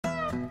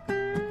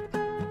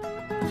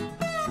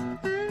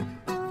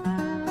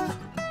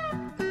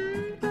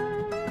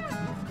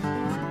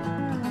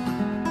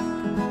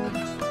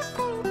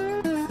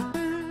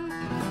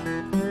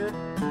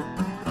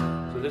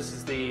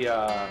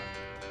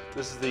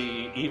This is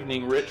the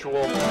evening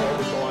ritual before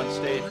we go on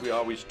stage. We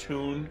always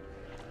tune,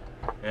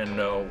 and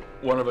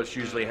one of us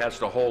usually has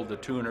to hold the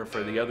tuner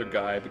for the other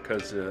guy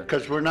because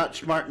we're not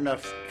smart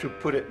enough to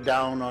put it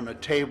down on a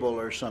table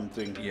or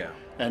something. Yeah.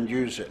 And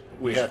use it.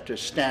 We have to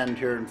stand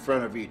here in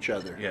front of each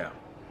other. Yeah.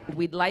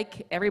 We'd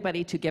like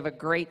everybody to give a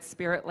great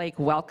Spirit Lake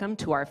welcome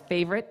to our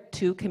favorite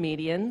two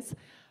comedians,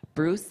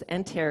 Bruce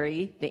and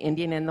Terry, the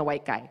Indian and the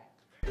white guy.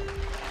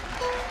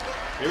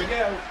 Here we go.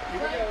 Here we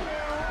go.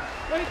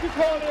 Thank you,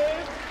 Connie.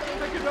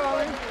 Thank you,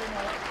 darling.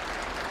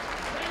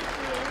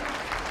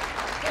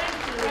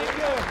 Thank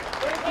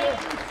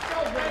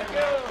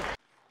you.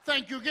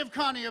 Thank you. Give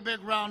Connie a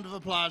big round of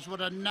applause.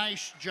 What a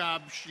nice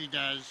job she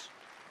does.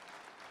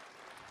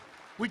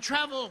 We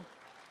travel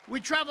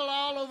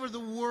all over the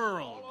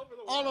world.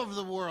 All over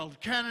the world.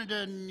 Canada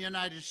and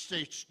United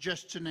States,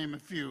 just to name a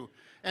few.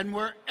 And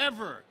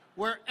wherever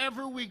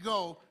we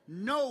go,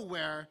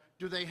 nowhere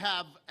do they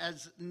have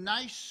as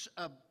nice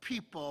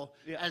people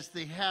as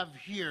they have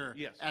here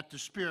at the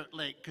Spirit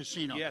Lake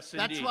Casino. Yes,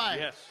 that's indeed.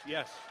 why.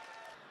 Yes.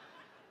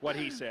 What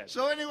he said.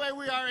 So anyway,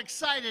 we are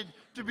excited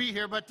to be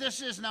here, but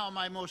this is now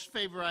my most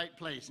favorite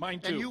place. Mine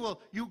too. And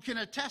you can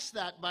attest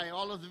that by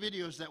all of the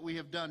videos that we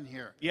have done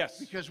here. Yes.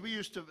 Because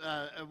we've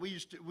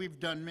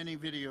done many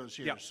videos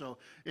here. Yeah. So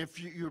if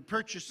you're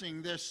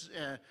purchasing this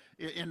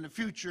in the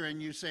future and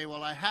you say,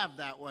 well, I have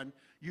that one,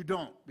 you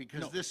don't,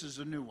 because this is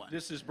a new one.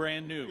 This is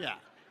brand new. Yeah.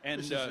 And,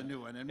 this is a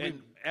new one.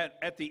 And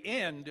at the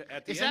end,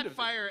 is that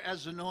fire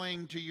as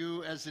annoying to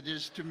you as it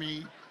is to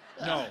me?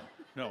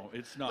 No,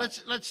 it's not.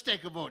 Let's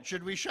take a vote.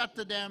 Should we shut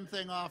the damn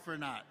thing off or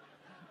not?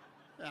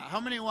 How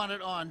many want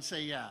it on?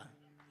 Say yeah.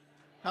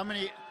 How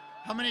many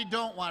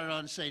don't want it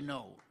on? Say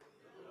no.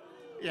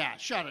 Yeah,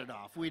 shut it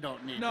off. We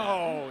don't need that.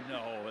 No.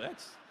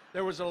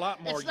 There was a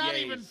lot more. It's not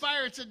yays. even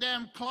fire. It's a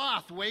damn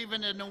cloth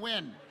waving in the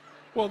wind.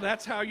 Well,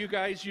 that's how you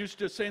guys used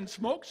to send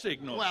smoke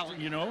signals. Well,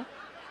 you know,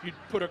 you'd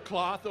put a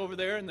cloth over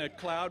there, and the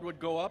cloud would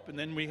go up, and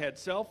then we had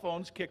cell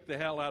phones. Kick the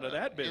hell out of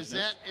that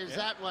business. Is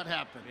that what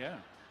happened? Yeah.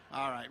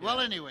 All right. Yeah. Well,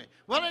 anyway,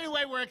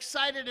 we're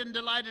excited and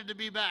delighted to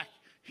be back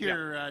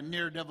here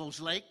near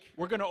Devil's Lake.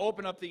 We're going to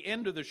open up the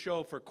end of the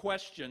show for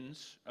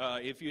questions.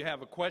 If you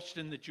have a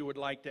question that you would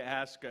like to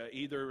ask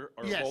either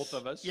or both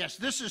of us. Yes,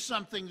 this is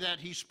something that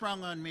he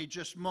sprung on me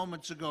just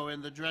moments ago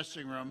in the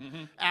dressing room.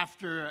 Mm-hmm.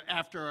 After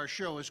our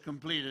show is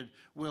completed,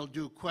 we'll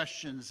do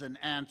questions and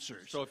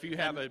answers. So if you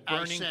have a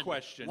burning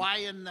question. Why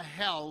in the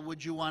hell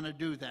would you want to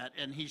do that?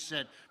 And he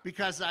said,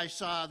 because I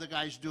saw the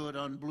guys do it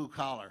on Blue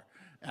Collar.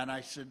 And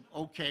I said,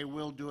 okay,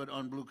 we'll do it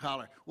on Blue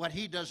Collar. What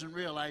he doesn't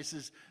realize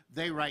is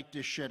they write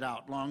this shit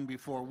out long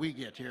before we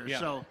get here. Yeah,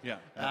 so yeah.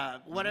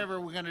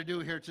 Whatever we're going to do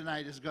here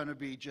tonight is going to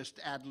be just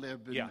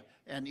ad-lib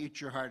and eat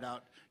your heart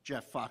out,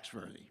 Jeff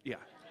Foxworthy. Yeah.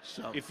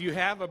 So if you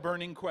have a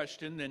burning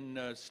question, then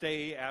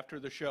stay after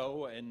the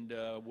show, and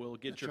we'll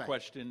get your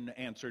question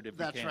answered if we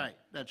can.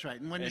 That's right.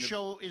 And when the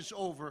show is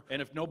over.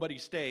 And if nobody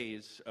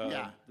stays,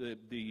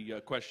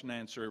 the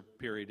question-answer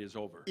period is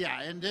over.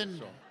 Yeah, and then...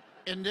 So.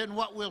 And then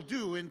what we'll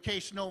do, in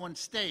case no one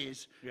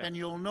stays, and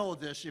you'll know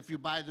this if you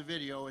buy the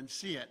video and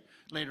see it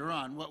later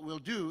on, what we'll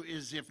do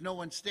is if no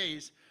one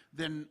stays,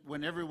 then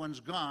when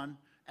everyone's gone,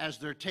 as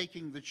they're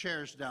taking the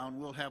chairs down,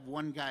 we'll have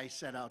one guy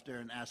sit out there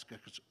and ask a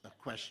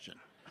question.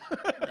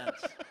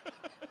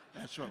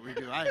 That's what we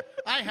do. I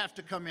have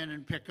to come in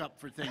and pick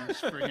up for things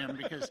for him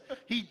because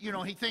he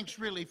thinks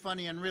really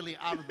funny and really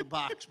out of the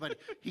box, but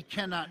he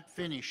cannot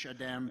finish a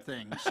damn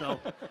thing. So...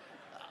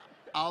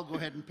 I'll go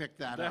ahead and pick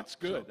that up. That's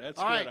good. That's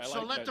good. All right,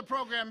 so let the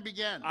program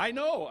begin. I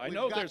know.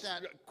 There's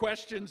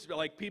questions,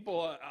 like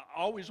people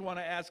always want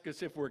to ask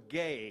us if we're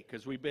gay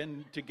because we've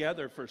been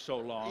together for so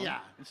long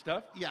and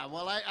stuff. Yeah,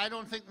 well, I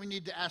don't think we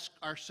need to ask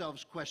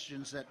ourselves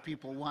questions that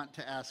people want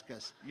to ask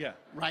us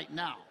right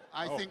now.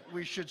 I think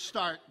we should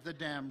start the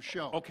damn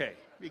show. Okay.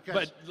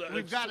 Because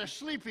we've got a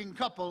sleeping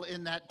couple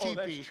in that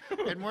teepee,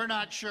 and we're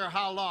not sure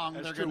how long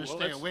they're going to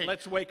stay awake.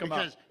 Let's wake them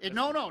up.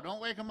 No, don't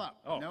wake them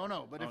up.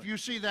 No. But if you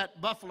see that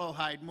buffalo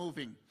hide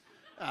moving...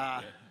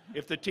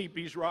 if the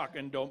teepee's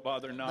rocking, don't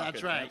bother knocking.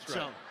 That's right.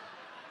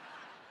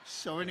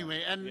 So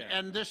anyway,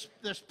 and this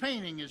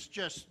painting is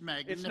just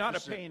magnificent. It's not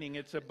a painting,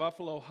 it's a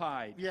buffalo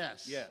hide.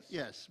 Yes.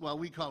 Well,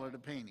 we call it a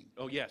painting.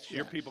 Oh, yes,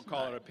 your people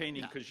call it a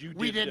painting because you did.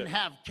 We didn't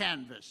have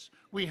canvas.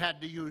 We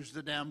had to use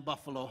the damn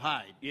buffalo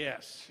hide.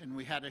 Yes. And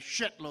we had a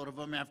shitload of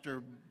them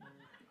after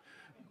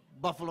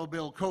Buffalo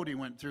Bill Cody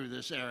went through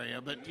this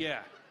area, but... Yeah.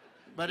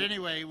 But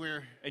anyway,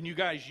 And you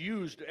guys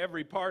used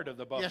every part of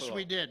the buffalo. Yes,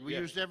 we did. We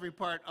used every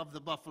part of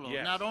the buffalo.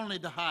 Yes. Not only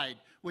the hide,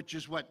 which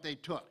is what they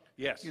took.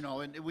 Yes.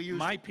 And we used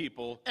my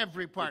people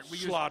every part. We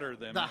slaughter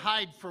them. The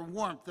hide for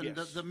warmth, and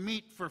the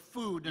meat for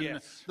food, and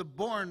the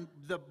bone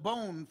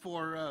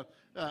for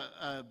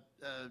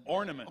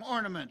ornaments.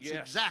 Ornaments,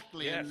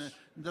 exactly. Yes. And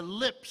the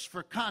lips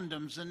for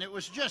condoms, and it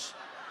was just.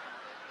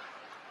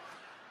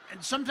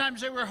 And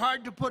sometimes they were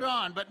hard to put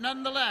on, but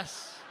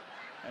nonetheless.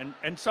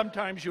 And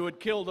sometimes you would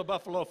kill the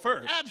buffalo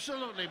first.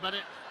 Absolutely, but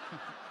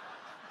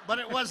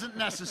it wasn't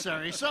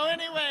necessary. So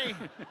anyway,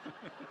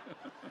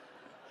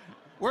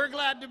 we're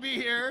glad to be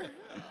here.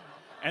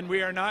 And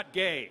we are not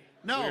gay.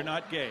 No. We're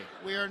not gay.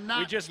 We are not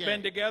We've just gay.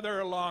 been together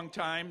a long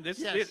time.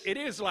 Yes. It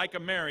is like a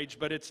marriage,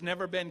 but it's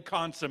never been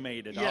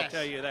consummated, I'll Yes.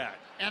 tell you that.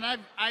 And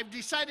I've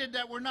decided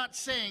that we're not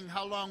saying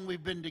how long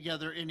we've been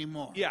together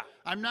anymore. Yeah.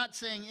 I'm not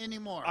saying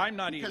anymore. I'm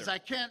not because either. I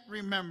can't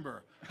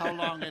remember how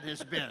long it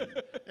has been.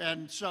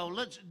 And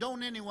so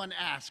don't anyone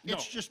ask. No.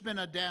 It's just been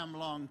a damn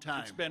long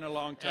time. It's been a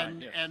long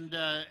time, And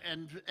yes.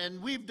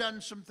 and we've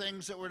done some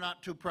things that we're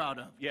not too proud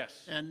of.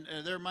 Yes. And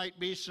there might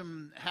be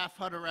some half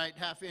Hutterite,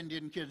 half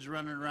Indian kids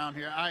running around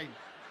here.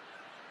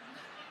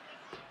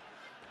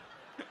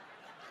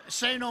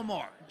 Say no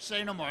more.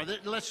 Say no more.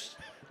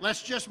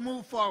 Let's just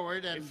move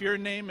forward. And If your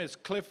name is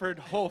Clifford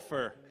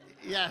Hofer,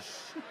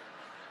 yes,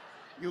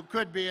 you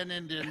could be an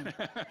Indian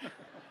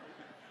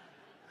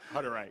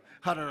Hutterite.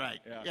 Hutterite.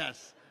 Yeah.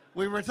 Yes,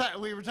 we were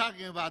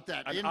talking about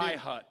that. An Indian,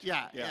 iHut.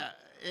 Yeah, Yeah.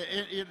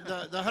 yeah.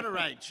 The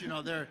Hutterites, you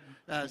know, they're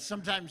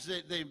sometimes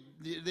they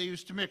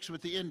used to mix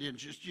with the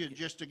Indians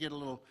just to get a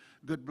little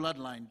good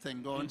bloodline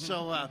thing going.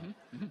 So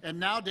and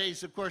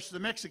nowadays, of course, the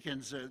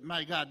Mexicans,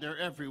 my God, they're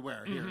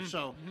everywhere here.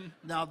 So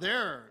now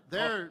they're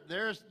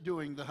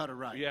doing the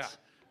Hutterites. Yeah.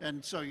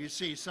 And so you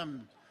see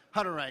some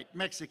Hutterite,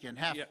 Mexican,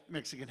 half Yeah.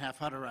 Mexican, half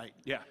Hutterite.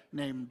 Yeah.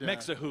 Named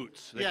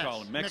Mexahoots, they yes,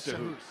 call them.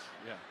 Mexahoots.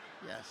 Yeah.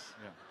 Yes.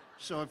 Yeah.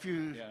 So if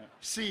you Yeah.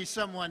 see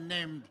someone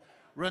named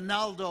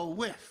Ronaldo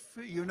Whiff,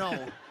 you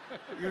know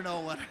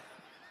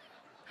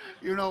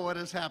what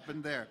has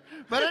happened there.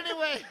 But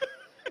anyway,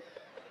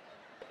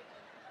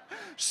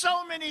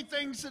 so many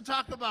things to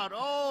talk about.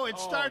 Oh, it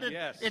started.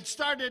 yes. It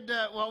started.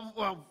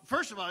 Well,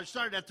 first of all, it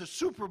started at the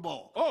Super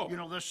Bowl. Oh. You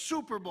know, the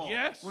Super Bowl.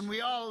 Yes. When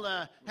we all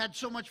had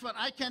so much fun.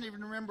 I can't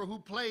even remember who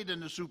played in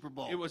the Super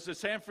Bowl. It was the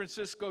San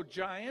Francisco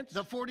Giants.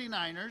 the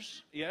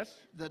 49ers. Yes.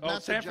 not the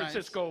San Giants.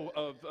 Francisco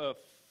of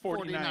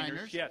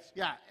 49ers. Yes.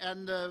 Yeah,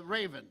 and the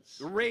Ravens.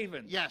 The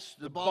Ravens. Yes,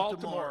 the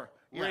Baltimore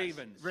yes,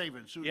 Ravens.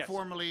 Ravens, who Yes.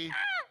 formerly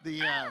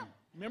the.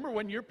 Remember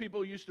when your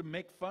people used to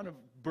make fun of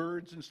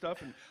birds and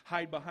stuff and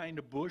hide behind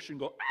a bush and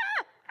go,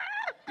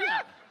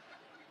 Yeah.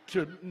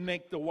 to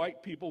make the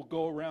white people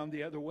go around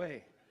the other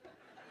way?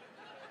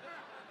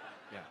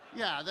 Yeah.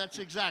 Yeah, that's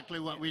exactly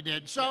what we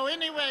did. So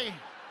anyway,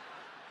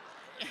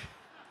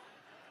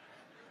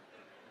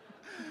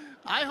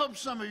 I hope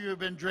some of you have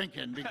been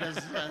drinking because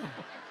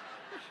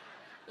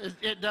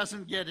it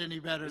doesn't get any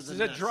better This than is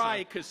this. a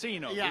dry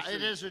casino. Yeah, This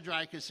it is a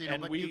dry casino.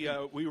 and but we, you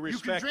can, we you can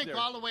respect drink their-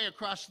 all the way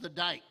across the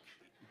dike.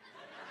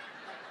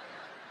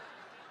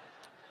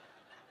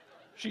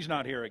 She's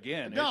not here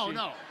again, is No, she?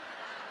 no.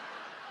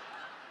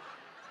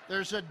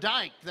 There's a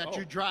dike that Oh.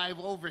 you drive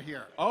over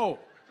here. Oh,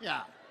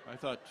 Yeah. I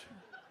thought,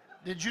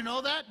 Did you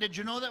know that? Did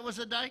you know that was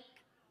a dike?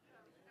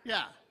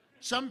 Yeah.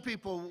 Some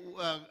people,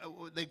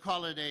 they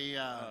call it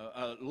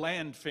a,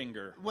 land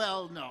finger.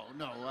 well, no.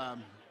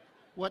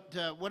 What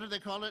do they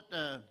call it?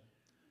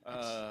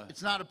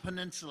 It's not a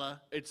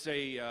peninsula. It's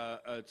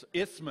it's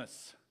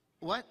isthmus.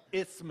 What?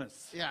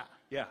 Isthmus. Yeah.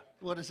 Yeah.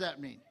 What does that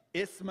mean?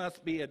 Isthmus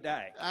be a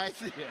dike. I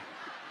think.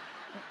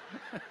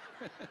 Yeah.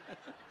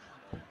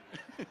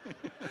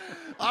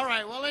 All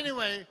right. Well,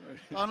 anyway,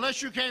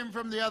 unless you came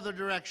from the other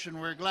direction,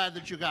 we're glad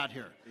that you got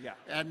here. Yeah.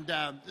 And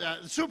the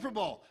Super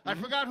Bowl. I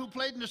forgot who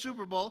played in the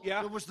Super Bowl.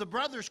 Yeah. It was the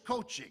brothers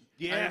coaching.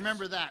 I Yes.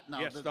 remember that now.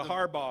 Yes, the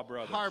Harbaugh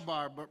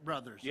brothers.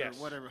 Brothers. Yes.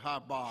 Or whatever.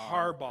 Harbaugh.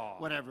 Harbaugh.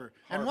 Whatever.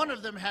 And one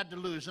of them had to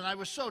lose, and I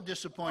was so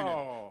disappointed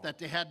that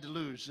they had to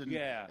lose. And,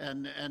 Yeah.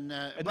 And And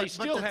but they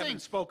still the haven't thing,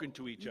 spoken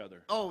to each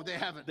other. Oh, they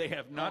haven't. They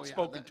have not Oh, yeah,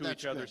 spoken to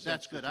that's each other good. since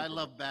That's the good. Super I Bowl.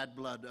 love bad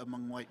blood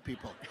among white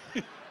people.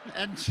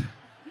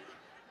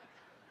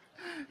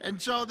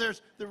 And so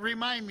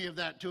remind me of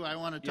that too. I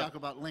want to talk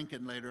about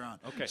Lincoln later on.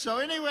 Okay. So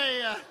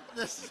anyway,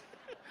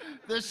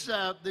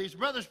 these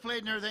brothers played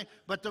and everything,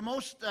 but the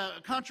most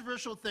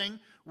controversial thing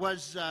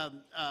was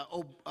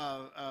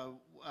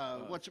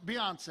what's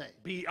Beyonce.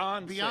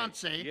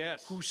 Beyonce,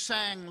 Yes. who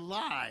sang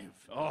live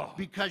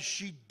because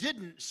she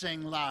didn't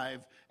sing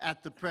live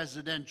at the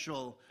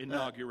presidential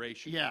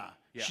Inauguration. Yeah.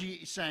 Yeah.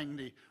 She sang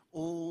the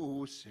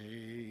 "Oh,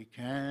 say,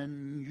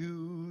 can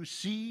you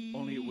see?"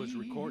 Only it was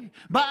recorded.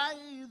 By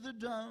the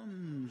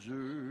dawn's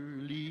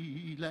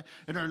early light.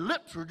 And her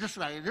lips were just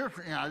like this,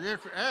 you know, this,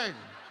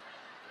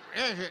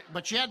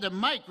 but she had the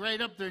mic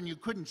right up there and you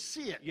couldn't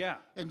see it. Yeah.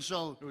 And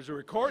so. It was a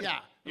recording.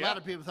 Yeah. A lot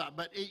of people thought,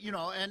 but, you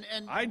know, and.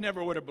 I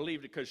never would have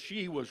believed it because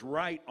she was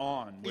right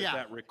on with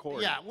that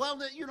recording. Yeah, well,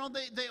 you know,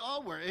 they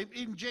all were.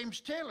 Even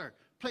James Taylor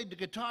played the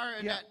guitar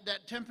in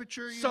that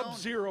temperature, you know.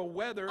 Sub-zero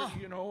weather,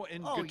 you know,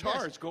 and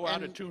guitars yes. go out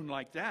of And- tune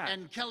like that.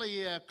 And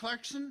Kelly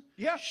Clarkson,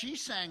 Yeah. she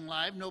sang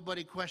live.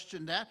 Nobody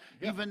questioned that.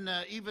 Yeah.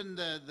 Even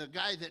the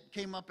guy that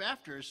came up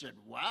after her said,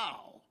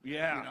 "Wow."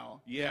 Yeah. You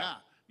know. Yeah.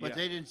 But Yeah.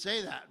 they didn't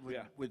say that with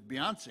Yeah.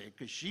 Beyonce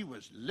because she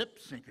was lip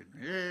syncing.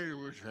 "Hey,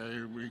 we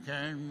say we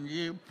can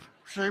you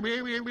say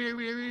baby,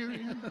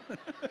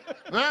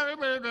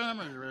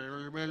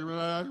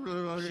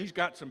 She's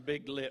got some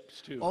big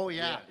lips, too. Oh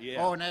yeah.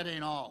 Yeah. Oh, and that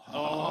ain't all.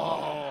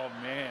 Oh,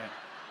 man.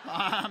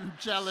 I'm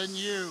telling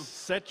you.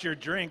 Set your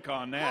drink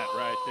on that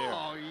right there.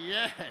 Oh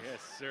yes.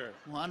 Yes, sir.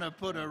 Want to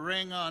put a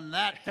ring on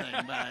that thing,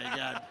 by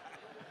God.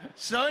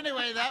 So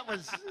anyway, that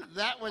was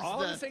All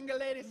the single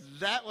ladies.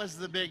 that was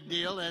the big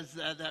deal, as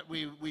that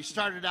we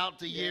started out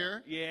the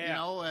year. Yeah. You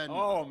know, and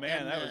oh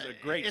man, that was a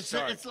great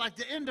start. It's like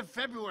the end of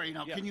February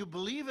now. Yeah. Can you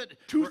believe it?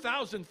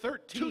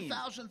 2013.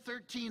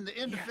 2013, the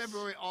end of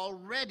February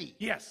already.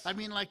 Yes. I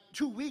mean, like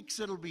 2 weeks,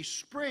 it'll be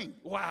spring.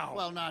 Wow.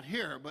 Well, not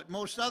here, but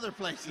most other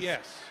places.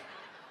 Yes.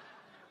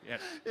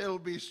 Yes. It'll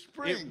be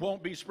spring. It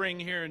won't be spring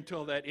here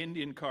until that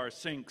Indian car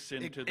sinks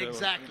into the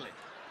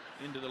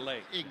into the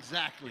lake.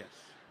 Exactly. Yes.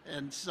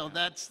 And so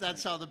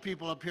that's how the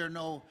people up here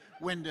know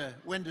when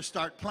to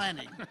start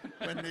planting.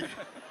 When they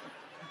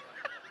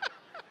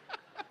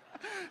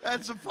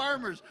That's the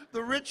farmers,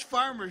 the rich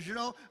farmers, you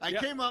know. I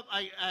came up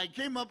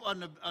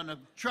on a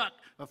truck,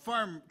 a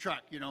farm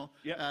truck, you know,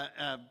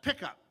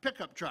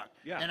 pickup truck.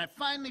 Yeah. And I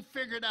finally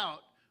figured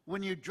out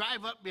when you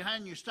drive up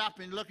behind you, stop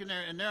and look in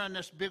there, and they're on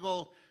this big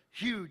old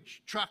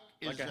huge truck.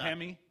 Like a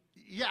Hemi?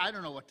 Yeah, I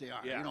don't know what they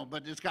are, Yeah. you know,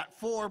 but it's got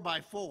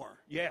 4x4.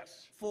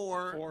 Yes.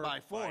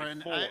 4x4.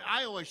 And 4.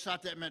 I always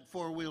thought that meant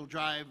four-wheel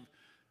drive,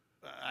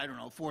 I don't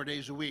know, 4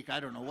 days a week. I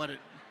don't know what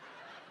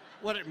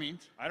it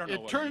means. I don't know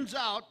It what it turns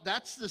out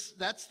that's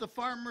the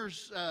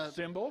farmers'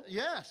 symbol?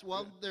 Yes,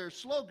 well, their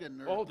slogan.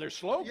 Their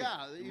slogan?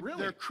 Yeah,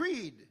 Really? their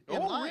creed in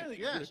life. Really?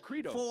 Yes. The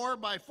credo.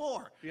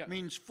 4x4 Yeah.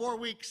 means 4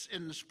 weeks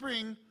in the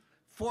spring,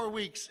 4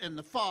 weeks in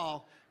the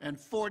fall, and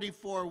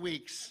 44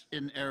 weeks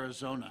in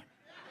Arizona.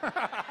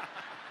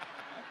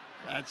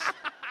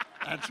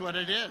 That's what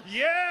it is.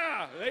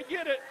 Yeah, they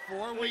get it.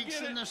 4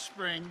 weeks in the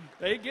spring.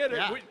 They get it.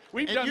 Yeah.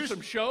 We've It done used-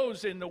 some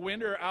shows in the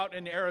winter out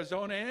in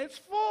Arizona, and it's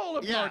full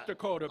of North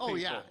Dakota people. Oh,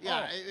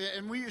 yeah.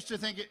 And we used to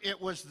think it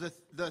was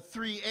the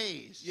 3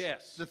 A's.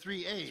 Yes. The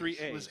 3 A's. 3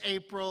 A's. It was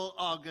April,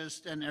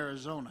 August, and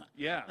Arizona.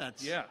 Yeah,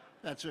 yeah.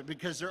 That's it,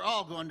 because they're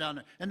all going down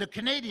there. And the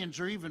Canadians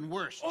are even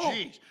worse. Oh.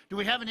 Jeez. Do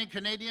we have any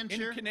Canadians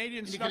Any here?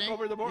 Canadians snuck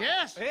over the border?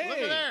 Yes. Hey, Look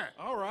at there.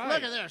 all right.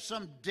 Look at there.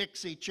 Some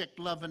Dixie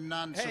chick-loving,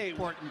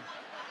 non-supporting.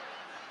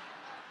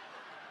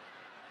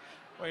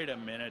 Wait a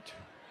minute.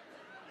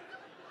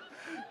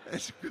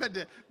 It's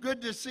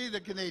good to see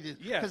the Canadians.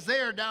 Yes. Because they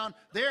are down.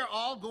 They're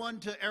all going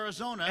to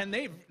Arizona. And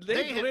they've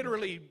They have-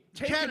 literally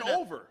taken Canada,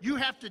 over. You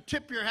have to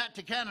tip your hat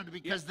to Canada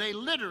because they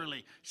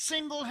literally,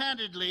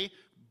 single-handedly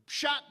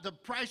shot the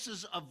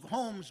prices of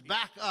homes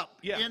back up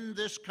in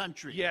this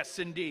country. Yes,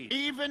 indeed.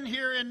 Even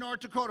here in North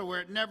Dakota, where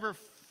it never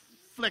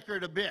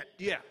flickered a bit.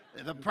 Yeah.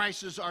 The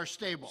prices are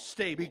stable.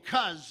 Stable.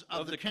 Because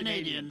of the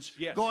Canadians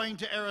Yes. going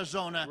to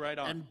Arizona Right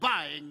on. and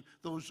buying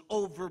those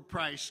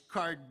overpriced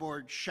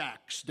cardboard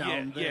shacks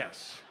down there.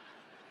 Yes.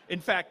 In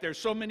fact, there's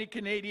so many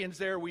Canadians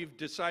there, we've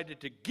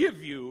decided to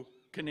give you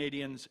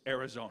Canadians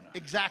Arizona.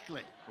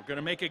 Exactly. We're going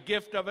to make a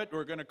gift of it.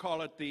 We're going to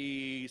call it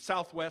the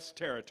Southwest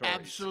Territories.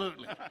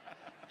 Absolutely.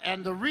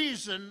 And the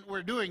reason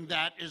we're doing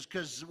that is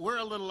because we're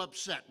a little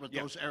upset with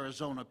those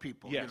Arizona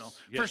people. Yes. You know,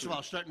 Yes, first of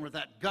all, starting with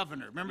that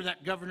governor. Remember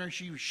that governor?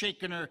 She was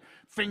shaking her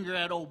finger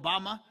at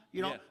Obama.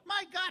 You know, Yeah.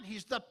 my God,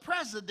 he's the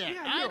president.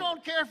 Yeah, I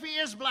don't care if he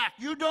is black.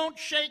 You don't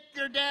shake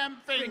your damn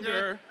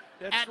finger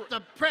at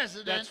the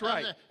president. That's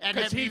right. And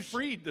Because have he you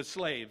freed the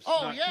slaves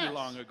Oh, not yes. too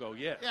long ago.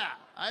 Yes. Yeah,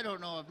 I don't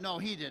know if no,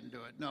 he didn't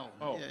do it. No.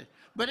 Oh. Yeah.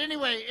 But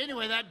anyway,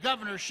 that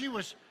governor, she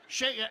was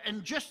shaking,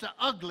 and just an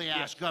ugly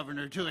ass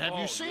governor too. Have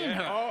you seen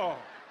her? Oh.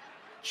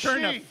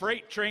 Turn a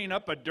freight train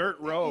up a dirt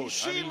road.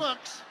 She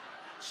looks.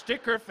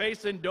 Stick her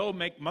face in dough,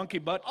 make monkey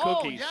butt Oh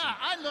cookies. yeah,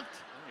 I looked.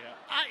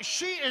 Yeah.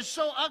 She is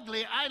so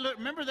ugly.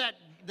 Remember the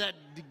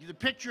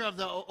picture of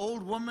the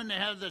old woman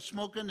that had the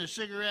smoking the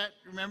cigarette.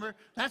 Remember?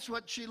 That's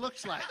what she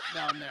looks like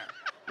down there.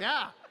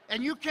 Yeah.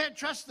 And you can't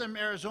trust them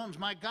Arizonans.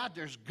 My God,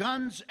 there's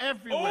guns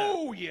everywhere.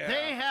 Oh, yeah.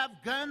 They have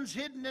guns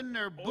hidden in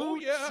their boots. Oh,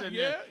 yeah, and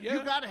yeah.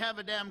 You got to have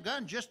a damn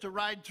gun just to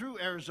ride through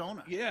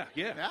Arizona. Yeah.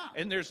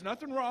 And there's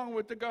nothing wrong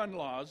with the gun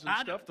laws and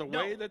stuff, the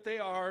way that they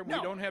are. No.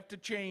 We don't have to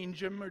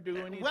change them or do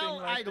anything Well,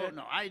 like that. I don't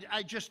know.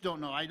 I just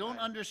don't know. I don't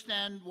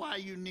understand why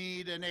you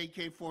need an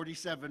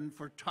AK-47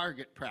 for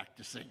target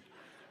practicing.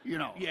 You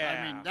know, Yeah,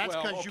 I mean, that's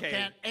well, because you okay.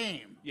 can't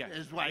aim. Yeah,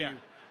 Is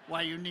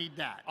why you need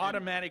that.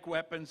 Automatic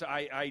weapons,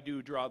 I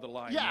do draw the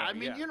line. Yeah, there, I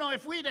mean, you know,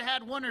 if we'd have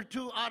had 1 or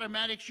 2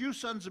 automatics, you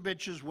sons of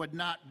bitches would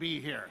not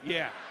be here.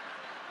 Yeah.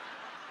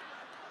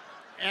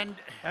 And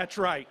That's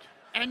right.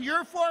 and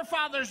your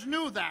forefathers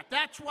knew that.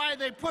 That's why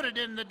they put it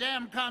in the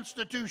damn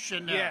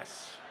Constitution.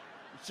 Yes.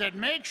 Said,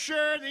 make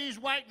sure these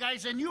white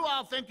guys, and you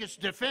all think it's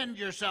defend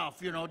yourself,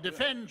 you know,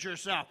 defend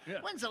yourself. Yeah.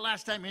 When's the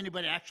last time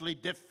anybody actually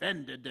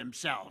defended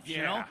themselves, you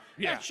Yeah, know?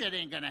 yeah. That shit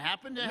ain't gonna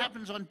happen. It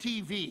happens on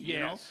TV, you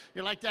know? Yes.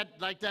 You're like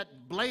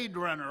that Blade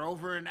Runner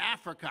over in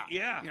Africa.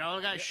 Yeah. You know,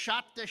 the guy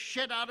shot the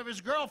shit out of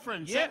his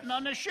girlfriend Yes. sitting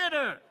on the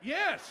shitter.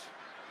 Yes.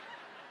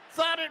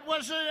 Thought it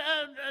was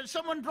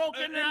someone broke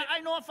in. I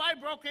know if I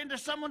broke into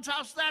someone's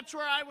house, that's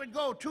where I would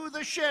go, to the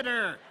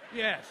shitter.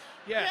 Yes.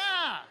 Yes.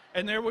 Yeah.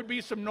 And there would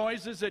be some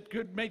noises that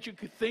could make you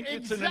think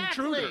it's an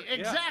intruder. Yeah,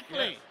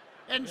 Exactly. yes.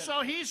 And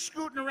so he's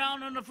scooting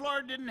around on the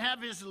floor, didn't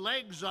have his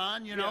legs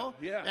on, you know.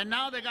 yeah. And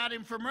now they got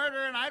him for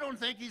murder, and I don't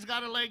think he's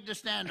got a leg to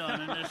stand on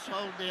in this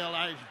whole deal.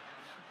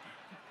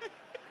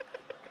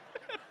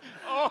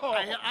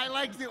 I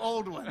like the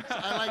old ones.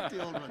 I like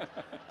the old ones.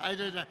 I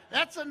did.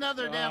 That's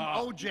another damn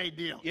OJ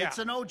deal. Yeah. It's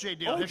an OJ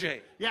deal.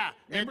 OJ. Yeah,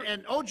 and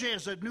OJ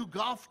is a new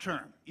golf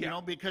term, you Yeah.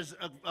 know, because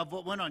of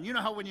what went on. You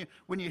know how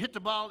when you hit the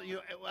ball,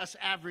 us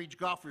average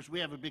golfers, we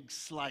have a big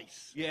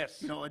slice.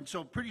 Yes. You know, and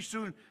so pretty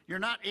soon you're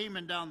not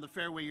aiming down the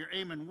fairway. You're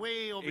aiming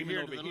way over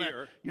here to the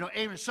left. You know,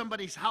 aiming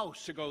somebody's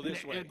house to go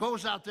this way. It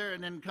goes out there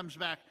and then comes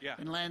back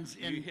and lands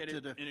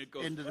into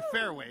the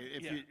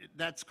fairway.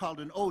 That's called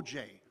an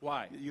OJ.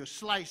 Why? You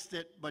sliced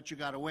it, but you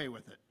got away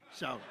with it.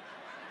 So,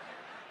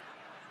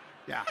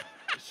 yeah.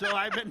 So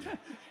I've been.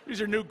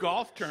 These are new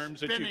golf terms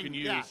that spinning,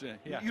 you can use.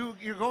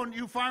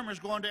 You farmers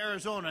going to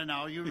Arizona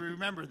now. You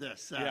remember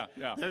this? Yeah.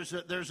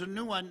 There's a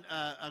new one,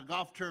 a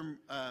golf term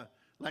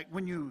like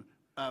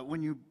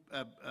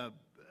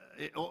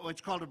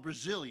it's called a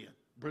Brazilian.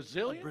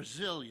 Brazilian? A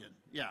Brazilian.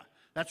 Yeah.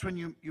 That's when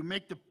you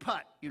make the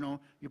putt. You know,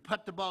 you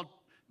putt the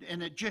ball,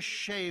 and it just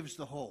shaves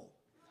the hole.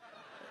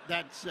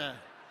 That's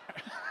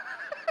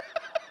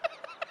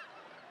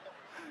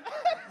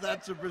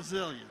that's a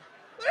Brazilian.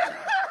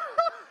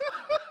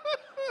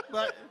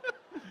 But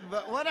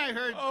what I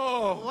heard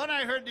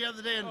the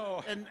other day,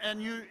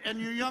 and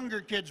you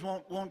younger kids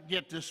won't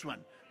get this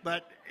one,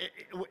 but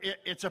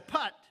it's a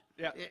putt.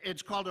 Yeah.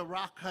 It's called a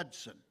Rock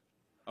Hudson.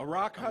 A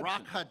Rock Hudson. A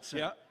Rock Hudson.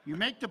 Yeah. You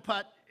make the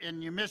putt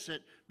and you miss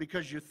it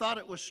because you thought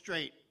it was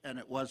straight and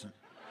it wasn't.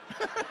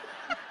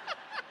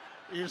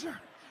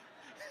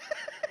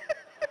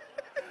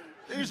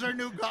 These are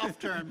new golf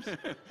terms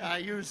I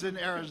use in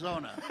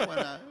Arizona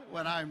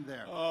when I'm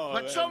there.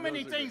 But so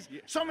many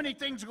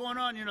things going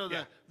on. You know,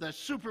 the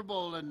Super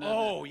Bowl and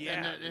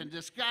and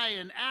this guy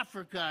in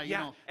Africa. You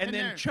know, and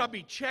then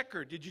Chubby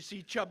Checker. Did you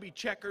see Chubby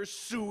Checker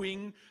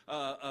suing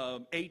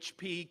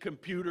HP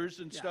computers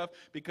and stuff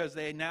because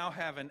they now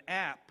have an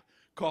app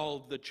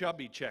called the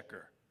Chubby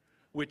Checker,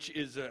 which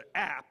is an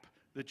app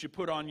that you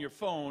put on your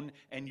phone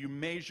and you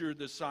measure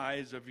the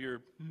size of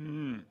your.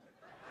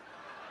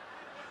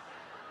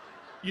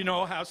 You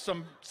know how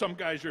some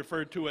guys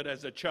refer to it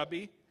as a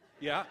chubby?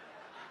 Yeah?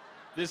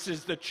 This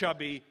is the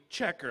Chubby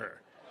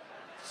Checker.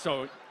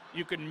 So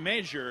you can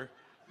measure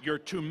your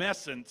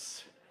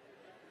tumescence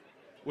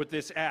with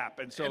this app.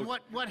 And so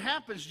what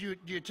happens? Do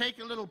you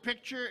take a little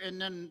picture and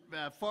then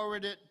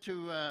forward it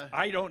to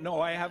I don't know.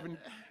 I haven't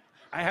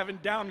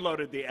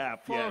downloaded the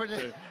app forward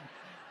yet.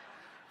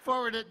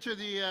 Forward it to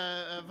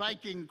the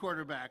Viking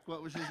quarterback.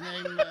 What was his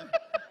name?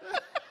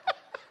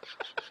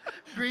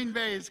 Green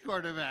Bay's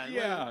quarterback.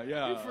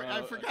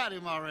 I forgot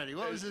him already.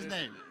 What was his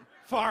name?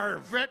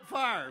 Favre. Brett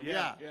Favre.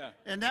 Yeah.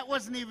 And that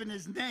wasn't even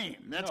his name.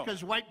 That's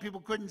because white people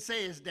couldn't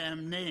say his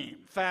damn name.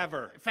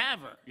 Favre.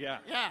 Favre. Yeah.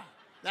 Yeah.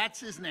 That's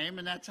his name,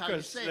 and that's how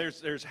you say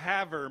it. There's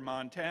Havre,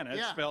 Montana.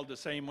 It's spelled the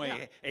same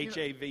way,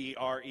 Havre.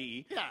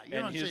 Yeah,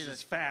 and his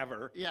is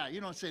Favre. Yeah,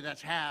 you don't say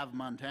that's Have,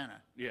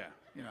 Montana. Yeah.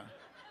 You know,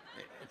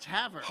 it's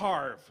Havre.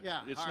 Harv.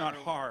 Yeah. It's not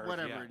Harv.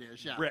 Whatever it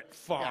is, yeah. Brett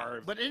Favre. Yeah.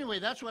 But anyway,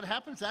 that's what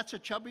happens. That's a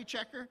Chubby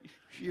Checker.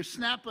 You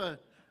snap a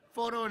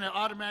photo and it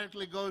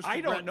automatically goes to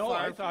I don't know. Favre.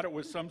 I thought it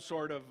was some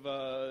sort of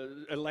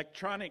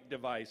electronic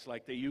device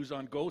like they use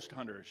on ghost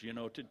hunters, you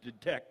know, to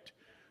detect.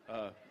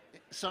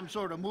 Some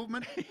sort of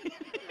movement.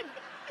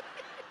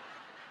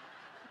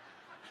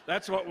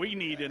 That's what we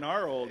need in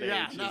our old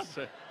age.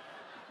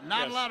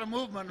 Not a lot of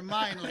movement in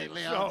mine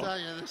lately, I'll tell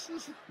you. This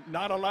is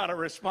not a lot of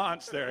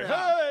response there.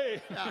 Yeah.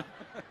 Hey! Yeah.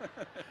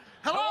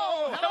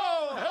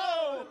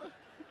 Hello.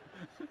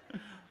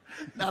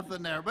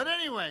 Nothing there. But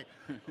anyway,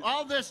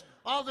 all this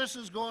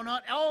is going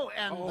on. Oh,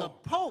 and the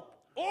Pope.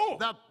 Oh.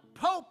 The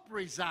Pope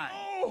resigned.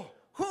 Oh.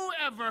 Who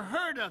ever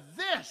heard of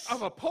this?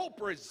 Of a Pope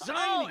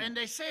resigning? Oh, and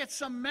they say it's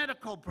some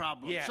medical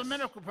problem. Yes. Some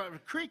medical problem. A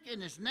creak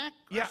in his neck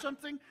or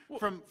something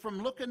from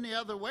looking the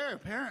other way,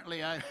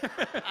 apparently. I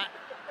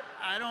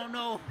don't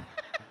know.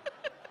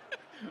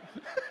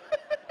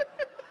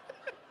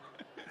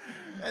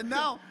 And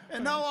now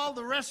all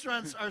the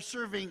restaurants are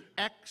serving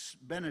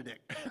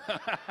ex-Benedict.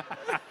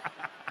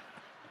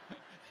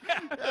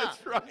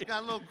 That's right. It's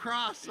got a little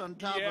cross on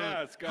top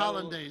of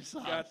hollandaise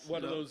sauce. Got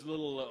one of those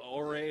little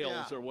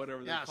Orales or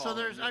whatever they call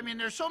them. So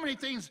there's so many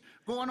things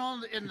going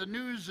on in the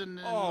news and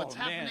what's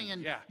happening,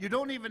 and you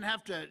don't even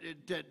have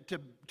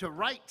to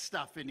write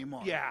stuff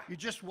anymore. Yeah. You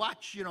just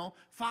watch,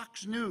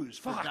 Fox News,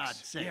 for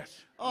God's sake.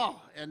 Yes.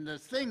 Oh, and the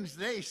things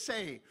they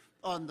say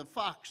on the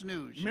Fox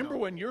News. Remember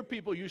when your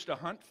people used to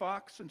hunt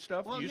fox and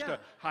stuff? Well, you used to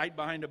hide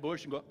behind a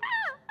bush and go,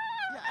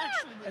 Yeah,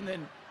 actually. and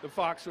then the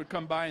fox would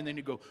come by and then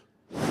you go,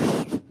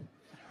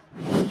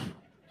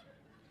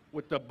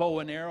 with the bow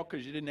and arrow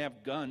because you didn't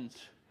have guns.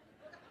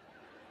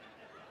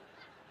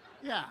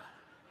 Yeah.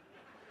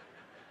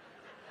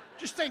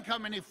 Just think how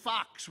many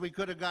fox we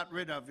could have got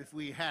rid of if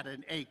we had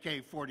an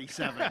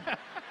AK-47.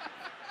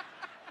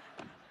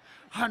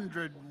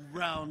 100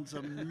 rounds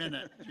a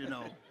minute,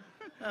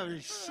 That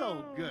was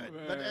so good.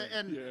 But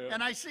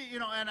and I see,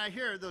 and I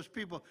hear those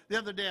people. The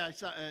other day I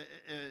saw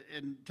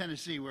in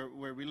Tennessee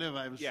where we live,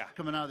 I was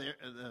coming out of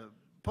the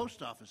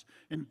post office,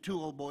 and two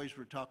old boys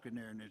were talking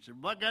there, and they said,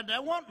 "My gun, I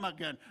want my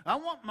gun. I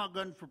want my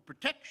gun for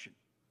protection."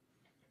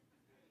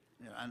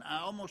 You know, and I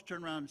almost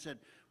turned around and said,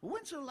 well,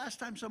 when's the last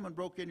time someone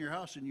broke in your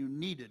house and you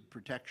needed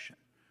protection?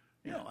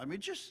 You know, I mean,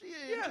 it just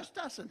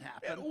doesn't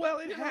happen. Yeah, well,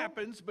 it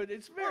happens, but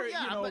it's very,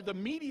 the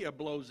media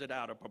blows it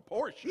out of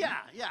proportion. Yeah,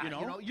 you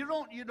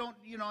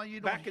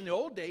don't. Back in the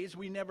old days,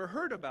 we never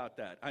heard about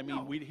that. I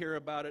mean, we'd hear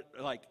about it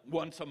like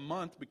once a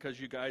month because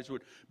you guys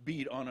would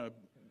beat on a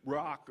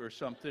rock or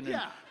something.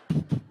 Yeah.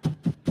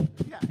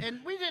 Yeah, and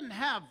we didn't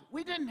have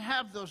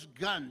those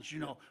guns, you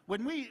know.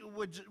 When we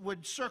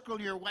would circle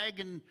your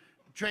wagon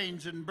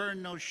trains and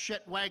burn those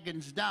shit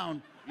wagons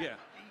down. Yeah.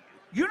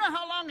 You know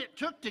how long it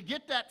took to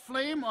get that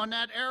flame on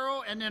that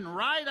arrow and then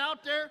ride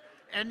out there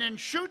and then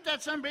shoot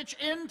that sumbitch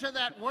into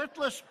that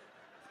worthless.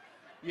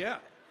 Yeah.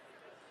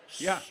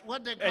 Yeah.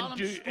 What they call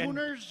them,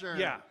 schooners or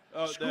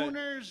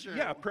schooners?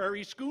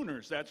 prairie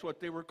schooners. That's what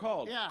they were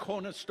called. Yeah.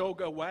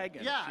 Conestoga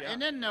wagons. Yeah,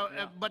 and then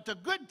but the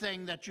good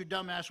thing that you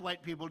dumbass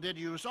white people did,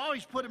 you was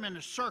always put them in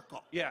a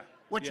circle. Yeah.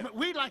 Which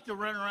we like to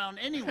run around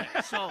anyway.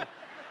 So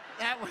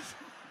that was.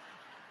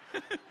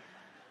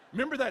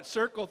 Remember that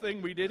circle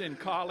thing we did in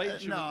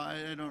college? No,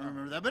 I don't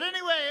remember that. But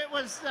anyway, it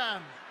was.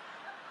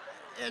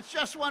 It's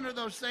just one of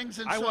those things.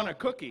 And I want a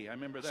cookie. I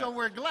remember that. So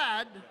we're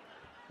glad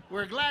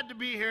to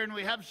be here, and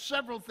we have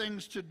several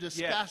things to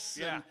discuss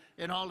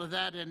and all of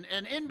that. And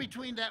in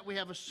between that, we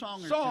have a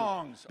song or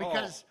two.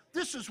 Because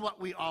this is what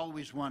we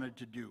always wanted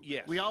to do.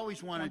 Yes. We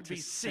always wanted to be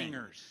sing.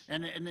 singers.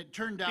 And it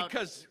turned out.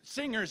 Because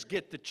singers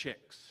get the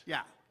chicks.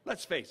 Yeah.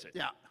 Let's face it.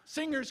 Yeah.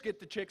 Singers get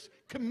the chicks.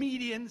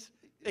 Comedians,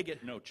 they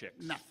get no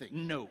chicks.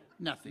 Nothing. No.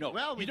 Nothing. No.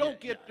 Well, you don't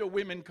get the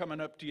women coming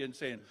up to you and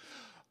saying,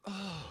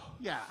 "Oh,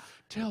 yeah.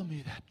 Tell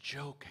me that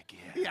joke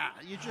again." Yeah,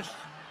 you just,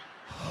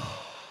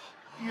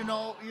 you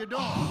don't get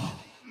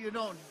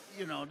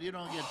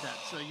that.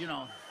 So,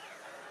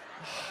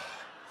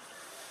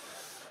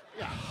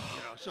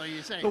 so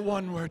you say. The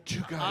one where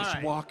two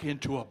guys walk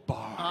into a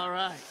bar. All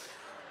right.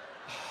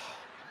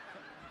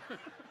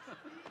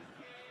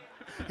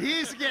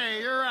 He's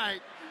gay, you're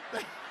right.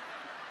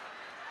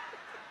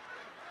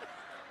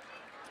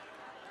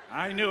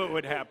 I knew it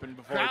would happen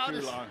before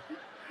too long.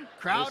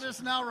 Crowd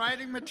is now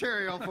writing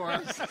material for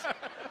us.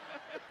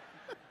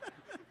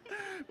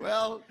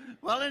 Well,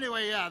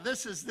 anyway, yeah,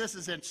 this is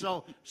it.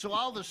 So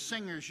all the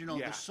singers,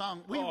 the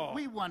song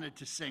we wanted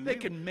to sing. They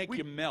can make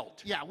you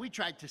melt. Yeah, we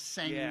tried to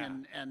sing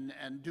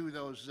and do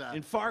those.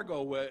 In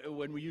Fargo,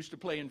 when we used to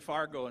play in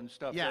Fargo and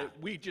stuff,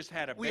 we just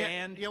had a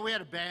band. We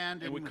had a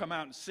band, and we'd come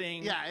out and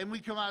sing. Yeah, and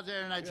we'd come out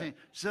there and I'd sing.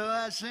 So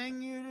I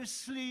sing you to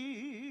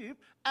sleep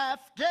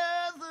after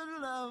the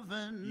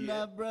lovin'.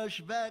 I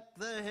brush back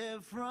the hair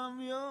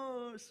from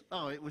yours.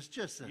 Oh, it was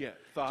just thighs.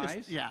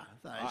 Thighs.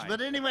 Eyes.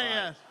 But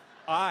anyway,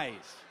 eyes.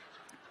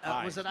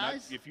 Was it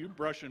eyes? If you're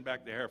brushing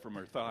back the hair from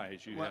her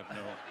thighs, you have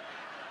no.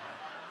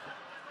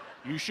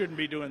 You shouldn't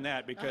be doing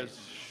that because.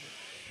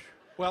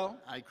 Well,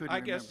 I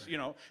guess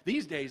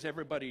these days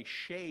everybody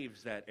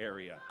shaves that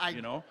area. I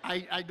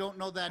don't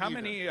know that. How either.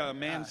 Many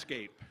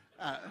Manscaped?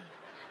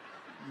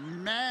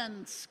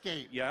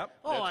 Manscaped. Yeah.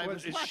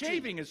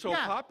 Shaving is so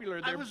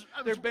popular.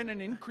 There's been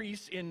an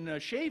increase in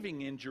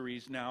shaving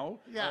injuries now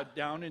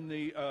down in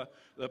the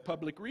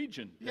public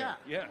region. Yeah.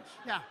 Yes.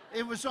 Yeah.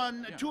 It was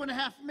on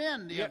 2.5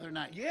 Men the other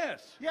night.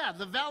 Yes. Yeah.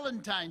 The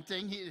Valentine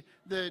thing.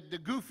 The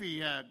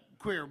goofy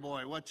queer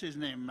boy. What's his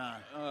name?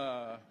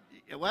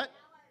 What?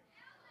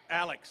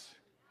 Alec.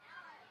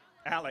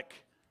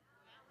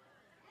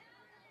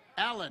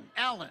 Alan.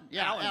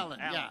 Yeah, Alan.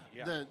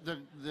 Yeah.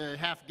 The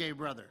half gay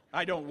brother.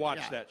 I don't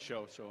watch that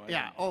show, so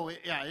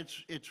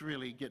it's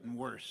really getting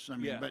worse. I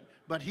mean,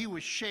 but he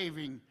was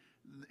shaving,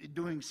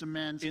 doing some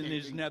manscaping in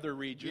his nether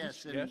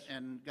regions. Yes,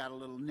 and got a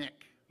little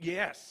nick.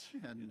 Yes,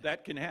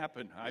 that can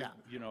happen. I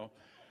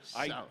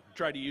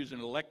try to use an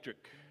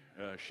electric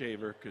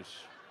shaver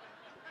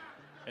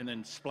and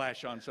then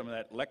splash on some of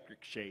that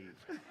electric shave.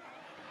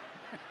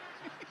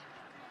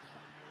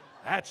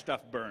 That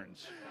stuff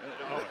burns.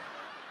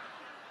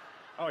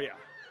 Oh yeah.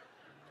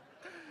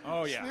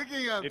 Oh yeah.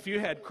 Speaking of, if you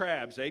had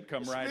crabs, they'd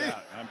come right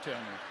out. I'm telling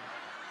you.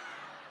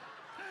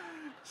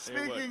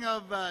 Speaking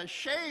of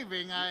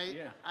shaving,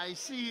 I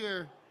see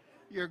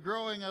you're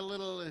growing a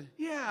little.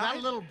 Got a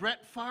little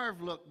Brett Favre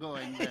look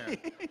going there.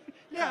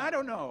 I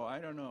don't know.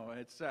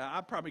 It's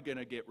I'm probably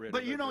gonna get rid of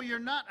it. But you're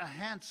not a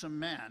handsome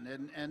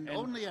man, and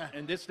only a.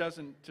 And this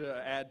doesn't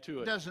add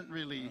to it. Doesn't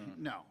really.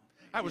 No.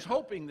 I was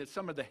hoping that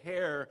some of the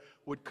hair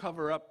would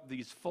cover up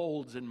these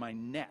folds in my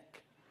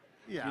neck.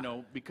 Yeah.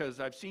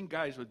 Because I've seen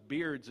guys with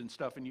beards and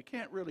stuff, and you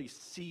can't really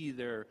see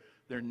their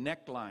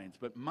necklines.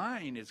 But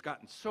mine has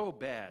gotten so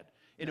bad.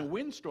 In a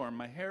windstorm,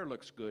 my hair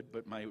looks good,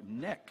 but my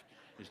neck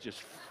is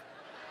just.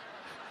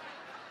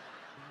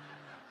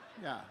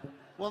 Yeah.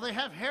 Well, they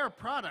have hair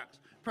products.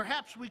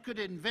 Perhaps we could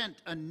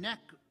invent a neck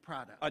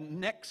product. A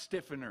neck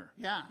stiffener.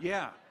 Yeah.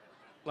 Yeah.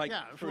 Like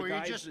for where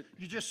guys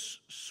you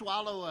just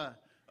swallow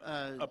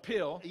a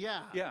pill.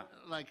 Yeah. Yeah.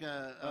 Like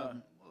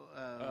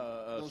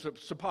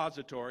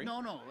suppository.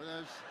 No.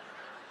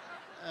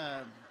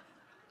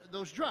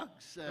 those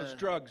drugs. Those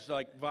drugs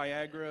like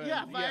Viagra.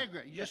 Yeah, and,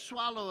 Viagra. You just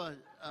swallow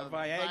a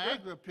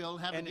Viagra pill,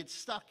 have it get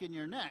stuck in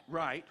your neck.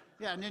 Right.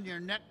 Yeah, and then your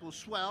neck will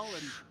swell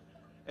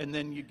And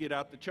then you get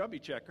out the chubby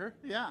checker.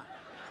 yeah.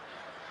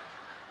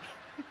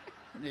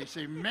 And they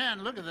say,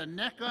 man, look at the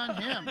neck on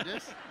him.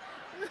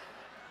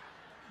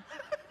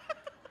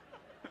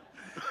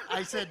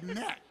 I said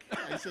neck.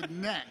 I said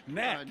neck.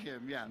 Neck. On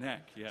him, yeah.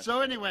 Neck, yeah.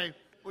 So anyway,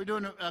 we're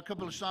doing a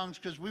couple of songs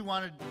because we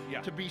wanted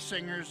Yeah. to be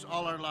singers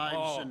all our lives.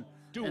 Oh, and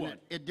do and one.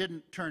 it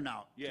didn't turn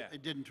out. Yeah.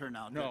 It didn't turn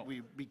out. No. That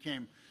we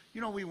became,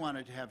 we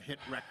wanted to have hit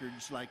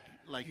records like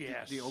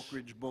Yes. the Oak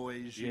Ridge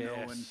Boys,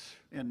 Yes.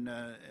 and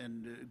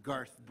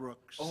Garth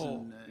Brooks and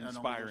all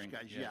inspiring.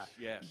 those guys. Yes,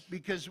 Yeah. yes.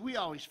 Because we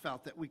always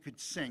felt that we could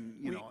sing,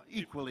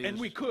 equally. And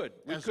as, we could.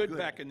 We as could good.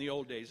 back in the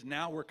old days.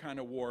 Now we're kind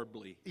of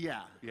warbly.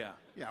 Yeah. Yeah.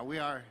 Yeah, we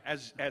are.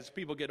 As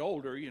people get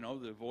older,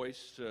 the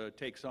voice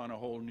takes on a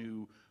whole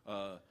new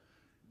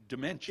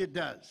dimension. It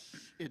does.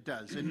 It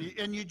does.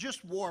 And you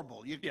just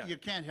warble. You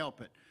can't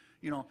help it.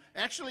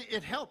 Actually,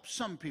 it helps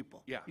some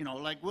people. Yeah.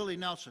 Like Willie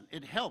Nelson.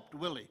 It helped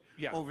Willie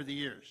over the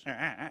years.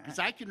 Because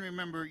I can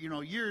remember,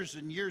 years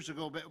and years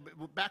ago,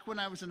 back when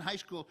I was in high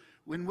school,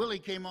 when Willie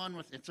came on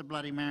with "It's a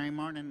Bloody Mary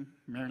Morning,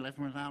 Mary left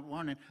without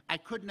warning," I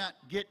could not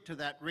get to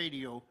that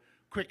radio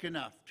quick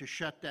enough to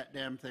shut that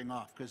damn thing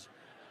off because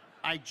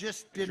I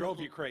just didn't. Drove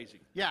you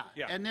crazy. Yeah.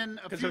 Yeah. And then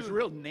because it was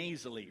real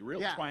nasally,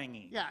 real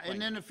twangy. Yeah, Like, and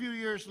then a few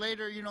years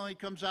later, he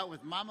comes out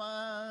with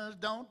 "Mamas,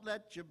 don't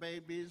let your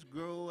babies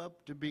grow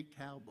up to be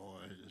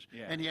cowboys."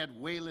 Yeah. And he had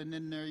Waylon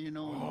in there, and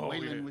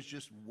Waylon was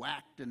just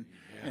whacked, and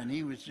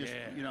he was just,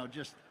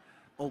 just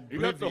you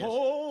oblivious. got the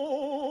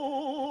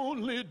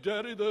only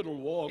daddy that'll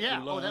walk the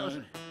line. Oh, that was.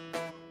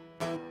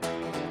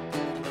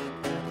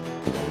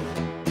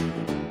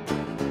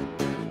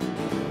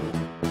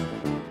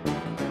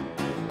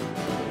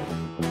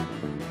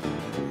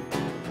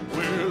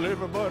 Well,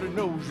 everybody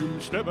knows you've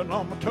been stepping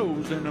on my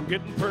toes, and I'm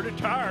getting pretty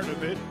tired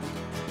of it.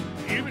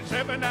 You've been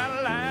stepping out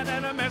of line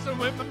and I'm messing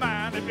with my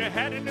mind. If you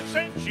had any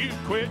sense, you'd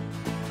quit.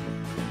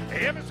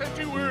 Ever since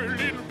you were a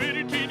little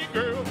bitty teeny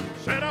girl,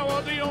 said I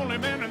was the only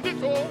man in this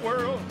whole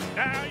world.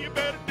 Now you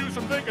better do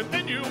some thinking,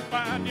 then you'll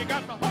find you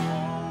got the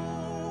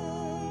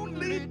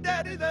only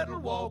daddy that'll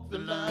walk the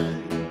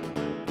line.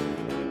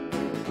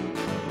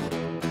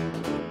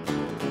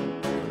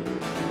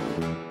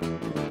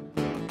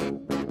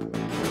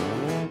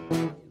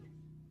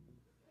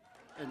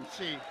 And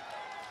see,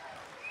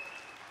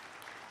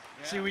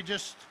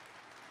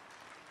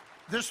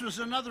 this was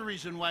another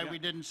reason why we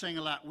didn't sing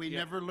a lot. We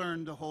never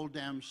learned the whole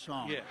damn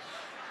song. Yes.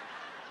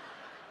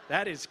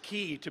 That is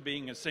key to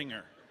being a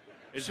singer,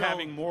 is So-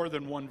 having more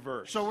than one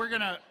verse. So we're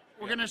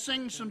gonna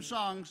sing some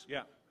songs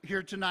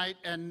here tonight,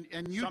 and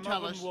you Some tell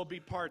of us. them will be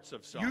parts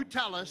of songs. You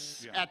tell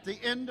us at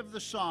the end of the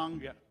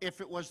song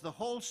if it was the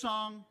whole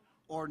song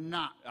or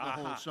not the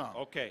whole song.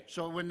 Okay.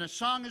 So when the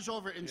song is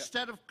over,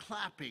 instead of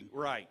clapping,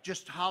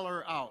 just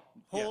holler out,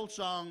 whole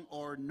song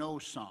or no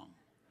song.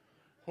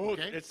 Oh,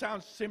 Okay. it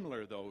sounds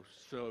similar though,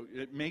 so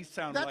it may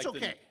sound That's like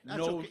okay. the That's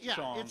no okay. Yeah,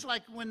 song. it's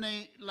like when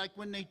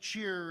they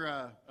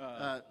cheer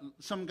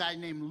some guy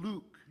named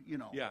Luke.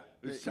 Yeah,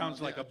 it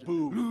sounds like a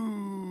boo.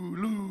 Lou,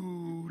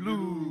 Lou,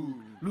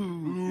 Lou,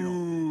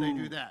 Lou. They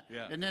do that.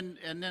 Yeah. And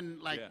then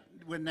like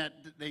when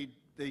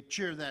they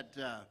cheer that.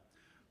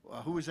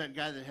 Who was that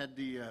guy that had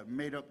the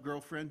made-up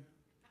girlfriend?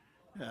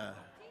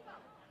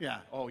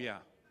 Yeah. Oh yeah.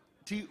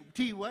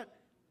 T what?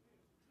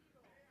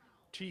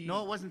 T.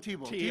 No, it wasn't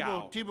Tebow.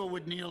 T-ow. Tebow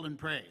would kneel and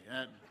pray.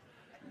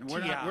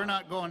 T-ow. We're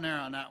not going there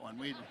on that one.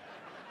 We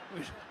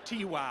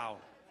T-wow.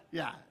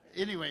 yeah.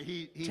 Anyway,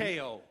 he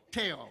Teo.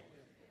 Teo.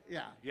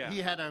 Yeah. Yeah. He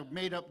had a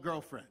made-up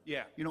girlfriend.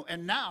 Yeah.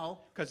 And now.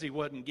 Because he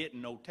wasn't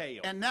getting no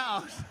tail. And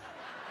now.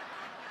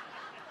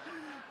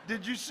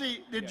 Did you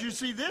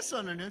see this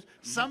on the news?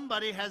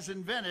 Somebody has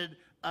invented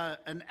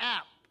an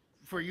app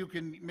for you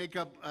can make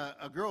up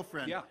a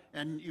girlfriend. Yeah.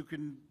 And you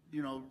can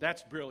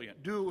That's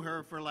brilliant. do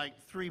her for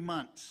like 3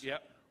 months.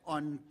 Yep.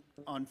 On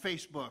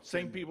Facebook.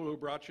 Same people who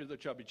brought you the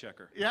chubby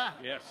checker. Yeah.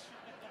 Yes.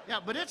 Yeah,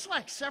 but it's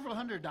like several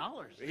 $100.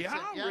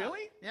 Yeah,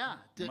 really? Yeah.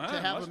 To Man,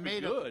 have must a be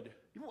made-up. good.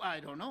 Well, I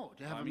don't know.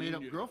 To have I a mean,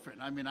 made-up you-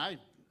 girlfriend. I mean, Our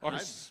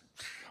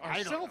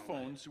I don't cell know.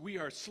 phones, we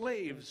are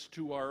slaves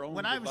to our own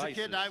When I was a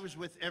devices. kid, I was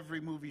with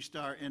every movie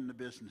star in the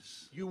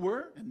business You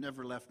were? and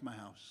never left my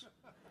house.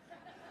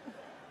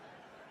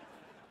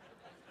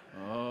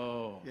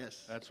 Oh.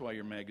 Yes. That's why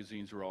your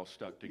magazines were all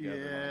stuck together.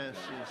 Yes.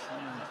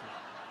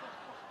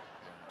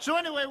 So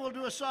anyway, we'll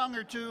do a song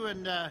or two,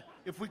 and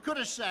if we could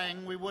have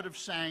sang, we would have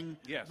sang.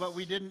 Yes. But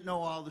we didn't know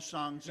all the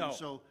songs, No. and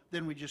so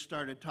then we just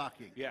started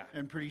talking. Yeah.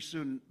 And pretty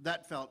soon,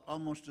 that felt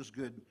almost as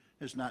good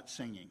as not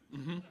singing.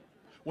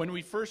 When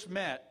we first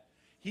met,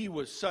 he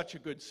was such a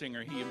good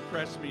singer. He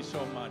impressed me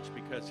so much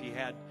because he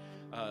had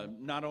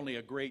not only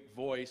a great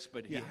voice,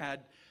 but he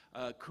had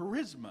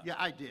charisma. Yeah,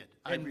 I did.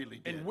 I really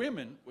did. And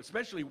women,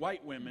 especially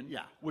white women,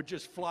 would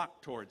just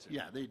flock towards him.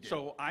 Yeah, they did.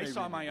 So I They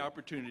saw really my did.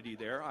 opportunity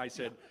there. I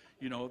said,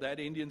 that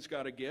Indian's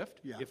got a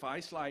gift. Yeah. If I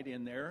slide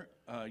in there,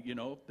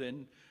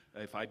 then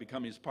if I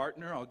become his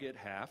partner, I'll get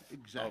half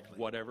Exactly. of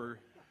whatever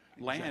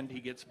land he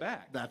gets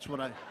back. That's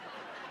what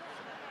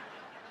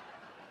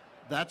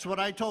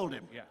I told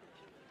him. Yeah.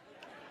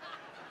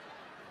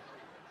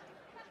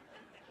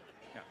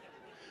 Yeah.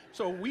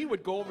 So we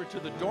would go over to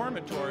the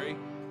dormitory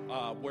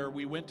where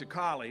we went to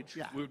college.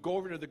 Yeah. We would go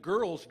over to the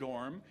girls'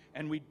 dorm,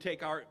 and we'd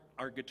take our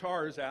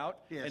guitars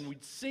out, Yes. and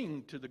we'd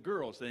sing to the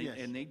girls. Yes.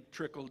 And they'd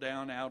trickle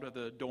down out of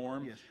the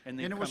dorm, Yes. and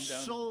they'd it come was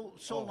down.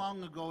 so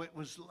long ago, it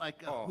was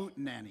like a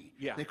hootenanny.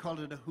 Yeah. They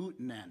called it a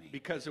hootenanny.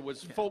 Because it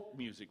was folk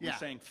music. We Yeah.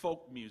 sang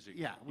folk music.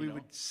 Yeah, you we know.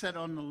 would sit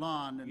on the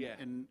lawn and, Yeah.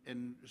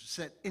 and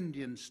sit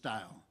Indian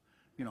style,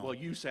 you know. Well,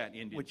 you sat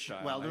Indian which,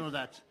 style. well, no,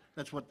 I-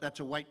 that's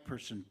a white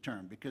person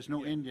term, because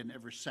no Indian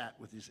ever sat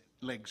with his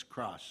legs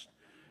crossed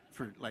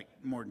for like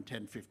more than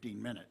 10,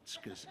 15 minutes,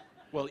 because...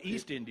 Well,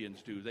 East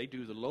Indians do. They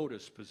do the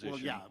lotus position. Well,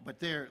 yeah, but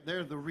they're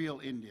the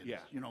real Indians. Yeah.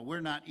 You know, we're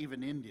not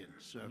even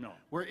Indians. So No.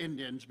 We're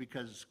Indians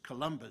because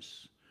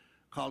Columbus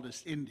called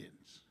us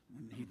Indians.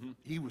 When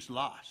he was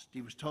lost.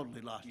 He was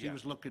totally lost. He Yeah.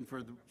 was looking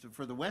for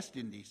the West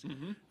Indies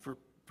for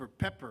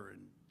pepper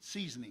and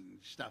seasoning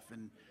stuff,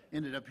 and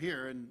ended up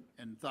here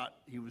and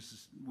thought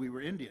we were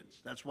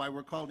Indians. That's why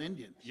we're called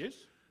Indians.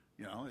 Yes.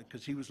 You know,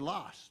 because he was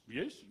lost.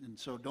 Yes. And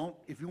so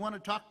if you want to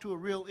talk to a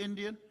real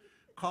Indian,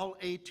 call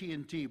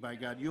AT&T, by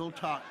God. You'll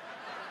talk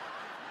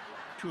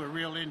to a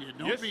real Indian.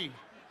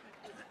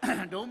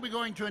 Don't be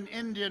going to an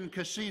Indian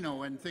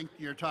casino and think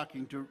you're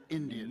talking to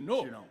Indians,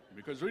 No, you know.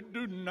 because we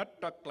do not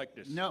talk like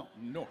this. No.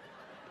 No.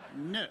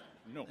 No.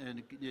 No.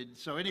 And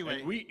so anyway,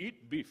 And we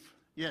eat beef.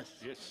 yes.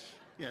 Yes.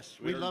 Yes,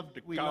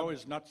 The cow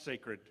is not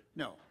sacred.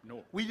 No.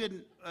 No. We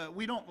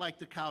don't like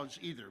the cows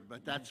either,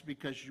 but that's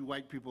because you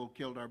white people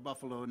killed our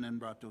buffalo and then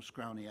brought those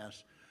scrawny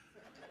ass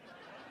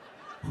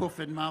hoof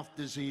and mouth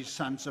disease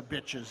sons of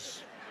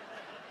bitches.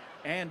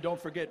 And don't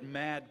forget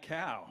mad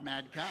cow.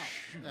 Mad cow.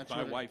 That's My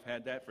what it- wife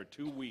had that for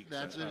 2 weeks.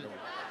 That's I it.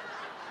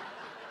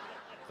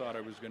 thought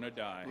I was going to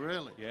die.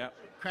 Really? Yeah.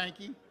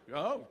 Cranky,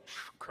 Oh,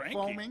 cranky.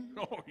 Foaming?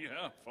 Oh,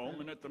 yeah.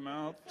 Foaming at the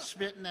mouth.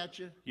 spitting at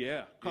you,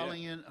 Yeah.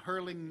 calling yeah. in,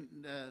 hurling.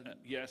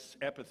 Yes,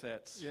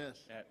 epithets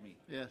Yes. at me.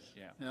 Yes.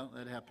 Yeah. No,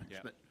 that happens. Yeah.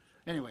 But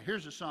anyway,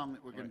 here's a song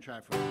that we're going to try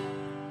for you.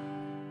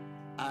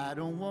 I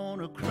don't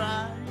want to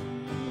cry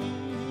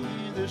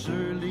this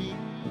early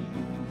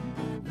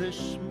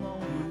this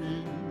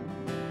morning.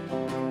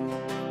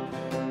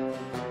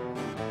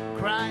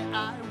 Cry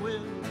I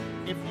will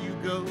if you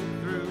go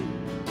through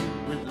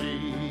with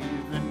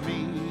leaving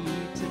me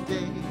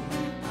today.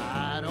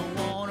 I don't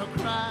want to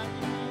cry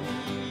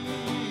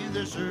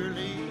this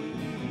early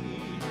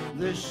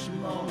this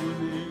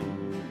morning.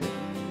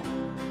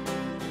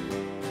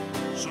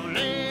 So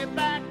lay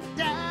back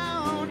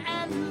down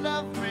and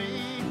love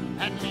me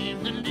and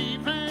leave the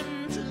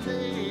leaving till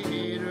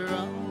later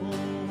on.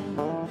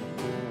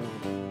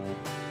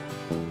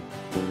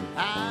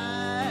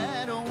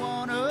 I don't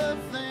want to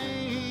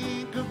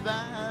think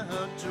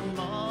about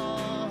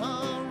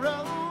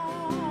tomorrow.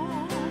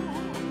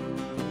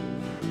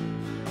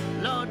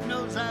 Lord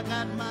knows I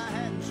got my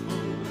hands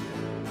full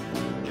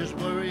just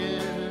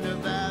worrying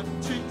about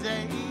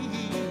today.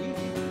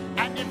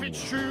 And if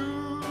it's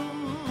true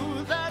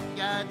that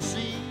God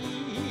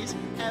sees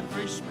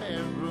every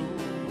sparrow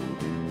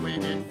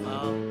when it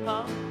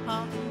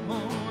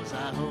falls,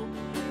 I hope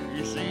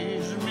He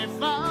sees me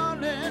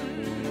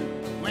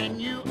falling when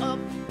you up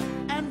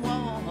and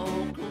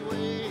walk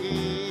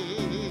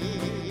away.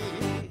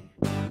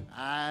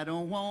 I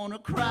don't want to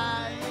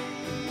cry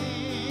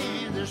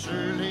this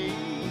early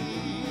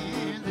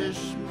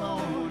this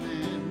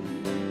morning.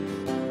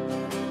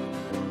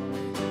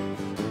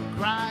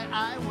 Cry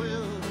I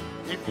will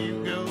if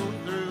you go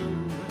through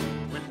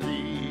with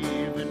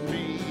leaving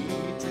me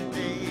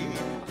today.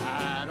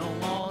 I don't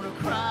want to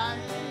cry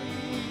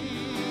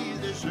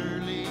this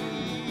early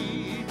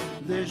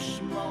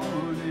this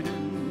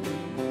morning.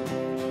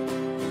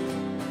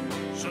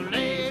 So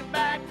lay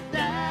back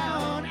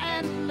down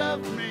and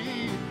love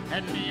me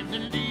and leave the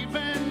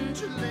leaving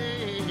till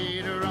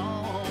later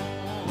on.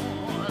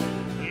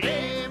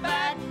 Lay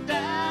back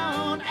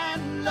down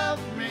and love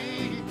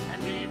me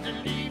and leave the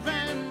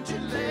leaving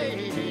till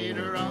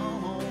later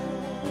on.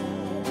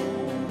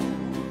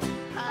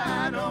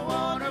 I don't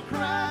want to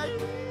cry.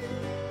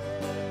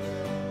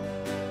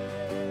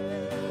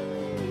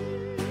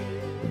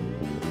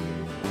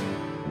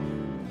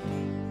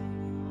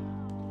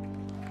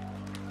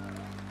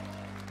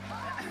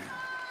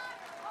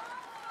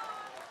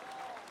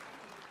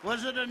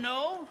 Was it a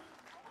no?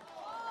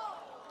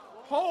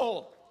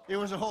 Whole. It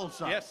was a whole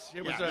song. Yes,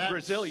 it was a that's-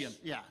 Brazilian.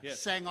 Yeah, Yes.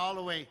 sang all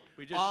the way,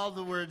 We just all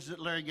the words that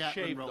Larry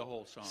Gatlin shaved wrote. the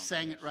whole song.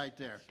 Sang it right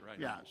there. right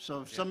yeah, on.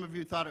 so if some of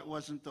you thought it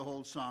wasn't the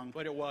whole song,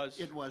 But it was.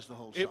 it was the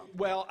whole It, song.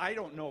 well, I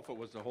don't know if it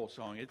was the whole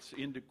song. It's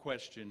into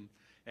question,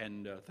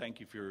 and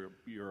thank you for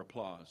your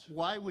applause.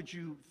 Why would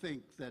you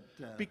think that?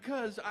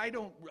 Because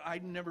I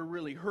never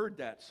really heard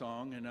that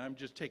song, and I'm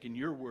just taking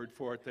your word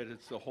for it that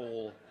it's the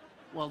whole.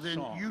 Well, then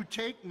song. you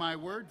take my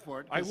word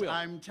for it. I 'Cause will.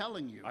 I'm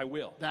telling you. I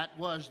will. That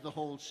was the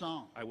whole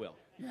song. I will.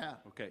 Yeah.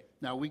 Okay.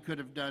 Now we could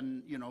have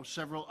done,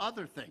 several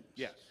other things.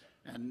 Yes.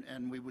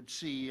 And we would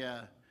see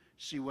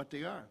see what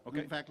they are. Okay.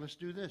 In fact, let's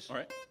do this. All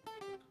right.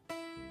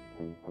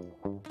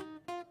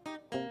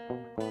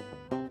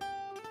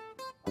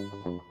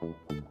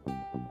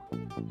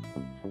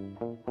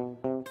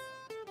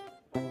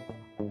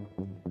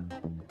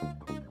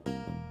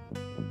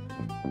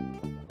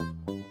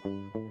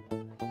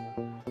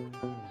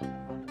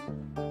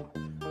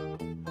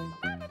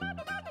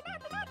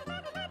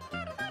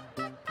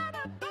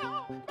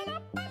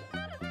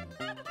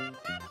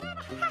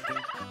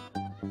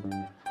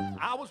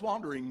 I was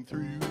wandering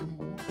through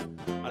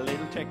a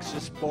little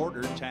Texas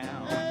border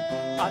town.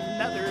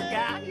 Another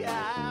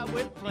guy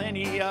with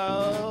plenty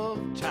of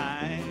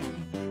time.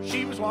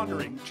 She was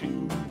wandering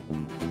too,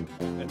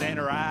 and then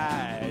her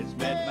eyes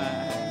met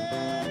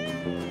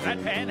mine.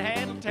 That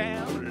panhandle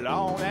town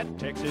along that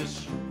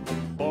Texas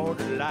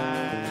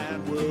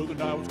borderline. Well, the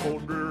night was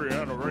colder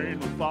and the rain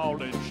was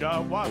falling.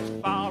 Sure was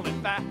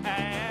falling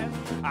fast.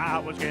 I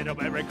was getting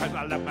up every cause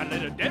I left my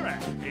little dearie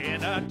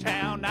in a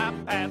town I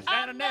passed.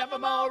 And I never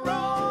more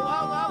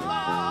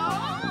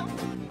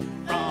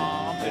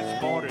from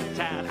this border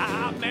town.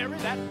 I'll marry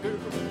that girl,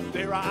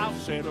 there I'll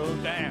settle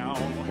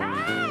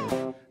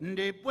down.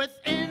 Deep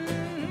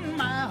within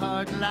my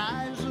heart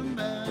lies a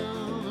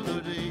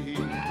melody,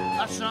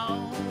 a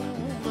song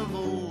of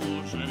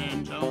old San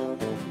Antonio,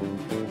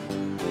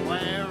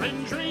 where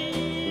in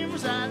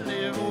dreams I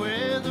live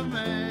with a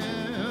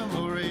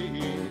memory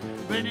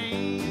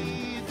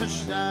beneath the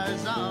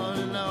stars all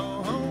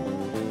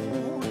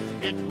alone.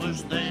 It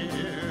was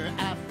there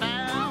I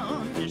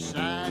found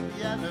beside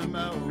the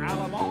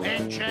Alamo,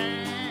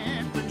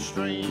 enchantment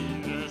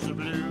strange as the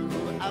blue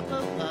up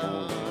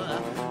above,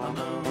 a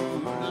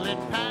moonlit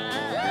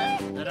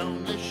path that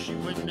only she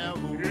would know.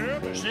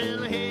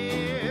 Still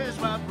hears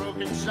my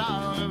broken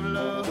song of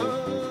love.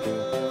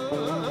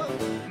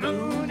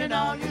 Moon in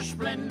all your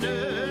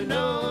splendor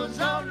knows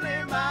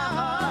only my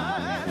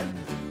heart.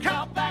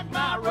 Count back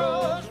my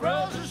rose,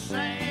 rose of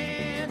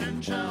San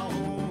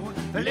Antone.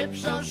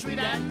 Lips so sweet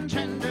and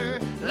tender,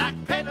 like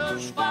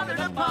petals falling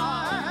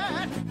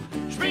apart.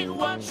 Speak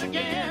once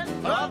again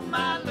of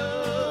my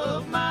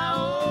love, my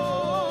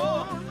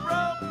own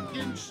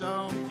broken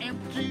song.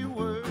 Empty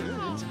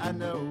words I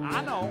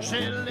know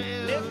still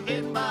live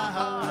in my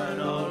heart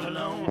all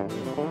alone.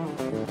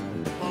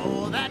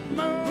 Oh, that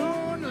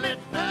moonlit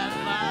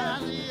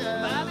valley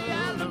of the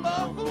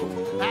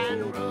Alamo,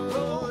 and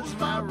rose,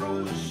 my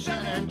rose,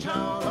 San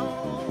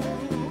Antone,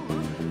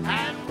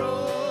 and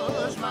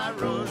rose, my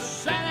rose,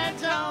 San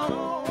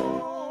Antone.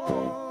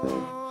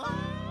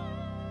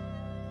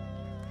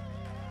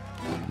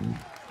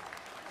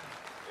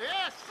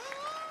 Yes.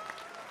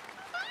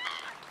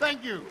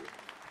 Thank you.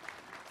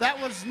 That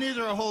was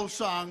neither a whole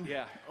song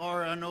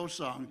or a no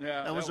song.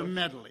 Yeah, that was a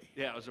medley.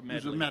 Yeah, it was a medley.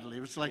 It was a medley.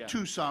 It was like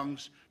two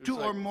songs, two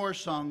or more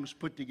songs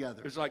put together.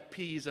 It was like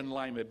peas and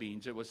lima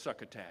beans. It was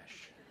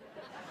succotash.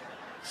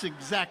 It's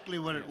exactly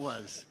what it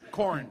was.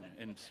 Corn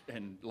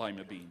and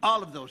lima beans.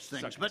 All of those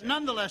things. Succotash. But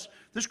nonetheless,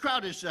 this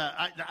crowd is,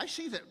 I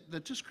see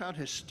that this crowd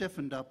has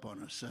stiffened up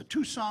on us.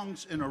 Two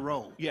songs in a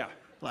row. Yeah.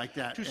 Like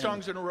that. Two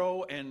songs in a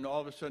row, and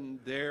all of a sudden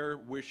they're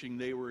wishing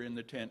they were in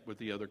the tent with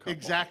the other couple.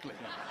 Exactly.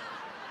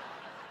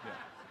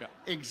 Yeah.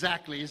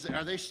 Exactly.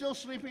 Are they still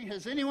sleeping?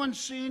 Has anyone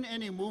seen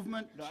any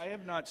movement? No, I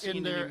have not seen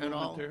in there any at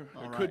all. movement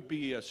there. All There could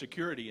be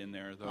security in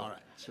there, though. All right.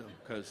 So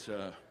because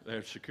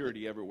there's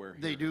security everywhere.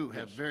 they here. do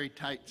have very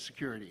tight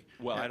security.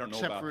 Well, I don't know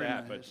except about for in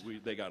that, the-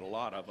 but they got a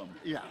lot of them.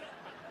 Yeah.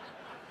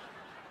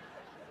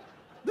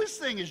 This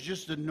thing is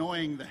just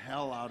annoying the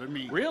hell out of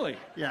me. Really?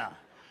 Yeah.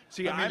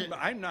 See, I mean,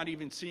 I'm not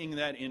even seeing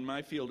that in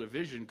my field of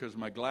vision because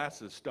my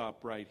glasses stop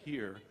right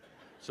here.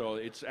 So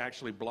it's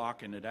actually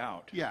blocking it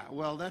out. Yeah,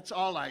 well, that's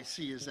all I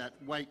see is that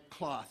white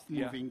cloth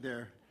moving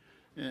there.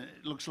 It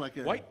looks like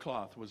a... White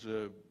cloth was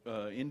a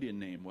Indian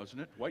name,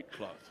 wasn't it? White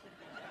cloth.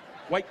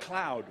 White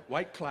Cloud.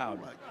 White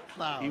Cloud. White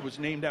Cloud. He was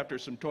named after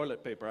some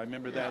toilet paper. I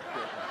remember that.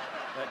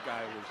 That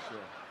guy was.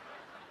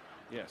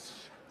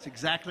 Yes. That's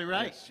exactly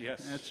right.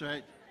 Yes. That's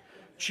right.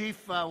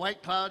 Chief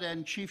White Cloud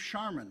and Chief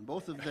Sharman,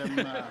 both of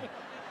them...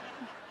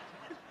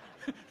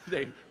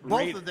 They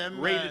Both of them,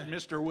 raided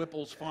Mr.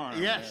 Whipple's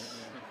farm. yes.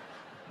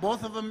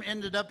 Both of them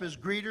ended up as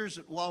greeters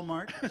at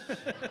Walmart.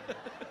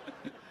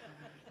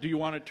 Do you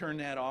want to turn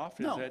that off?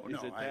 Is No, it no,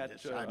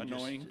 that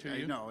annoying to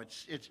you? No,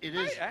 it is.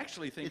 I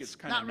actually think it's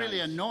kind of not really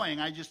nice. annoying.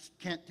 I just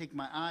can't take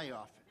my eye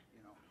off it.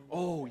 You know.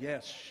 Oh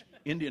yes,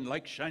 Indian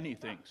like shiny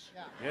things.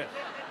 Yeah. Yes.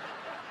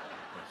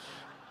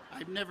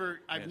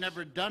 I've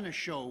never done a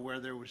show where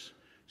there was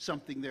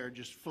something there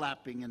just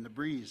flapping in the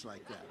breeze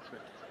like that.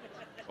 But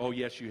Oh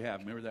yes, you have.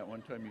 Remember that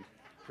one time you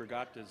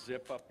forgot to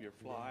zip up your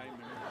fly?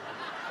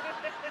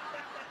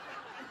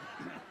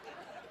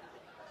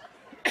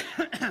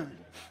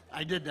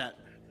 I did that.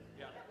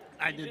 Yeah.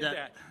 I You did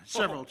that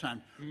several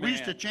times. We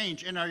used to man.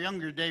 change. In our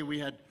younger day, we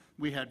had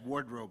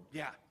wardrobe.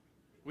 Yeah.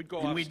 We'd go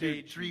And off we'd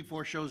do stage.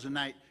 3-4 shows a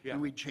night, Yeah.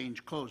 and we'd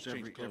change clothes Change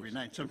every clothes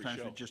night. every Sometimes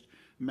show. it just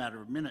a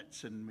matter of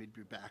minutes, and we'd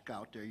be back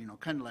out there,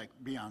 kind of like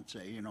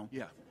Beyonce,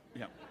 Yeah.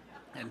 Yeah.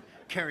 and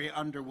Carrie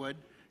Underwood.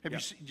 Yeah.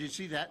 Did you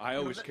see that? I You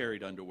know always that-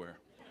 carried underwear.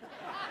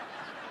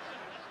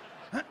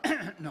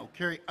 No,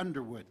 Carrie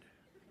Underwood.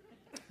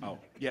 Oh,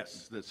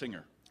 yes, the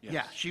singer. Yes,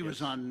 Yeah, she yes.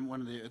 was on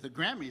one of the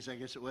Grammys, I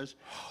guess it was,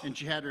 and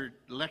she had her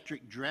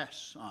electric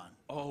dress on.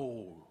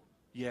 Oh,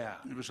 yeah.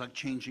 It was like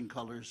changing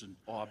colors and.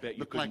 Oh, I bet you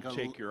looked couldn't like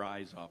take your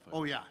eyes off of it.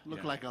 Oh yeah,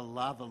 looked like a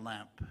lava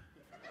lamp.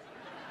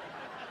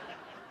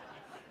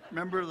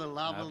 Remember the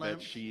lava I lamp?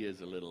 bet she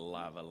is a little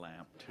lava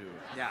lamp, too.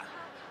 Yeah.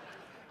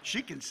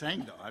 She can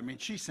sing though. I mean,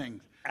 she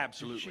sings.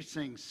 Absolutely. She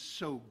sings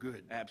so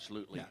good.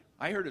 Absolutely. Yeah.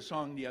 I heard a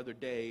song the other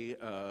day.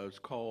 It was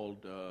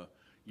called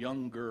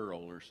Young Girl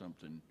or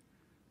something.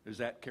 Is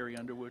that Carrie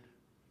Underwood?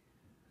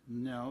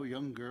 No,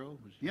 young girl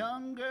was.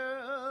 Young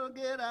girl,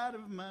 get out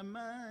of my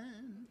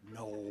mind.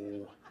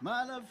 No.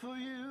 My love for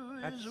you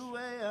is That's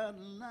way out of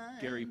line.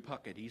 Gary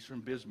Puckett. He's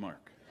from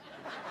Bismarck.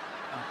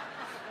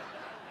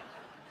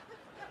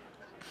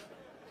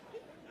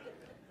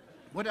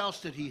 What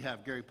else did he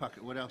have, Gary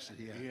Puckett? What else did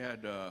he have? He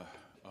had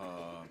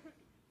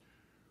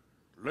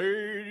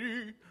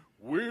Lady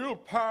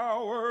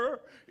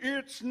Willpower,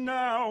 it's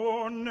now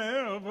or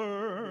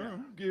never.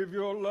 Give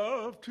your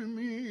love to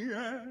me.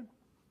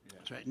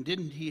 That's right. And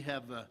didn't he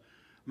have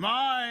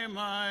my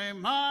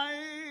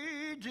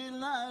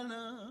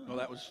Delilah? No,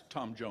 that was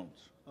Tom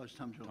Jones. Oh, it's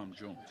Tom Jones. Tom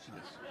Jones,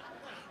 yes.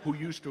 Who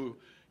used to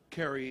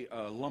carry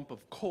a lump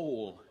of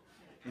coal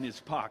in his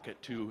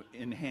pocket to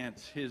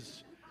enhance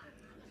his.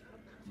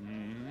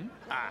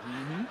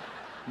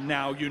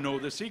 Now you know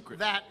the secret.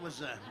 That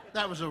was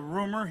a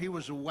rumor. He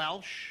was a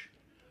Welsh.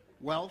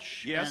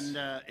 Yes,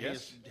 And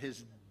yes.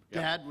 his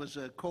dad was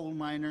a coal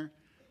miner,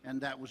 and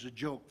that was a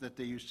joke that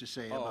they used to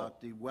say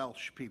about the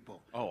Welsh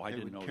people. Oh, I they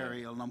didn't know would that.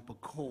 carry a lump of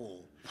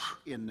coal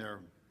in their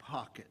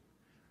pocket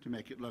to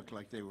make it look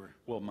like they were.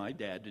 Well, my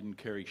dad didn't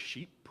carry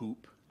sheep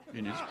poop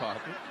in his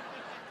pocket.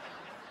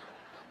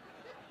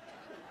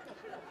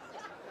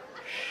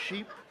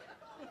 Sheep.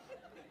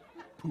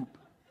 Poop.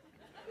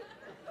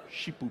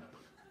 Sheep poop.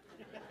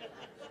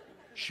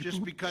 Sheep Just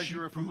poop, because sheep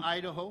you were from poop.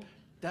 Idaho?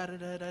 Da da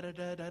da da da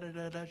da da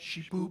da da.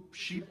 Sheep poop.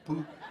 Sheep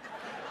poop.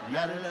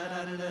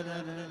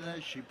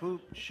 She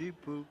poop, she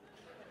poop.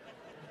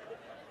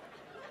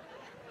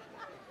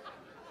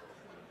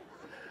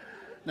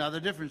 Now the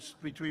difference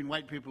between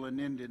white people and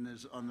Indian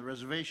is on the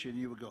reservation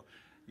you would go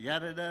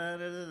yada da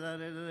da da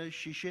da da,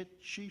 she shit,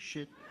 she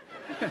shit.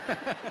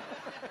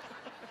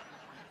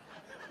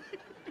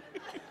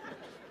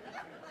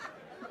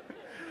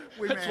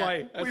 We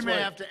may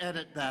have to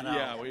edit that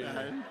out.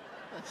 Yeah,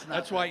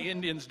 that's why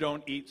Indians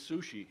don't eat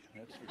sushi.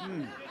 That's for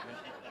sure.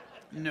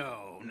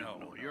 No,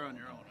 you're on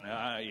your own.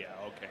 Yeah,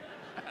 okay.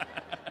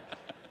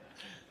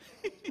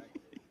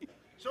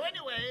 So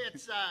anyway,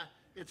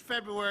 it's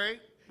February.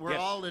 We're Yes.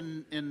 all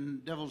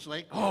in Devil's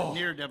Lake,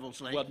 near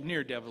Devil's Lake. Well,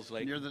 near Devil's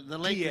Lake. Near the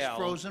lake is DL.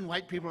 frozen.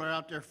 White people are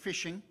out there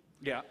fishing.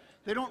 Yeah.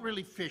 They don't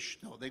really fish,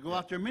 though. They go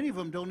out there. Many of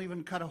them don't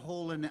even cut a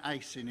hole in the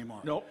ice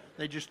anymore. Nope.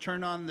 They just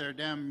turn on their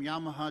damn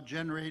Yamaha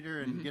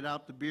generator and get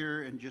out the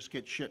beer and just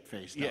get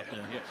shit-faced Yeah. out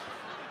there. Yes.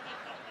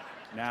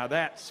 Now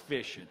that's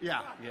fishing.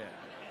 Yeah. Yeah.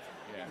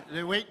 Yeah.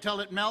 They wait till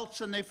it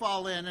melts and they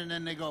fall in and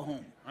then they go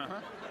home.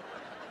 Yeah.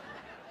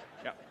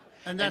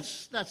 And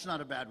that's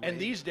not a bad way. And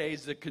these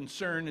days, the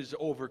concern is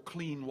over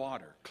clean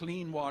water.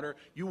 Clean water.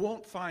 You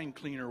won't find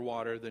cleaner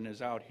water than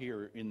is out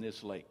here in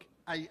this lake.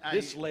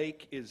 This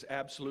lake is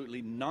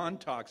absolutely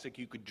non-toxic.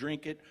 You could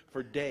drink it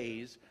for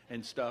days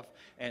and stuff.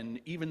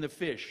 And even the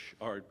fish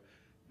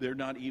they're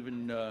not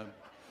even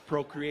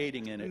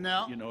procreating in it.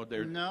 No, you know,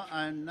 no,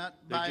 I'm not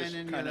they're buying just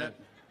any of kind that. of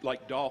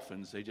like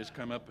dolphins. They just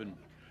come up and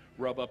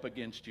rub up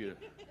against you.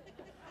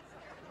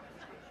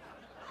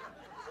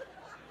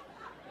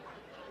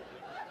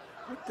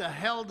 What the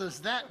hell does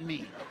that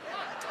mean?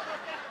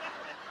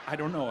 I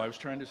don't know. I was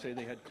trying to say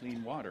they had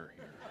clean water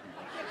here.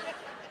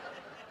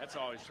 That's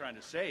all I was trying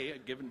to say,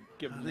 giving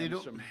They them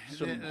don't-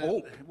 some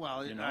hope.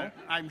 Well, you know?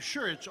 I'm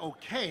sure it's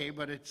okay,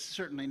 but it's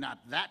certainly not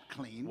that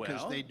clean because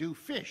Well, they do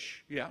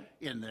fish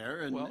in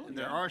there, and Well,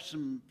 there yeah. are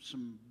some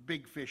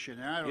big fish in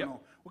there. I don't Yep.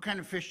 know what kind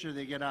of fish do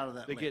they get out of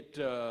that They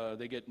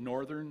lake? get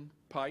northern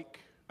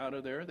pike out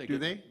of there. Do get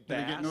they? Do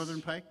they get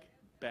northern pike?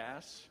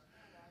 Bass.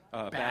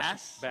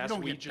 Bass? You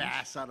don't get Weegians.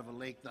 bass out of a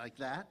lake like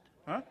that.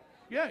 Huh?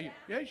 Yeah,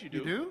 yes, you do.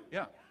 You do?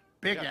 Yeah.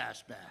 Big Yeah.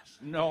 ass bass.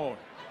 No.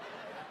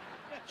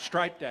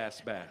 Striped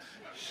ass bass.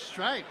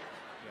 Striped.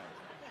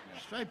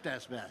 Striped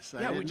ass bass.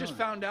 I Yeah, we didn't just know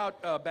that. found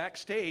out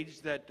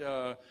backstage that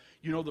the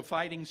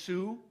Fighting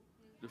Sioux,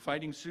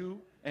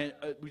 and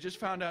we just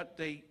found out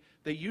they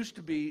used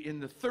to be in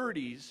the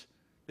 30s.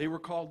 They were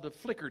called the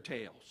flicker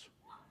tails.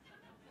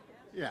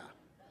 Yeah.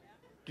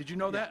 Did you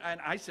know that?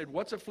 And I said,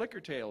 "What's a flicker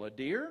tail? A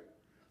deer?"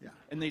 Yeah.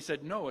 And they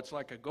said, "No, it's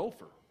like a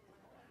gopher.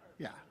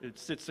 Yeah. It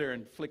sits there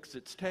and flicks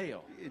its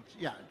tail."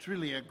 It's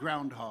really a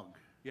groundhog.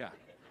 Yeah.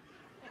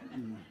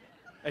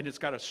 And it's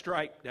got a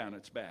stripe down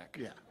its back.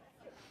 Yeah.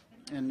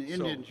 And the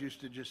Indians used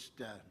to just,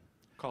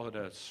 Call it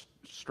a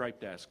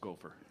striped ass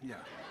gopher. yeah.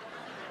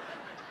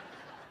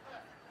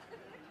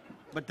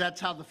 But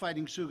that's how the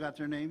Fighting Sioux got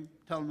their name?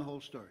 Tell them the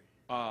whole story.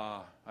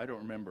 I don't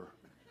remember.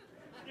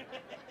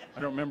 I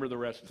don't remember the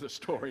rest of the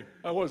story.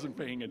 I wasn't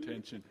paying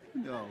attention.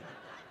 No.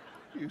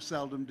 You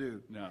seldom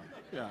do. No.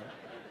 Yeah,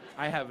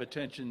 I have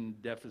attention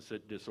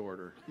deficit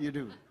disorder, you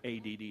do.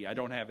 ADD. I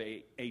don't have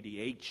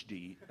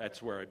ADHD.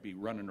 That's where I'd be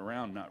running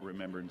around not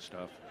remembering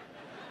stuff.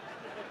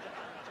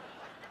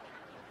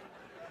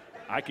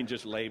 I can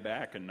just lay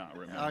back and not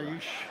remember. Are you?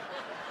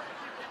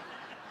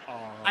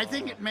 I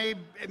think it may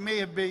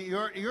have been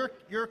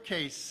your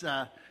case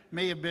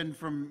may have been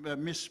from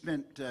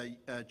misspent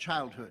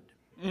childhood,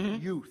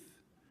 youth.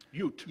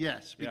 Youth.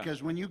 Yes, Yeah.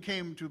 because when you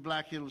came to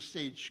Black Hills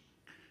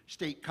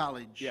State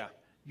College, Yeah.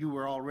 you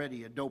were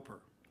already a doper.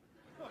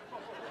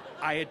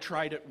 I had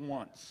tried it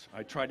once.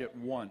 I tried it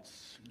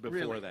once before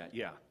Really? that.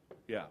 Yeah,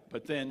 yeah.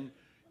 But then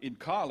in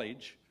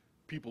college,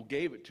 people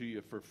gave it to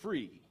you for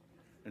free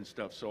and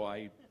stuff. So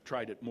I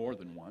tried it more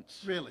than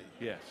once. Really?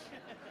 Yes.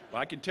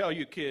 Well, I can tell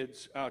you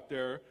kids out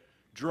there,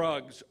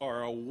 drugs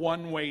are a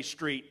one-way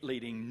street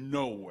leading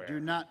nowhere. Do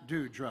not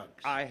do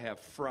drugs. I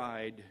have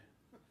fried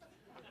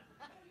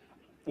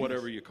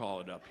whatever you call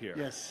it up here.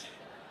 Yes.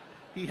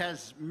 He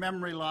has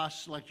memory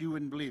loss like you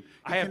wouldn't believe.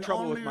 I have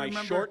trouble with my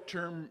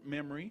short-term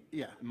memory,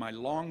 Yeah. my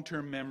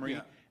long-term memory,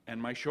 Yeah.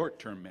 and my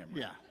short-term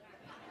memory. Yeah.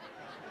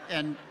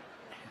 And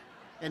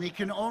he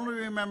can only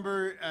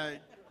remember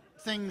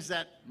things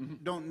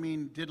that don't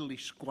mean diddly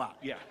squat.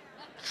 Yeah.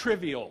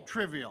 Trivial.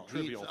 Trivial.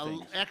 Trivial He's an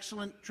things.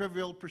 excellent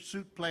Trivial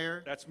Pursuit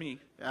player. That's me.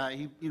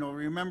 He,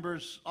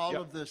 remembers all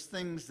Yep. of those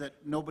things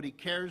that nobody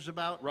cares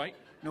about. Right.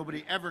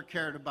 Nobody ever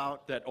cared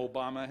about. That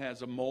Obama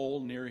has a mole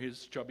near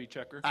his chubby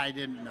checker. I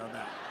didn't know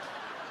that.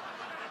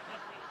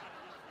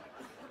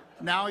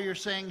 Now you're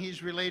saying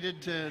he's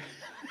related to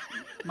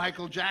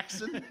Michael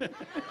Jackson?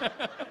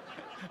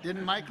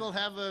 Didn't Michael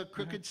have a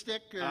crooked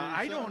stick? Or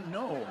I don't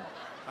know.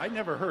 I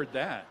never heard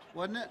that.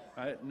 Wasn't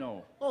it?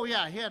 No. Oh,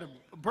 yeah, he had a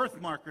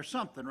birthmark or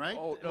something, right?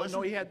 Oh,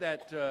 no, he had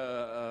that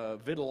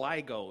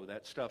vitiligo,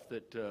 that stuff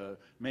that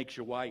makes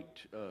you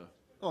white.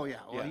 Oh, yeah,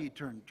 well, Yeah. he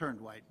turned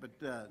white, but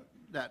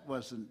that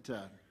wasn't,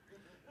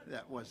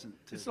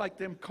 It's like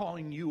them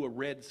calling you a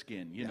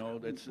redskin, you know.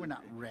 That's we're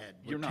not red.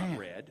 You're We're not tan.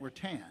 red. We're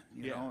tan,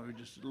 you Yeah. know, we're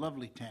just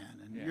lovely tan.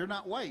 And Yeah. you're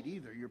not white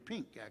either, you're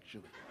pink,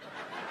 actually.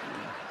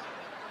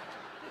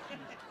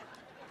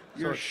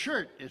 Your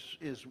shirt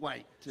is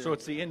white. So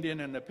it's the Indian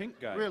and the pink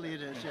guy. Really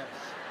it is, yes.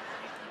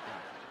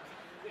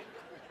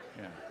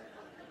 Yeah.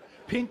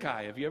 Pink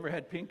eye. Have you ever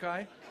had pink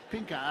eye?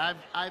 Pink eye,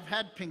 I've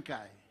had pink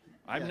eye.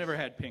 I've Yes. never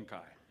had pink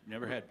eye.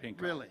 Never had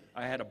pink eye. Really?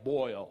 I had a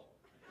boil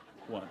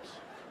once.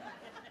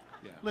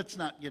 Yeah. Let's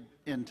not get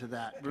into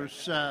that,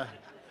 Bruce.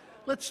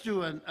 Let's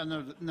do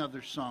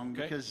another song,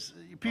 Okay. because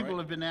people right.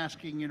 have been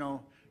asking,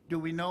 do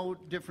we know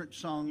different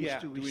songs? Yeah,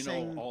 Do we do we know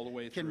sing? all the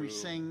way Can we through?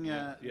 sing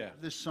Yeah, yeah.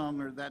 this song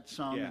or that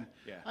song? Yeah, And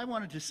yeah. I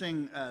wanted to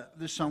sing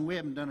this song. We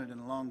haven't done it in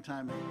a long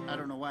time. I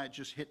don't know why it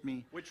just hit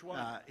me. Which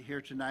one?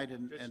 Here tonight,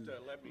 and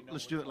let me know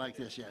let's which do it one like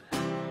this. Yeah.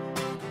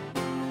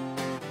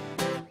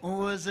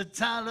 Was a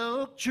tall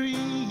oak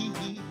tree,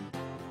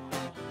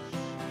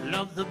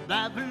 loved the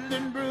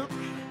babbling brook,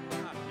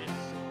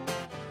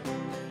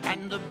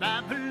 and the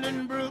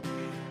babbling brook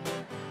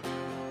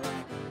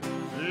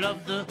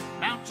loved the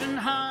mountain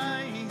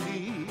high,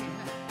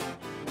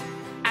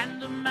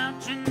 and the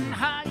mountain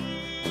high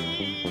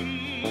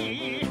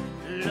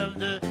loved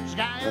the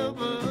sky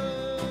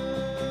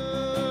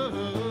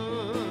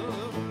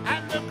above,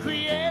 and the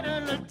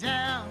Creator looked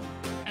down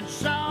and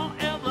saw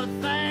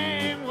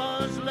everything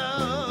was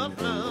love,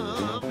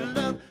 love,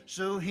 love.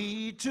 So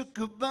he took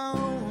a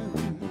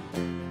bone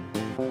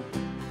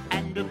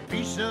and a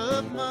piece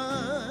of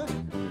mud.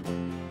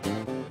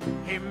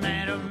 He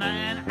made a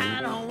man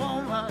and a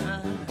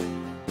woman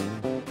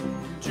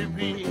to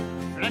be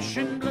flesh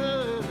and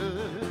blood.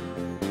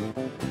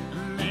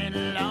 And then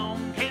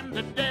along came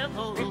the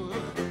devil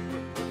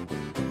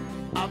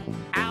up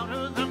out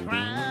of the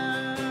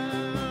ground.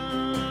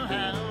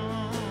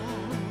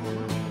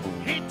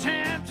 He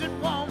tempted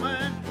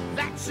woman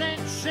that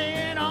sent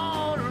sin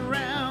all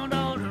around,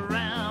 all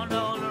around,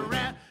 all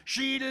around.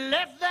 She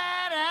left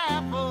that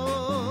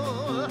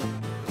apple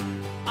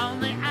on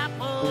the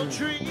apple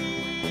tree.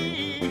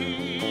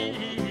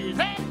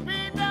 There'd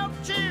be no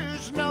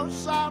tears, no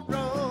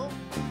sorrow.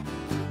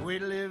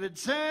 We'd live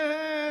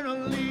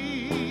eternally.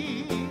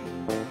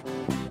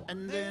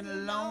 And then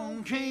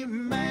along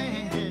came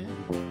man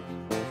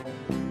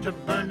to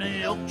burn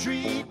the oak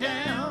tree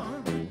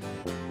down.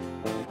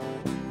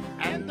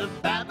 And the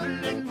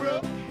babbling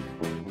brook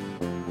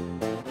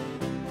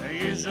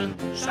is a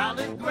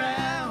solid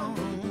ground.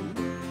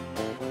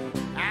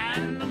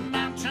 And the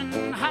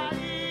mountain high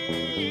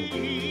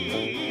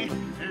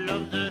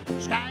love the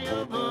sky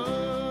above,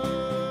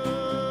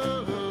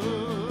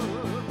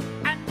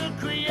 and the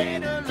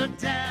Creator looked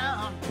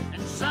down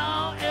and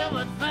saw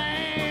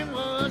everything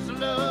was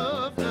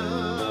love,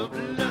 love,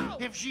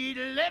 love. If she'd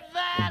left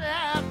that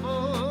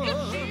apple,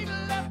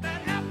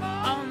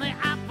 on the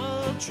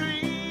apple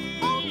tree,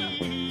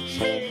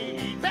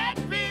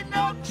 there'd be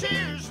no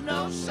tears,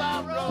 no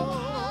sorrow.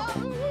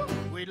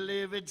 We'd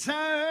live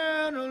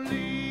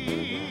eternally.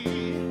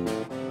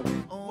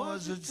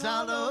 Was a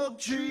tall oak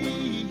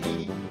tree,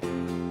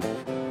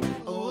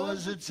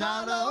 was a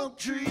tall oak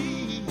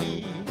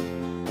tree,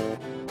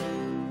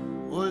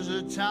 was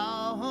a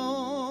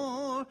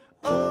tall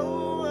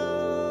oak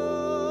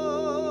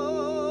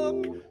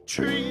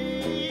tree.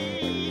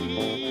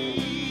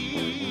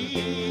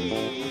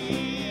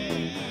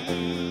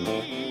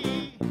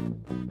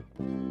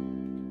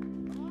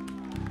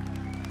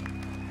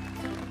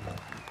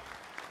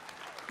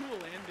 Cool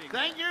ending.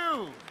 Thank you.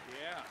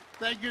 Yeah.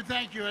 Thank you,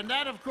 thank you. And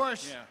that, of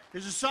course, Yeah.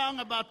 is a song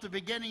about the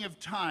beginning of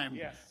time,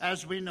 Yes.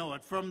 as we know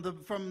it, from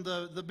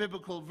the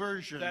biblical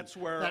version. That's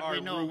where that our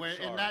we know. roots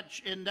In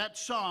are. that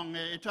song,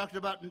 it talked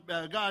about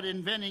God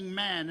inventing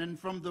man, and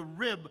from the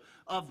rib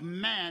of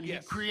man,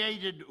 Yes. He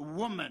created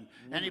woman,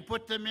 and He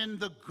put them in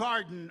the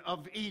Garden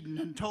of Eden,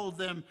 and told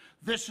them,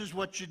 "This is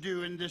what you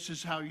do, and this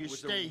is how you With a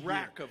stay here."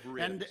 rack of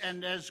ribs.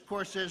 And as of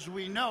course, as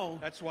we know,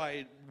 That's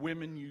why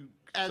women, you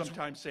As-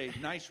 sometimes say,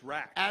 nice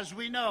rack. as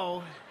we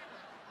know,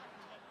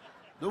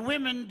 the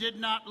women did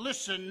not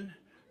listen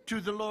to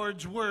the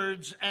Lord's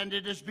words, and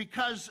it is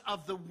because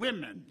of the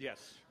women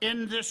Yes.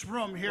 in this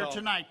room here Well,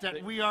 tonight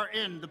that we are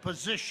in the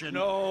position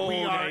No,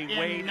 we are they- in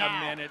wait a now.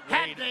 minute,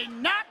 Had wait. they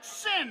not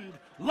sinned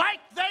like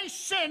they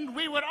sinned,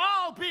 we would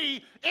all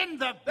be in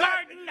the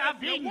Garden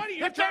of Eden. what are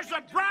you If there's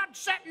a broad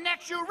sitting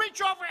next to you,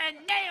 reach over and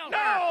nail No,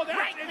 her that's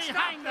right stop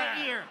behind that.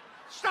 the ear.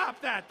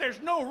 Stop that. There's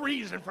no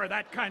reason for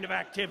that kind of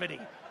activity.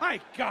 My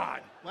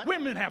God. What?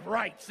 Women have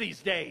rights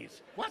these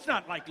days. It's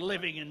not like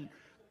living in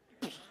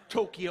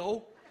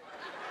Tokyo.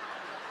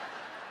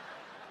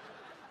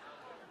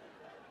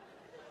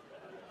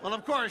 Well,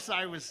 of course,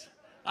 I was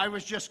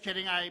just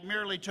kidding. I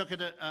merely took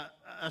it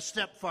a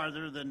step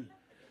farther than.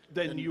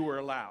 Then you were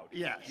allowed.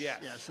 Yes,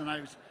 yes, and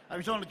I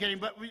was only kidding,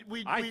 but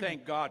I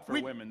thank God for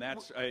we- women.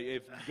 That's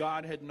if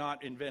God had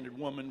not invented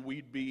woman,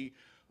 we'd be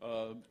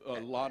a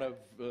lot of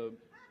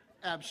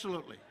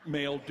Absolutely,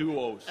 male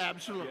duos.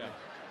 absolutely. Yeah.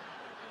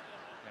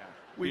 Yeah.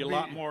 We'd Be a be-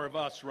 lot more of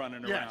us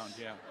running Yes. around.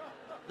 Yeah.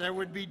 There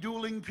would be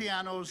dueling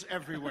pianos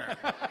everywhere.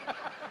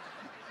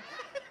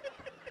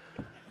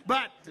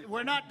 But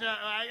we're not.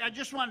 I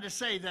just wanted to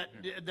say that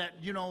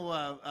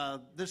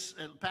this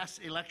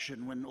past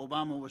election when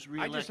Obama was I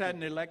reelected. just had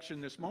an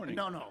election this morning.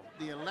 No,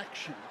 the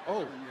election.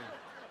 Oh,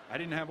 I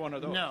didn't have one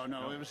of those.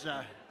 No, it was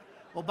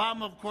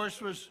Obama, of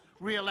course, was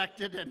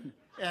reelected,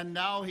 and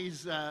now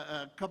he's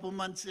a couple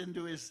months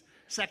into his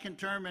second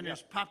term, and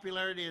his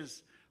popularity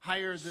is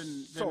higher than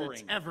it's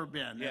Soaring. ever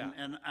been. Yeah.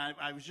 And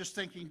I was just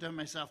thinking to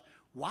myself,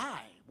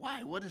 why?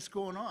 What is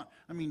going on?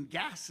 I mean,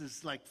 gas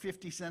is like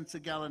 50 cents a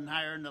gallon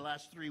higher in the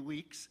last 3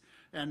 weeks,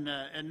 and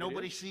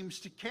nobody is? seems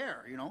to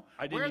care.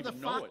 I didn't Where are the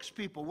even know Fox it.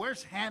 people?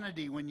 Where's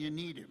Hannity when you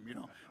need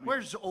him?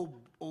 Where's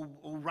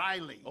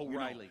O'Reilly?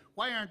 O'Reilly.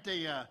 Why aren't they?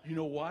 You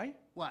know why?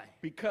 Why?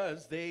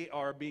 Because they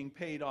are being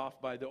paid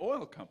off by the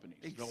oil companies.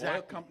 The oil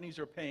Exactly. companies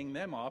are paying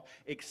them off,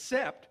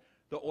 except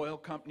the oil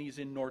companies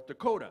in North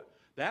Dakota.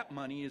 That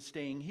money is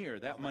staying here.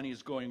 That money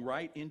is going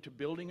right into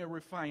building a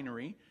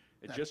refinery,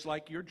 just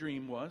like your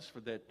dream was,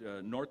 for that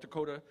North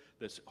Dakota,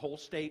 this whole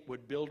state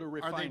would build a Are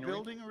refinery. they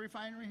building a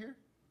refinery here?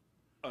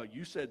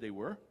 You said they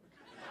were.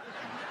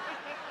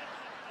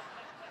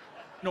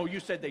 No, you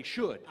said they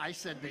should. I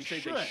said they You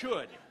said should. they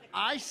should.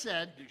 I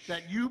said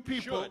that you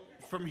people should.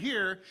 from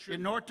here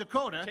in North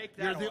Dakota, Take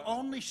that you're the off.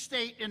 only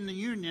state in the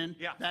union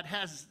Yeah. that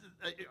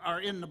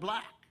are in the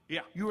black.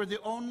 Yeah. You are the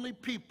only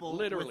people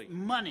Literally. with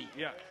money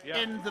Yeah, yeah.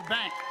 in the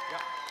bank.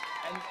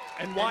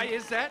 And why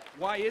is that?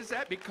 Why is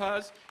that?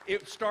 Because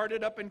it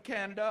started up in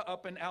Canada,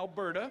 up in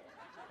Alberta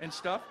and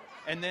stuff.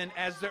 And then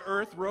as the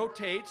earth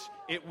rotates,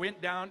 it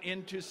went down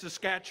into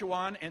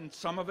Saskatchewan, and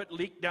some of it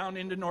leaked down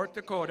into North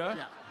Dakota.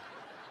 Yeah.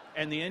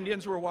 And the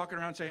Indians were walking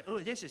around saying, "Oh,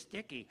 this is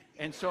sticky."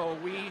 And so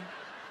we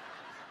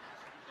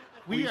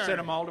We are- sent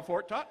them all to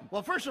Fort Totten.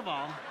 Well, first of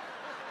all,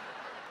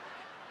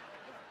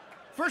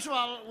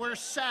 we're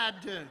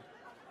sad to.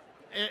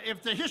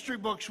 If the history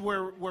books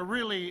were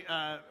really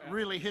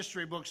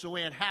history books the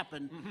way it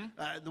happened,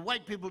 the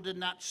white people did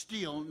not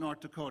steal North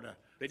Dakota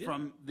They didn't?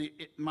 from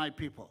my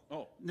people.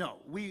 Oh. No,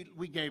 we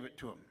gave it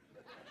to them.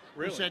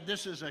 Really? We said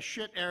this is a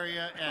shit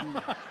area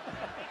and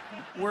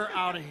we're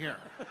out of here.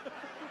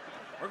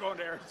 We're going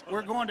to Arizona.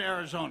 We're going to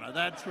Arizona.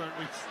 That's where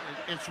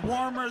it's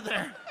warmer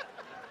there.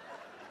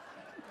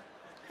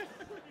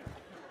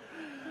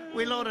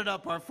 We loaded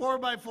up our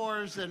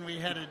 4x4s and we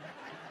headed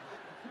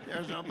to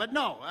Arizona. But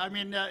no, I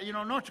mean,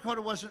 North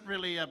Dakota wasn't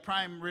really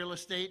prime real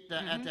estate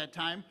at that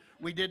time.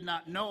 We did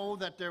not know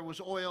that there was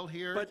oil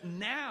here. But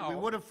now- we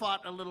would have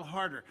fought a little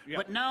harder. Yeah.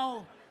 But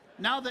now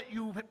that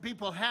you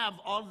people have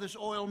all this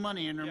oil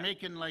money and are Yeah.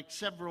 making like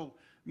several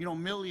 $1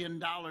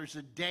 million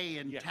a day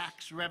in Yes.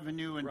 tax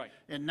revenue and Right.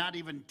 and not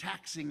even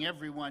taxing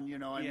everyone,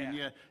 I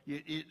mean,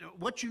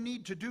 what you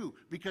need to do,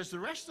 because the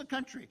rest of the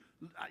country,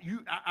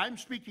 I'm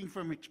speaking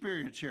from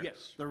experience here.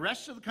 Yes. The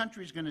rest of the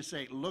country is going to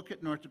say, look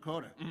at North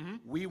Dakota.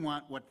 We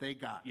want what they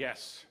got.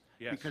 Yes.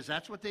 Yes. Because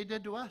that's what they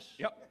did to us.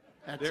 Yep.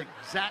 That's They're-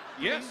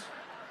 exactly Yes.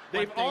 what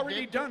They've they already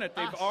did to done it.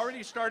 They've us.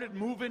 already started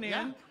moving in.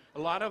 Yeah. A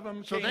lot of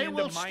them So came they into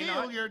will steal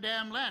Minot. your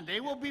damn land. They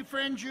will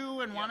befriend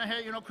you and want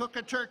to, cook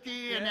a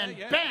turkey, and Yeah, then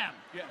yeah. bam,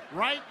 Yeah.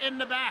 right in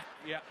the back.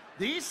 Yeah.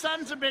 These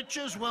sons of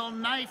bitches will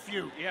knife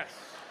you. Yes.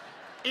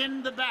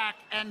 in the back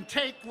and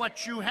take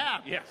what you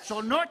have. Yes.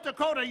 So North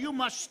Dakota, you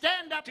must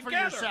stand up for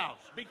Together.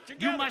 yourselves. Be You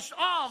together. must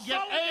all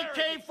get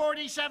Solidarity.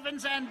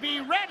 AK-47s and be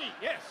ready.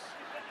 Yes.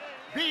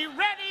 Be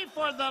ready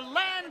for the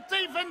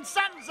land-thieving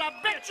sons of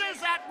bitches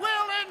that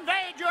will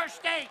invade your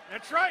state.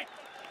 That's right.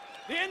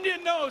 The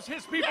Indian knows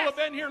his people Yes. have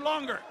been here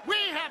longer. We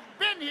have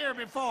been here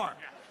before.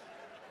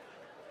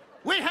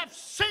 We have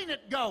seen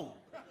it go.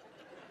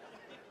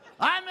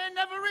 I may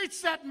never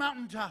reach that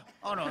mountaintop.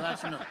 Oh no,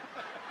 that's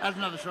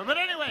another story. But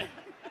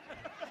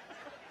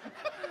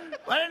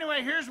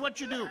anyway, here's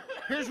what you do.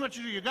 Here's what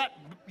you do.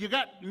 You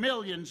got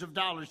millions of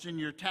dollars in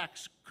your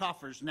tax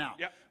coffers now.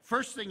 Yep.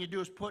 First thing you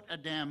do is put a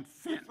damn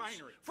fence.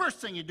 Refinery. First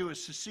thing you do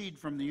is secede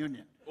from the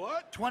union.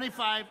 What?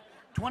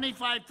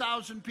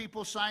 25,000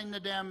 people sign the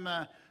damn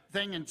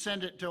thing and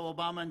send it to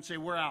Obama and say,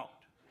 we're out.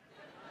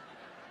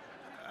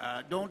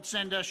 Don't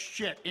send us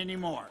shit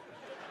anymore.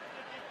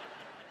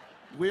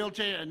 We'll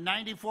tell you,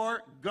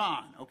 94,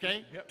 gone,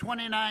 okay? Yep.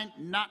 29,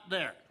 not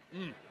there.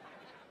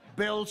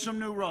 Build some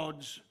new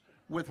roads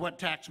with what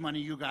tax money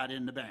you got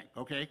in the bank,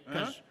 okay?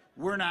 Because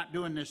we're not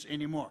doing this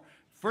anymore.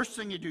 First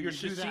thing you do, you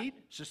do that. secede?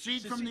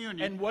 Secede from the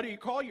union. And what do you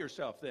call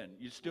yourself then?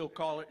 You still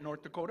call it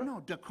North Dakota? No,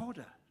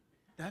 Dakota.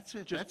 That's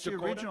it. Just That's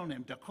Dakota? the original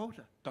name,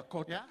 Dakota.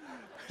 Dakota. Yeah.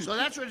 So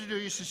that's what you do.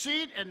 You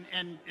secede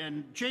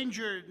and change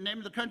your name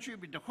of the country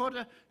to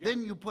Dakota.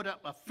 Then you put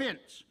up a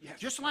fence. Yes.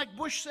 Just like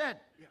Bush said.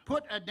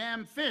 Put a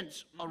damn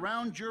fence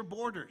around your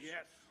borders.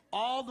 Yes.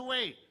 All the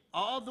way,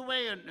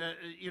 and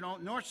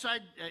north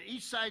side,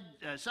 east side,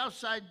 south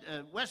side,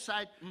 west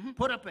side.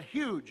 Put up a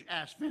huge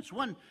ass fence.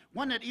 One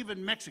that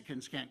even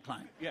Mexicans can't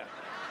climb. Yeah.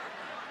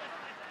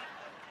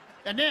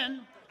 And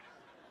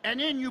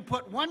then you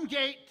put one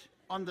gate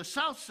on the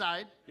south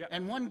side Yep.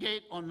 and one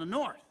gate on the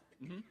north.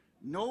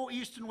 No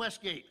east and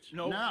west gates.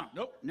 No. Nope.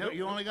 No, Nope.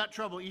 you only got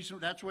trouble east.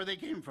 That's where they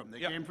came from. They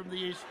Yep. came from the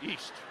east.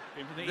 East.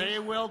 Came from the They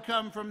east. will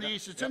come from the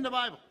east. It's in Yep. the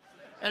Bible.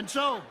 And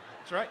so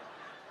That's right.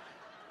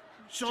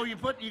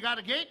 you got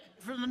a gate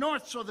from the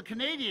north so the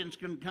Canadians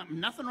can come.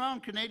 Nothing wrong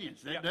with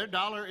Canadians. Yep. Their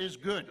dollar is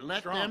good.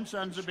 Let Strong. them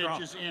sons of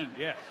Strong. bitches in.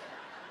 Yes.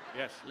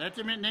 Yes. Let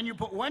them in. Then you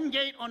put one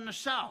gate on the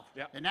south.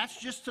 Yep. And that's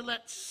just to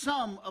let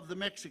some of the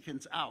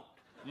Mexicans out.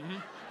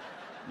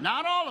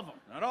 Not all of them.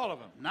 Not all of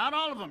them. Not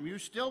all of them. You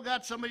still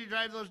got somebody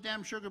drive those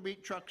damn sugar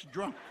beet trucks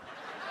drunk.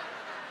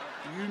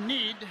 You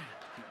need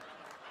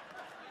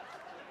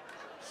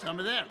some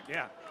of them.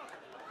 Yeah.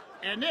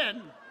 And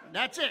then,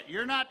 that's it.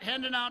 You're not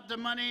handing out the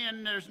money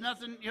and there's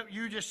nothing.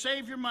 You just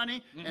save your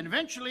money and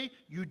eventually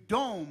you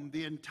dome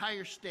the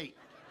entire state.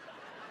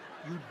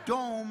 You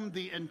dome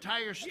the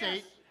entire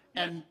state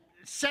and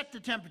set the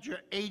temperature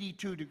at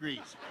 82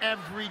 degrees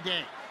every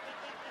day.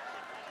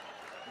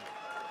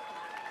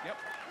 Yep.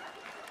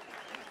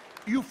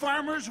 You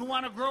farmers who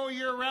want to grow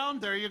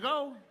year-round, there you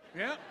go.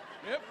 Yeah.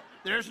 Yep.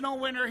 There's no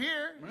winter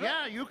here.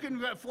 Yeah, you can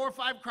get 4 or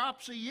 5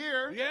 crops a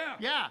year. Yeah.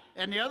 Yeah,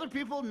 and the other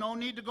people, no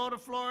need to go to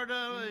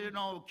Florida,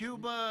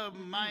 Cuba,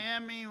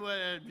 Miami,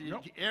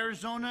 Nope.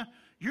 Arizona.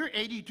 You're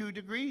 82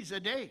 degrees a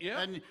day. Yeah.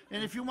 And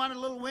if you want a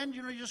little wind,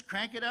 you just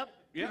crank it up.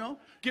 Yeah.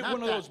 Get Not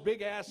one of that. those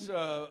big ass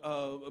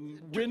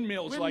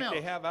windmills like they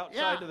Windmills. have outside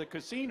Yeah. of the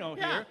casino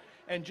Yeah. here,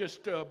 and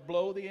just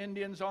blow the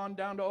Indians on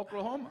down to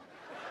Oklahoma.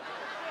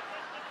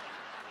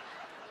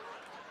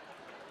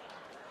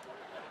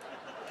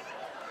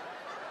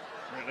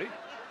 Really?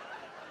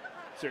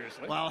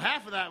 Seriously? Well,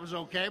 half of that was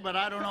okay, but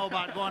I don't know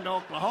about going to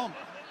Oklahoma.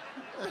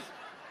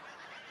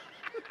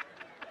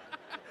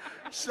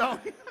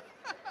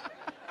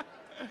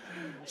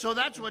 So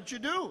that's what you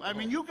do. I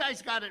mean, you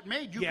guys got it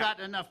made. You Yeah. got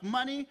enough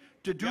money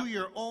to do Yeah.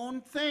 your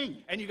own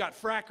thing. And you got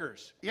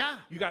frackers. Yeah.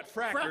 You got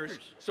frackers. Frackers.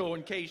 So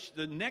in case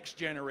the next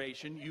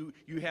generation,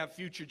 you have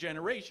future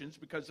generations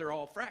because they're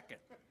all fracking.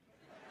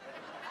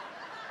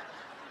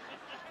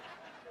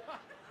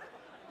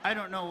 I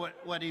don't know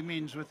what he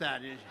means with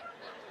that.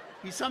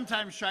 He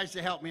sometimes tries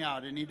to help me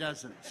out, and he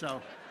doesn't.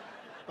 So,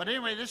 but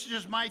anyway, this is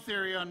just my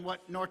theory on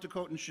what North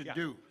Dakotans should Yeah.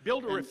 do.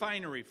 Build a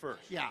refinery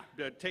first. Yeah.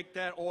 Take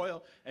that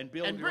oil and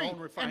build And your own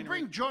refinery.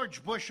 bring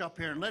George Bush up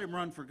here and let him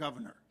run for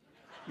governor.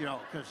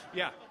 Because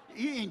Yeah.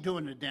 he ain't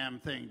doing a damn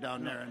thing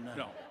down there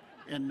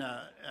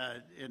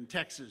in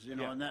Texas.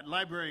 Yeah. And that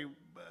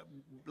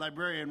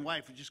librarian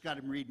wife has just got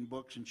him reading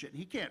books and shit. And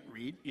he can't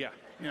read. Yeah.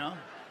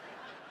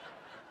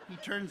 He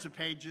turns the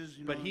pages.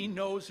 But he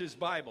knows his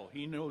Bible.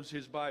 He knows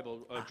his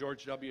Bible.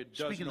 George W. does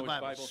Speaking know of the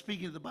his Bible, Bible.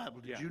 speaking of the Bible,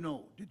 did Yeah. you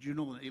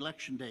know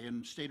Election Day in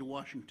the state of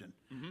Washington,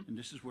 and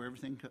this is where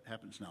everything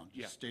happens now,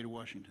 Yeah. state of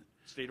Washington.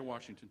 State of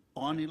Washington.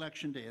 On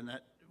Election Day, and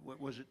that, what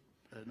was it,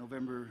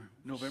 November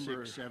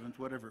 6th, 7th,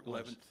 whatever it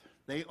was.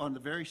 11th. On the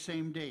very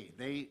same day,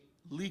 they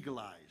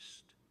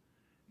legalized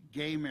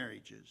gay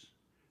marriages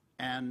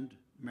and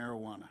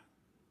marijuana.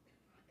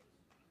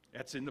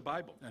 That's in the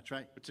Bible. That's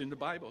right. It's in the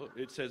Bible.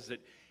 It says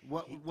that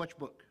Which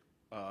book?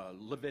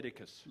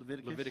 Leviticus.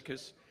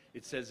 Leviticus?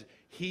 It says,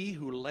 "He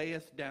who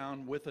layeth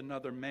down with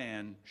another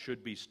man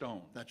should be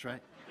stoned." That's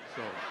right.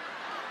 So,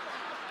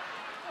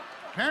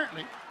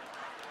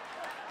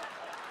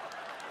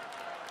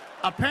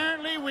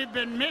 Apparently we've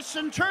been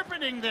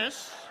misinterpreting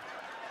this.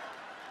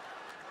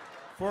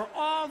 for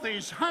all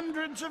these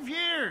hundreds of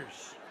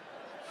years.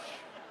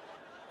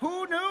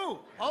 Who knew?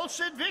 Old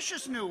Sid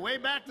Vicious knew way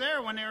back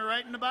there when they were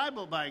writing the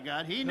Bible, by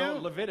God. He knew. No,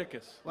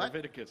 Leviticus. What?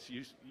 Leviticus.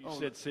 You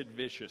said Sid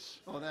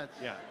Vicious. Oh, that's...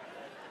 Yeah.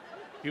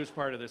 He was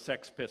part of the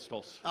Sex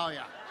Pistols. Oh,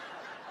 yeah.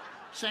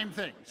 Same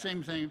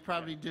thing,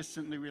 probably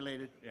distantly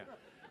related. Yeah.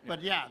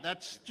 But yeah,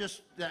 that's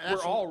just... We're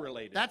all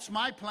related. That's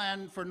my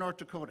plan for North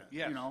Dakota,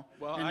 Yes. you know.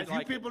 Well, and I'd if you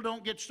like it. people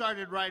don't get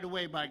started right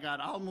away, by God,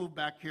 I'll move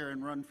back here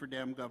and run for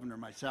damn governor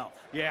myself.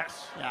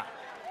 Yes. Yeah.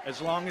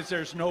 As long as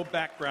there's no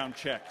background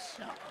checks.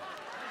 Yeah.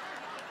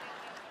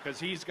 Because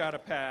he's got a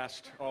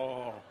past.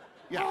 Oh.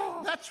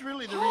 Yeah, that's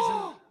really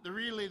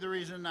the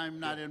reason I'm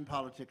not in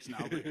politics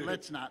now. But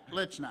let's not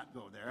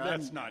go there.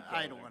 Let's not go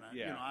I don't there. want to.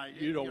 Yeah.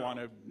 You You don't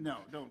wanna No,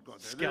 don't go there.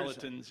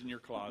 Skeletons in your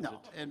closet.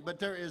 No, but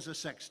there is a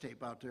sex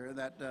tape out there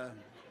that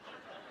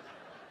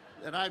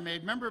that I made.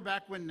 Remember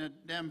back when the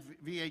damn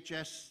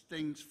VHS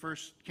things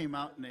first came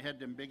out and they had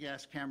them big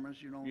ass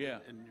cameras, you know? Yeah.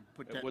 And you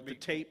put that With the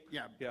tape?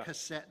 Yeah, Yeah.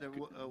 cassette.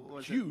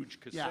 Was Huge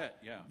it? cassette,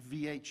 yeah.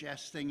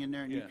 VHS thing in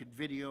there, and you Yeah. could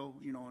video,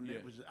 you know. And Yeah.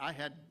 it was I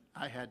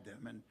had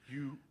them, and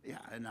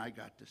and I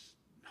got this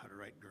How to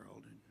Write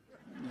Girl,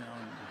 and, you know,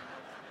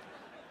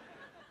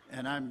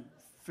 and I'm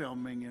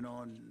filming, you know,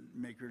 and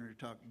making her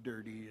talk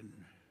dirty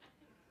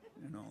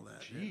and all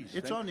that. Jeez,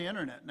 it's on the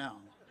internet now.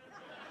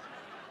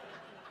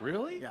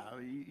 Really? Yeah,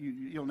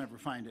 you'll never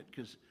find it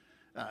because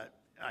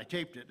I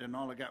taped it and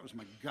all I got was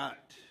my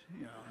gut,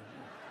 you know.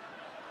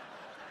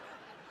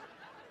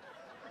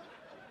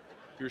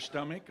 Your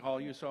stomach?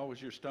 All you saw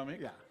was your stomach?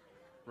 Yeah,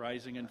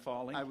 Rising and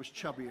falling? I was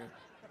chubbier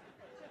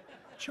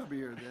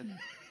than,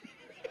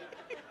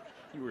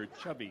 You were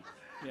chubby.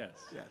 Yes.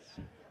 yes.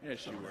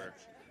 Yes, you were.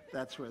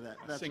 That's where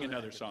that's Sing where that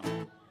another is.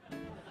 song.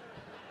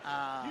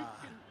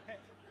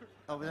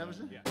 Oh, that was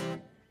it? Yeah.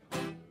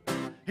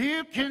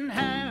 You can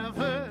have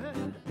her,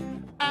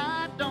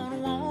 I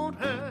don't want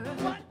her.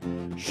 What?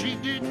 She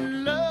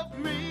didn't love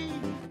me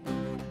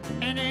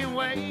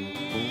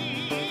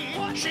anyway.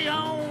 What? She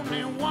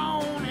only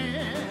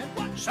wanted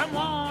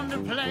someone to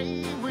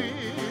play with.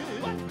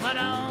 What? But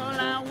all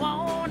I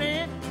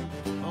wanted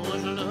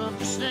was love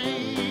to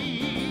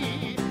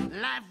stay.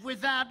 Life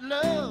without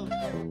love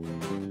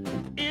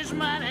is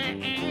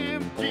mighty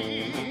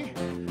empty,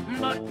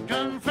 but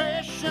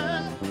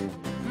confession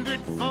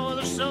good for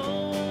the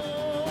soul.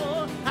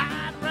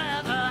 I'd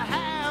rather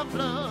have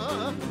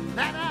love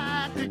that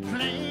I could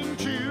cling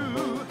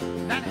to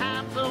than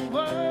have the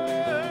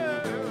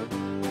world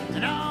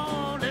and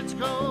all its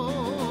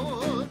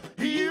gold.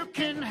 You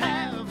can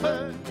have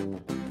her,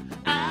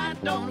 I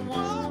don't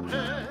want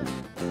her.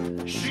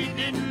 She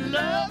didn't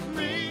love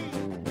me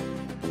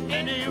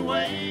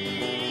anyway.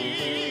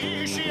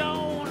 She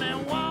only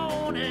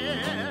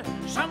wanted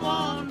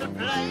someone to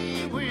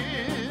play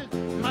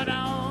with, but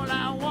all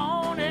I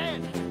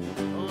wanted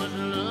was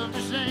love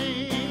to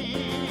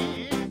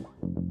say.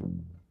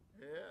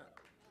 Yeah.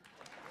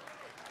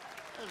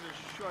 That's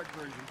a short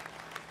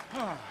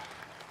version.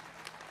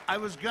 I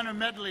was gonna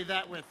medley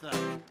that with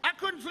I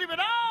couldn't sleep at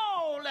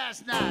all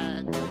last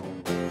night,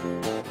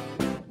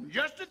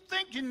 just a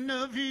thinking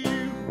of you.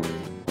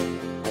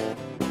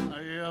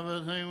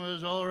 Everything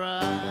was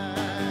alright,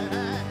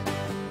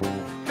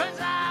 'cause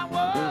I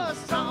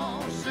was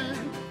tossing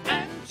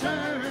and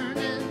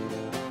turning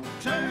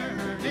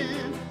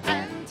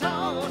and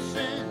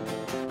tossing.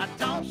 I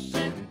toss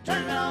and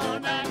turn all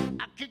night.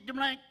 I kicked the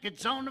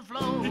blankets on the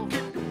floor. You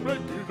kicked the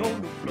blankets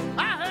on the floor.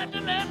 I heard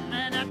the left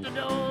man at the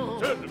door.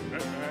 Tell the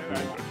man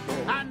at the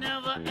door. I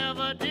never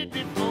ever did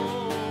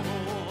before,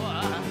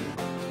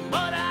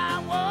 but I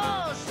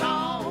was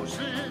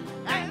tossing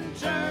and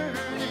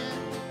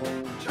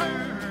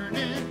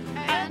turning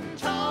and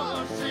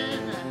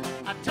tossing.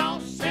 I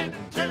tossed and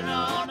turned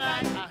all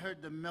night. I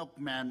heard the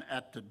milkman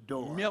at the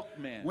door.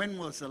 Milkman. When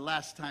was the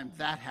last time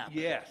that happened?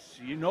 Yes,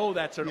 you know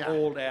that's an Yeah.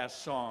 old-ass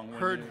song. when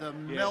Heard you- the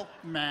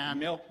yeah.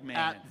 milkman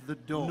at the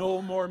door.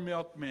 No more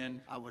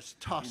milkmen. I was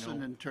tossing You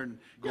know, and turning.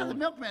 Yeah, the going-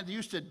 milkman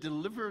used to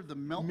deliver the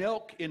milk.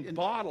 Milk in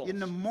bottles. In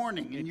the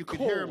morning, and you could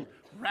cold. hear him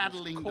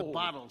rattling the Cold.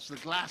 bottles, the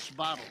glass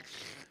bottles,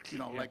 you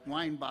know, like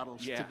wine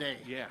bottles Yeah, today.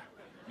 yeah,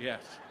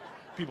 yes.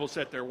 People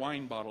set their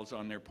wine bottles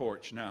on their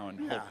porch now and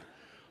Yeah.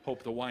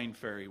 hope the wine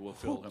fairy will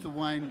fill Hope them.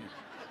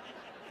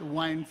 the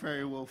wine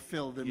fairy will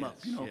fill them up.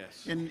 Yes, You know,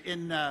 yes. in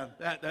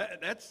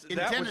That's in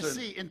that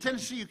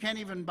Tennessee, you can't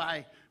even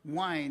buy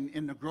wine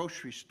in the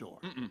grocery store.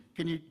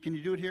 Can you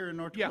do it here in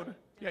North Yeah, Dakota?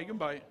 yeah, you can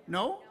buy it.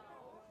 No?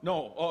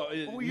 No, Oh,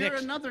 you're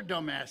next- another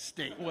dumbass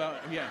state. Well,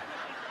 yeah.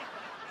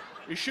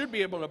 You should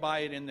be able to buy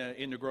it in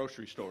the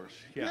grocery stores.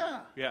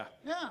 Yeah, Yeah.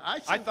 Yeah,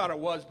 I thought it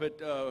was, but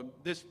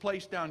this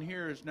place down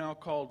here is now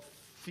called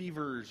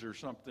Fevers or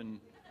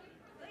something.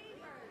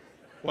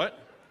 What?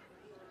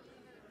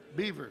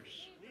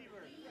 Beavers.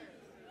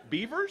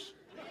 Beavers?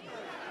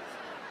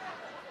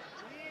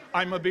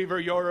 I'm a beaver,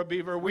 you're a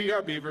beaver, we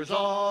are beavers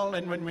all,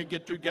 and when we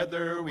get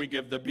together, we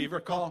give the beaver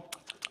call.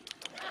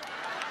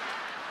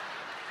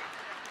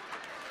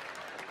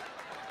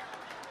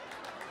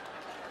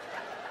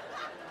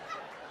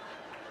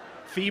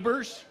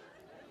 Fevers?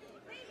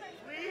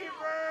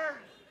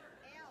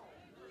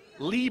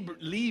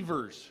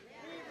 Levers.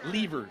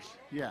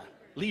 Yeah.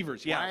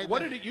 Levers, yeah. Why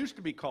What the- did it used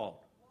to be called?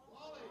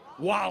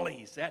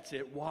 Wallies. That's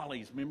it,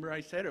 Wallies. Remember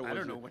I said it? I Was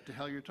don't know it- what the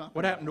hell you're talking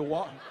What happened to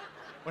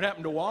What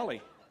happened to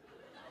Wally?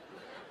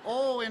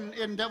 Oh,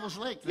 in Devil's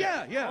Lake. there.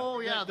 Yeah, yeah.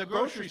 Oh, yeah, The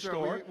grocery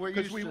store. We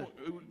Because used we to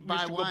used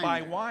buy to go wine buy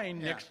there. wine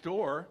Yeah. next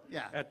door.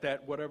 Yeah. At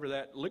that whatever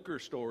that liquor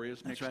store is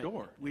That's next right.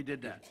 door. We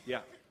did that.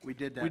 Yeah. We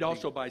did that. We'd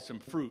also buy some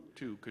fruit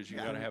too, because you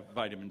Yeah. got to have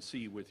vitamin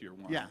C with your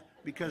wine. Yeah,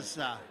 because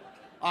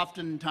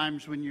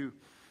oftentimes when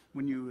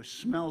you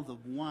smell the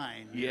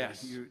wine,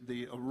 Yes.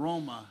 the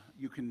aroma,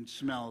 you can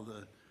smell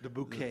the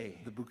bouquet.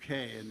 the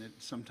bouquet, and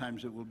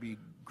sometimes it will be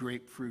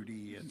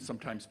grapefruity and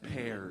Sometimes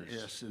pears.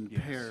 yes, and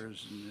Yes.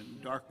 pears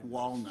and dark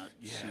walnuts.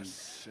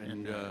 Yes,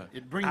 and, and,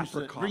 it brings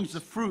apricots. the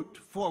fruit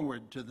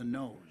forward to the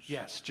nose.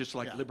 Yes, just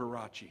like Yeah.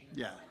 Liberace.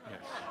 Yeah.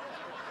 Yes.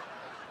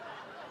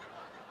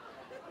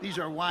 These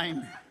are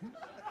wine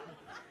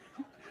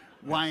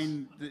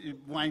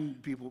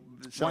people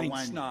that sell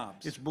Wine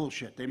snobs. It's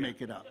bullshit. They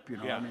make it up, you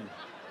know. Yeah. I mean,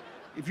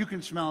 if you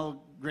can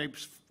smell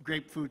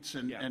grapefruits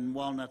and, Yeah. and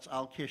walnuts,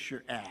 I'll kiss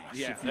your ass.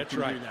 Yeah, if you that's can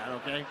right. do that,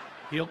 okay?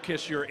 He'll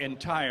kiss your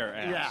entire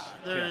ass.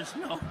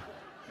 Yeah,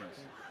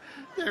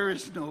 there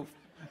is no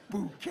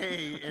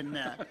bouquet in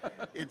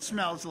that. It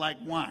smells like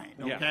wine,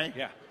 okay?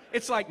 Yeah.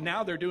 It's like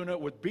now they're doing it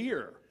with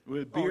beer.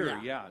 With beer,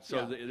 Oh, yeah. So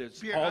Yeah. there's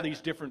Beer, all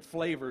these different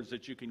flavors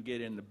that you can get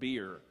in the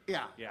beer.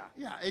 Yeah, Yeah.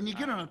 yeah. And you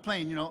get on a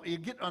plane, you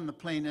get on the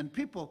plane, and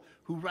people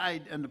who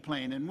ride on the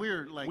plane, and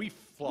we're like... We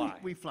fly.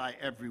 We fly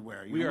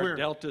everywhere. We are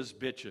Delta's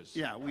bitches.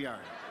 Yeah, we are.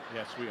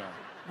 Yes, we are.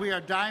 We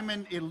are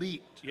Diamond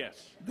Elite.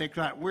 Yes. They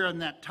call it, we're in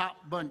that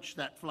top bunch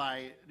that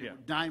fly Yeah.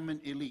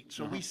 Diamond Elite.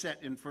 So we sit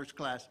in first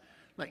class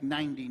like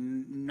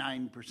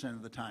 99%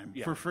 of the time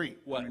Yeah. for free.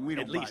 Well, I mean, we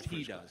don't at least buy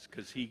he first class. does,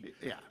 because he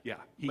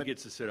But-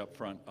 gets to sit up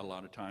front a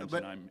lot of times,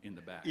 but- and I'm in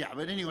the back. Yeah,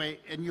 but anyway,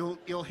 and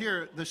you'll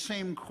hear the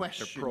same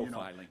question.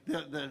 profiling.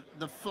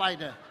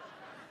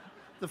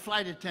 The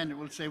flight attendant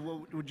will say,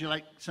 "Well, would you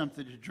like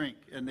something to drink?"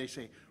 And they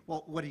say,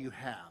 "Well, what do you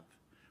have?"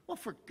 Well,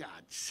 for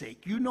God's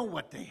sake, you know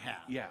what they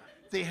have. Yeah.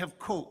 They have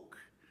Coke.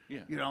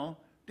 Yeah. You know,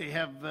 they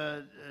have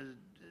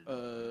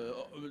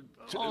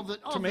all the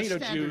tomato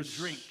standard juice,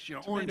 drinks,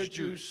 tomato orange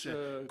juice,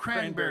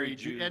 cranberry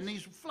juice, and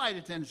these flight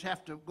attendants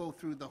have to go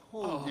through the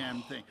whole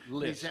damn thing.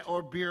 list. They say,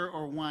 or beer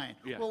or wine.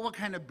 Yeah. Well, what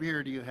kind of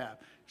beer do you have?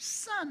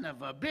 Son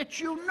of a bitch,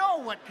 you know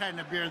what kind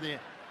of beer they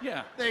have.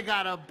 Yeah. They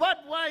got a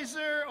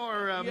Budweiser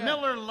or a Yeah.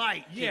 Miller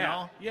Lite, you Yeah,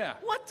 know? yeah.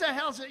 What the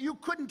hell's it? You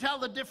couldn't tell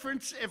the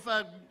difference if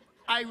a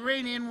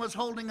Iranian was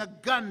holding a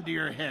gun to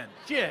your head.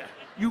 Yeah.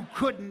 You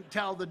couldn't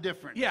tell the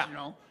difference, Yeah. you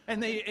know?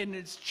 And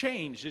it's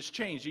changed. It's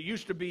changed. It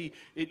used to be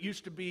an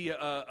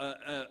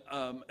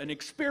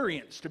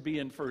experience to be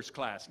in first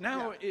class.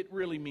 Now Yeah. it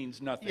really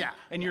means nothing. Yeah.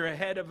 And you're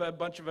ahead of a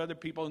bunch of other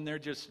people, and they're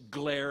just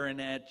glaring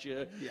at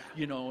you. Yeah.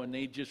 You know, and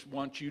they just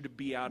want you to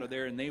be out of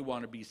there, and they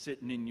want to be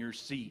sitting in your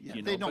seat. Yeah,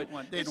 you know? they don't But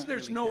want. They it's- don't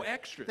there's really no care.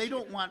 extras. They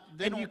don't want.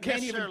 They And don't you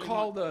can't even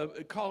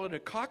necessarily call it a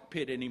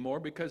cockpit anymore,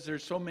 because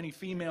there's so many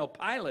female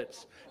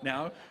pilots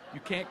now.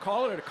 You can't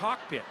call it a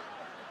cockpit.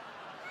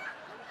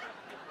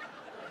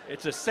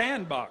 It's a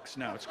sandbox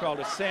now. It's called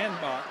a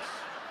sandbox.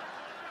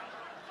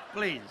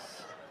 Please.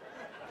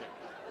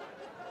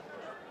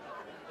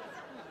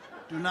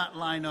 Do not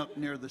line up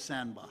near the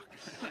sandbox.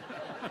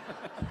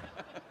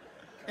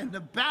 And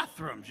the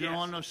bathrooms, you know,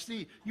 Yes. on those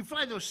you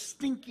fly those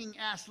stinking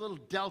ass little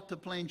Delta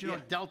planes. You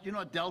know, Yeah. you know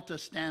what Delta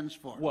stands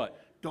for? What?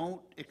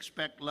 Don't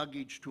expect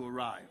luggage to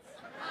arrive.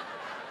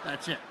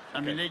 That's it.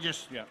 I mean,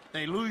 Yeah.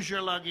 they lose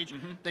your luggage.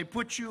 They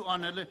put you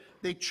on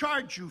they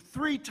charge you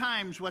 3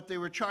 times what they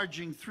were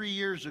charging 3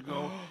 years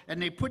ago, and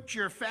they put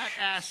your fat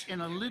ass in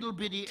a little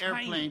bitty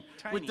airplane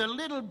with tiny. the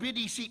little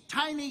bitty seat.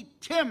 Tiny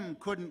Tim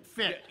couldn't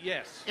fit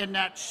Yes. in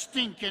that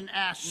stinking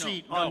ass No,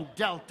 seat no. on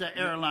Delta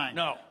Airline.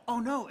 no. Oh,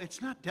 no,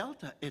 it's not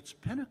Delta. It's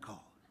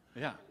Pinnacle.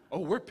 Yeah. Oh,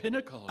 we're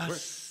Pinnacle. A We're-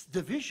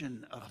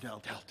 division of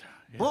Delta. Delta,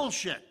 yeah.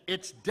 Bullshit.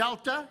 It's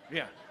Delta.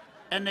 Yeah.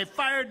 And they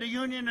fired the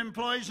union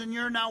employees, and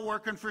you're now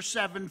working for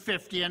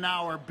 $7.50 an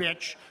hour,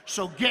 bitch.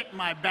 So get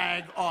my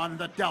bag on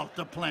the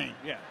Delta plane.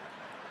 Yeah.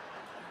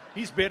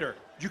 He's bitter.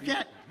 You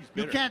can't.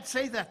 You bitter. can't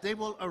say that. They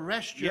will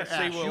arrest your Yes, ass.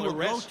 they You will will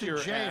arrest go to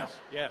your jail. ass.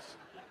 Yes.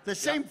 The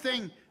same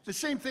thing. The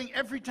same thing.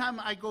 Every time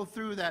I go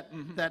through that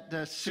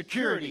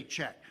security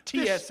check.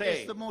 This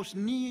TSA. is the most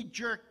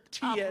knee-jerk.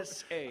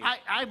 TSA.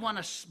 I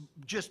want to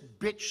just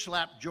bitch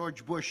slap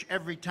George Bush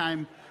every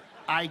time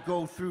I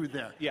go through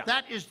there. Yeah.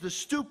 That is the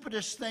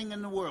stupidest thing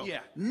in the world.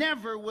 Yeah.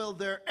 Never will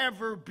there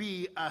ever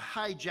be a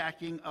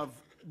hijacking of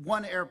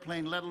one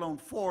airplane, let alone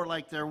 4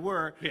 like there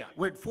were, Yeah.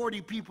 with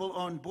 40 people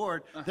on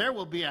board. There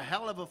will be a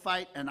hell of a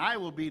fight, and I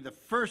will be the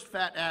first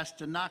fat ass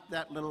to knock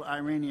that little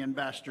Iranian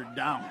bastard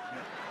down.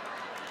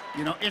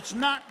 You know, it's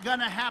not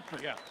gonna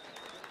happen. Yeah.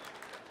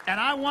 And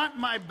I want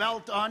my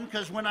belt on,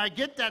 because when I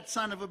get that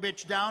son of a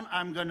bitch down,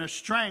 I'm gonna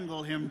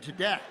strangle him to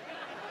death.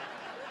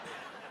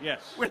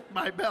 Yes. With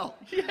my belt.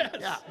 Yes.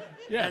 Yeah.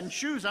 Yes. And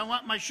shoes, I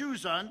want my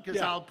shoes on, because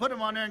Yeah. I'll put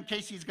them on there in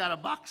case he's got a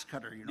box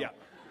cutter, you know. Yeah.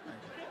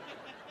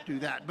 do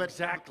that. But,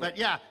 Exactly. But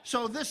yeah,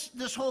 so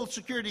this whole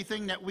security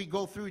thing that we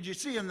go through, did you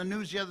see in the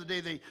news the other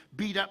day they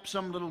beat up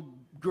some little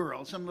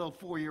girl, some little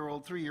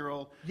 4-year-old,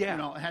 3-year-old, Yeah. you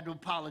know, had to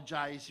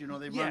apologize, you know,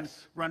 they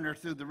Yes. run her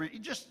through the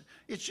ring.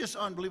 It's just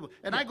unbelievable.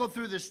 And I go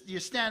through this, you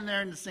stand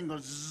there and this thing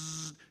goes,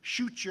 zzz,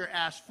 shoot your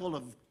ass full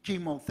of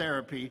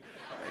chemotherapy,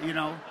 you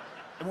know,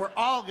 and we're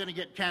all going to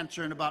get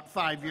cancer in about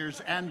 5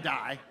 years and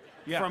die.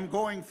 Yeah. From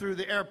going through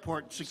the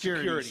airport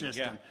security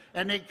system. Yeah.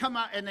 And they come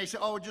out and they say,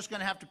 oh, we're just going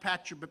to have to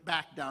pat your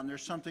back down.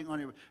 There's something on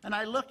your... And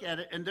I look at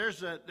it, and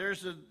there's a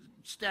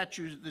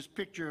statue, this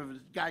picture of a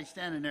guy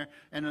standing there,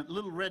 and a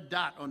little red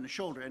dot on the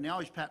shoulder, and they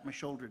always pat my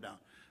shoulder down.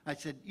 I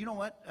said, you know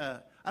what?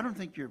 I don't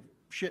think your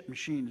shit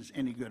machine is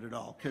any good at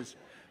all, because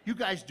you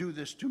guys do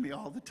this to me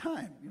all the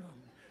time. You know?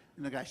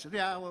 And the guy said,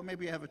 yeah, well,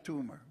 maybe you have a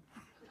tumor.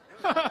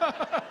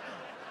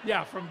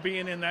 Yeah, from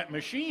being in that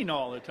machine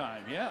all the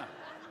time. Yeah.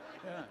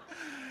 Yeah.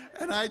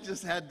 And I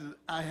just had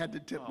to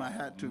tip my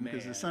hat to him,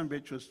 because the man. son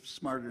bitch was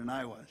smarter than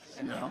I was,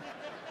 you know.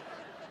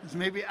 'Cause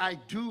maybe I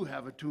do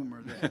have a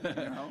tumor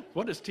there, you know.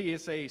 What does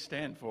TSA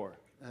stand for?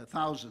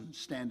 1,000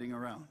 standing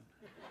around.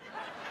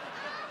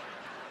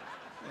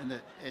 And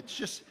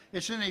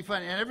it's any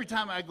fun. And every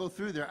time I go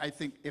through there, I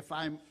think if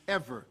I'm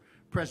ever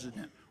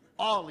president,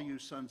 all of you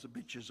sons of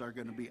bitches are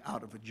going to be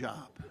out of a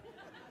job.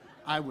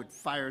 I would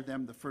fire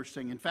them the first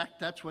thing. In fact,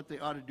 that's what they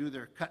ought to do.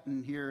 They're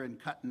cutting here and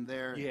cutting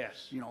there.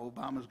 Yes. You know,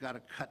 Obama's got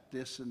to cut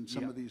this, and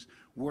some Yep. of these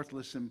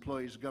worthless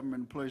employees,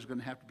 government employees, are going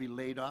to have to be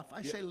laid off.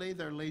 I say lay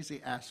their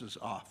lazy asses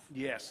off.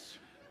 Yes.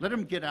 Let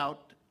them get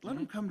out. Let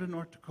them come to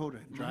North Dakota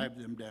and drive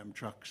them damn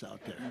trucks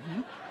out there.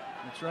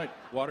 That's right.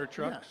 Water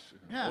trucks,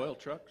 Yeah. oil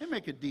trucks. They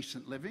make a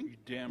decent living. You're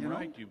damn you know?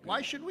 right you do.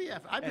 Why should we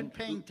have? I've been And-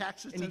 paying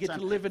taxes and you since get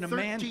to I'm live in a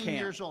man 13 camp.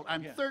 years old.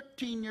 I'm Yeah.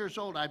 13 years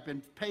old. I've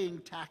been paying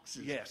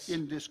taxes Yes.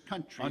 in this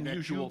country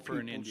Unusual that for you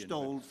an people Indian,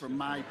 stole from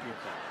my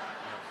people.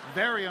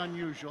 Very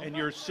unusual. And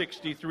you're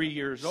 63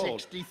 years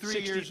old. 63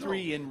 years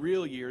 63 in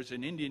real years.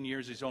 In Indian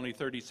years, he's only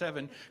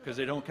 37 because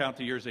they don't count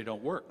the years they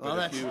don't work. Well,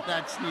 But if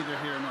that's neither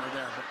here nor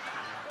there.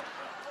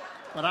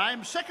 But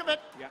I'm sick of it.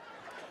 Yeah.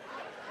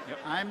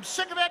 I'm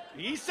sick of it.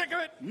 He's sick of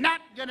it.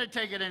 Not going to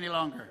take it any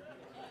longer.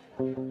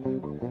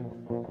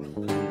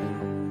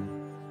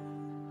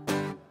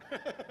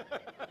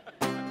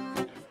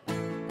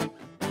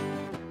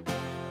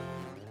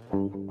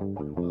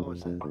 What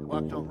was that?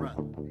 Walk, don't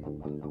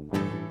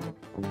run.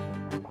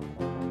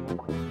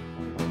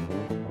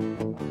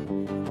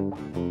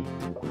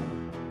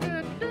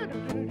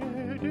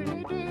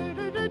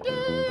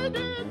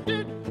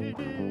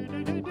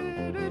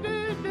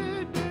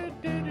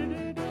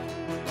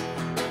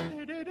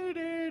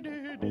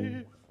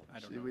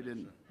 See, we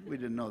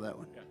didn't know that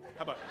one.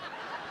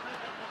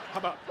 How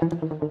about?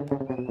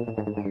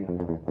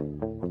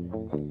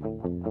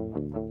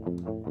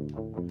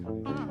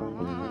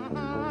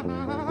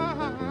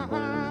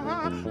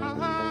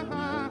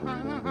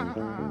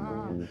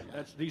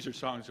 These are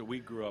songs that we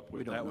grew up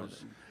with. don't That know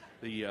was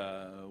the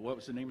what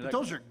was the name of But that?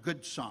 those are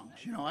good songs.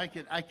 You know, I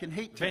can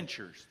hate to,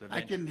 Ventures. The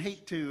I can Ventures.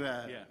 hate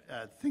to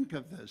think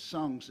of the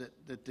songs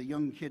that the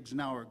young kids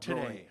now are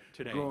Today.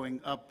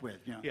 growing up with.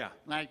 You know, Yeah.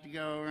 Like to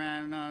go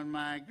around on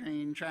my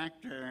green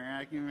tractor.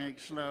 I can make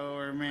slow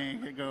or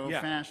make it go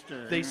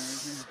faster. They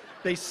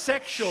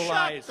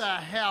sexualize Shut the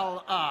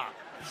hell up.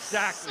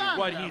 exactly Son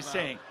what of he's a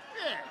saying.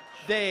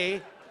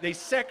 bitch. They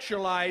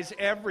sexualize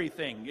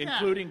everything,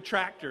 including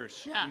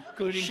tractors. Yeah.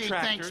 Including she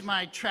tractors. thinks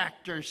my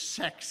tractor's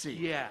sexy.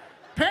 Yeah.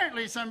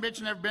 Apparently, some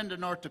bitch never been to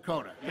North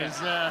Dakota. 'Cause,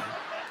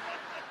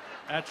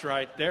 That's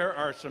right. There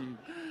are some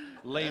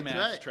lame That's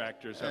ass right.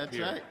 tractors up That's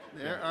here. right.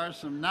 There are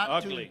some not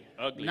Ugly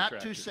too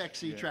tractors.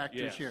 sexy Yeah.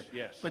 tractors Yes, here.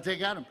 yes. But they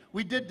got them.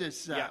 We did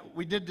this. Yeah.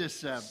 We did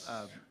this.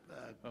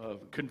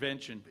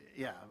 Convention.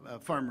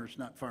 Farmers,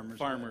 not farmers.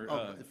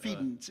 Farmer,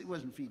 feeding. It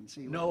wasn't feeding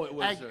seed. No, it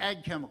was,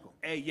 ag chemical.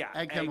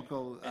 Ag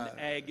chemical. An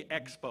ag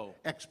expo.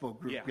 Expo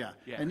group, Yeah,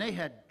 yeah. And they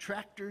had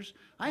tractors.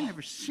 I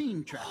never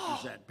seen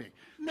tractors that big.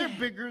 They're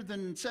bigger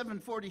than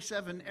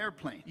 747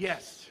 airplanes.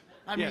 Yes.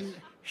 I Yes. mean,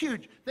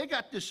 huge. They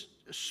got this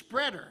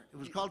spreader. It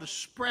was called a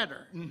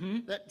spreader.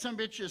 That some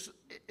bitch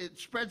it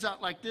spreads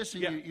out like this,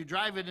 and Yeah. you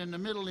drive it in the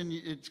middle, and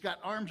it's got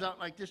arms out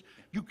like this.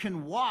 You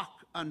can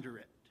walk under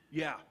it.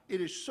 Yeah.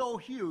 It is so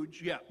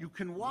huge. Yeah. You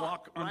can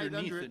walk right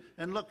underneath under it.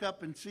 and look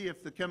up and see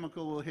if the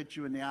chemical will hit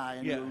you in the eye,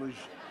 and Yeah. you'll lose.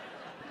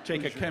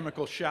 Take a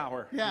chemical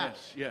shower. Yeah.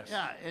 Yes. Yes.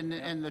 Yeah.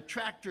 And the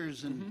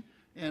tractors and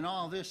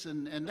all this,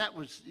 and that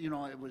was, you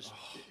know, it was.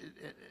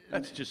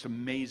 That's just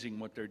amazing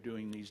what they're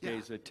doing these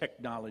days, the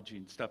technology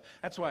and stuff.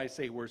 That's why I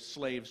say we're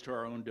slaves to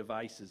our own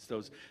devices,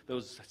 those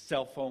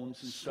cell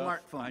phones and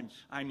stuff. Smartphones.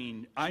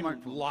 I'm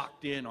Smartphones.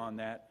 locked in on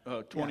that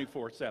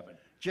 24/7.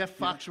 Jeff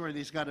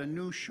Foxworthy's got a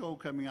new show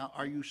coming out.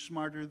 Are you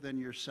smarter than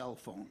your cell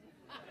phone?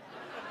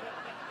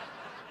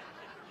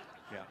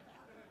 Yeah.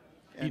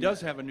 He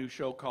does have a new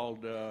show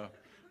called the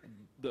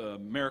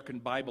American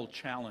Bible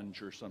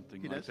Challenge or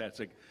something like does? that. It's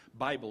a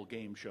Bible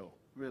game show.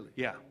 Really?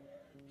 Yeah.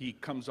 He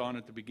comes on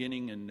at the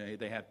beginning, and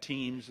they have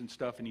teams and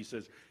stuff, and he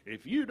says,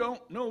 if you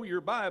don't know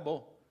your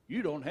Bible,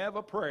 you don't have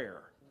a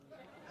prayer.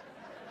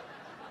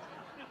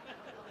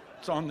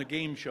 It's on the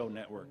Game Show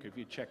Network, if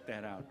you check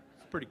that out.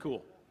 It's pretty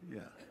cool.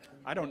 Yeah.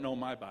 I don't know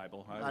my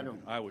Bible.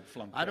 I would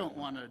flunk I that don't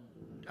one.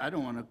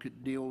 want to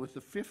deal with the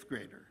fifth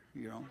grader,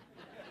 you know.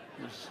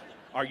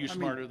 Are you I mean,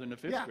 smarter than a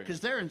fifth yeah, grader? because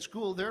they're in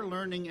school, they're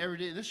learning every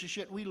day. This is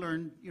shit we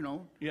learned, you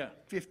know, Yeah.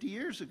 50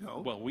 years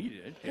ago. Well, we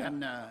did. Yeah.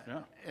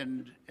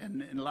 And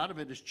a lot of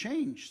it has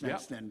changed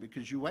since Yeah. then,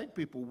 because you white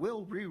people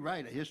will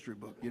rewrite a history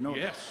book, you know.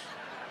 Yes.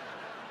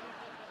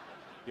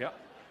 Yep.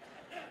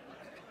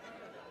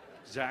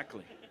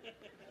 Exactly.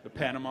 The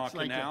Panama It's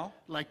like, Canal.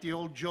 like the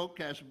old joke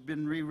has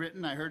been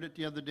rewritten. I heard it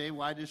the other day.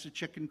 Why does a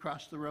chicken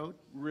cross the road?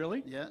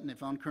 Really? Yeah, and they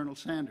found Colonel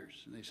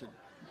Sanders. And they said,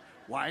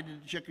 why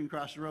did the chicken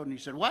cross the road? And he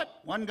said,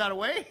 what? One got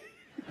away?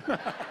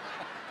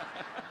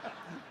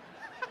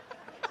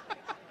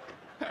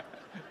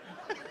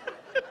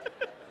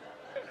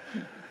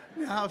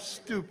 How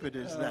stupid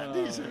is that?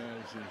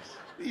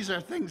 These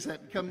are things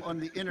that come on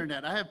the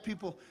internet. I have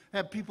people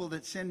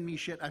that send me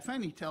shit. I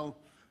finally tell,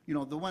 you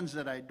know, the ones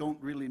that I don't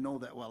really know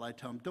that well, I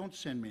tell them, don't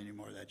send me any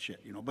more of that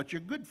shit, you know. But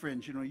your good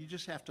friends, you know, you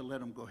just have to let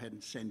them go ahead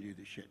and send you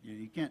the shit.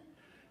 You can't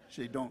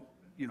say, don't,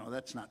 you know,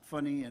 that's not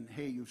funny, and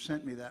hey, you've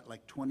sent me that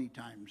like 20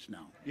 times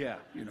now. Yeah.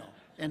 You know,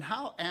 and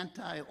how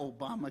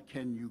anti-Obama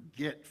can you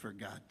get, for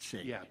God's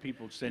sake? Yeah,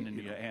 people sending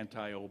you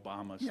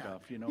anti-Obama Yeah.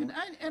 stuff, you know. And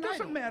I It doesn't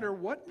don't- matter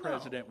what No,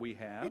 president we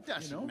have. It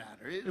doesn't you know?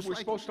 matter. If It's we're like-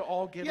 supposed to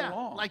all get yeah,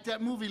 along. like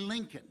that movie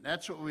Lincoln.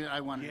 That's what I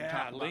wanted to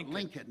talk about.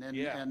 Lincoln. And,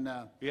 yeah. and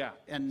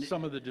and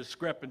some of the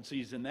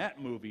discrepancies in that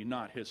movie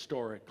not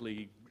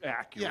historically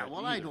accurate. yeah,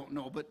 well, I either. don't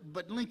know,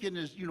 but Lincoln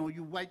is, you know,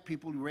 you white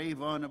people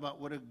rave on about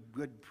what a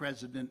good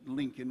president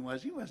Lincoln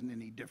was. He wasn't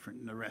any different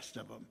than the rest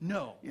of them.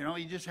 No. You know,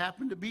 he just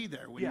happened to be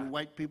there when Yeah. you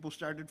white people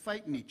started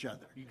fighting each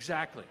other.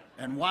 Exactly.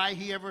 And why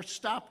he ever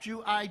stopped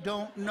you, I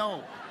don't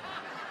know.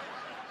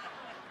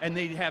 And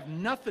they have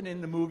nothing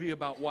in the movie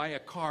about why a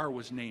car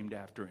was named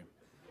after him.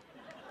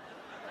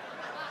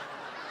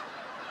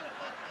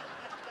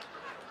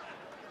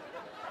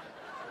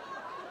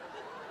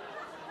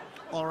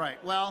 All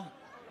right, well,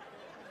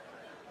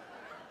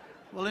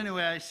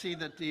 anyway, I see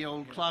that the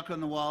old clock on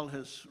the wall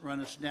has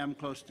run us damn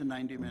close to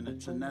 90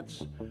 minutes, and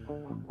that's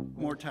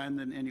more time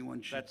than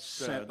anyone should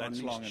set on That's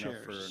these long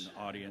chairs. enough for an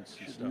audience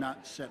and Should stuff.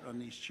 not set on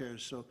these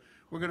chairs. So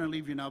we're going to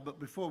leave you now, but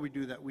before we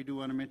do that, we do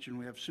want to mention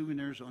we have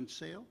souvenirs on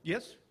sale.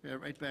 Yes.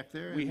 Right back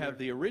there. We and have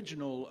the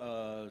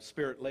original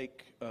Spirit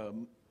Lake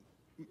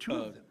two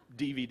of them.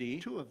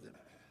 DVD. Two of them.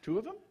 Two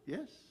of them?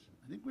 Yes,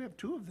 I think we have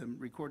two of them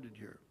recorded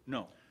here.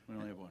 No, we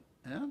only have one.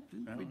 Yeah, I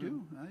think we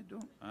do. I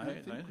don't. I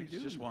think we it's do.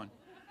 just one.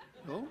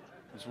 Oh,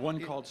 There's one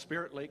called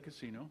Spirit Lake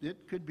Casino.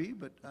 it could be,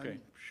 but Okay.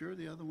 I'm sure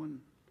the other one.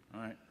 All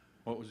right.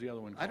 What was the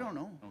other one called? I don't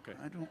know. Okay.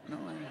 I don't know.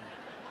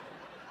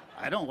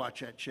 I don't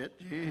watch that shit.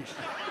 Jeez.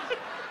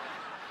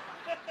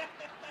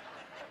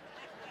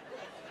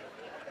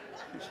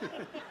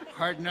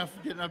 Hard enough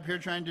getting up here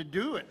trying to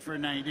do it for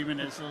 90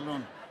 minutes, let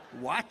alone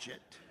watch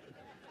it.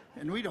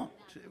 And we don't,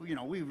 you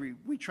know,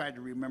 we try to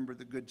remember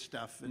the good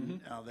stuff and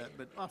all that,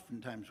 but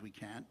oftentimes we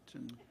can't.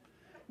 And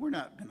we're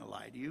not going to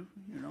lie to you,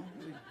 you know.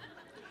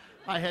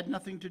 I had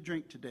nothing to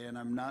drink today, and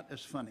I'm not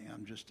as funny.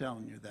 I'm just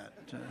telling you that.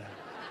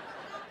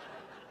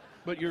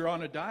 But you're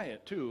on a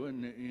diet too,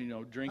 and you know,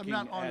 I'm drinking.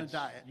 not on a adds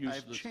diet. I've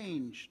useless-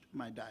 changed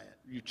my diet.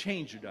 You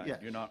changed your diet. Yes.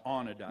 You're not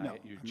on a diet. No,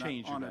 you I'm not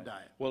changed on your a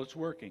diet. Well, it's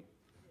working.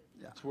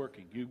 Yeah. It's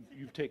working.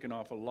 You've taken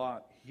off a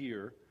lot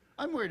here.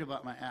 I'm worried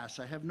about my ass.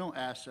 I have no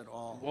ass at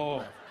all. Whoa,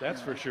 left.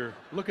 that's for sure.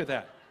 Look at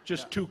that.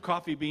 Just two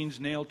coffee beans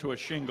nailed to a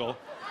shingle.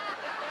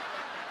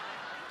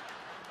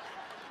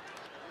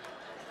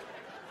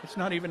 It's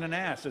not even an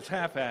ass. It's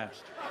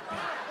half-assed.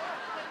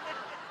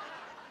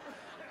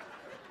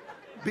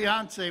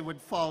 Beyonce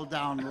would fall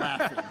down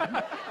laughing.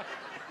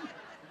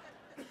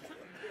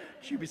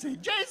 She'd be saying,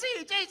 JC,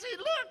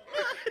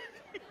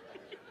 look.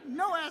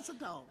 No ass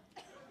at all.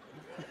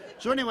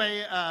 So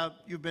anyway,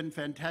 you've been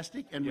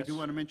fantastic, and Yes. we do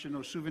want to mention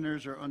those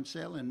souvenirs are on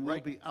sale, and we'll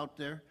Right. be out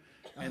there.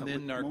 And with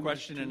then our moments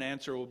question to- and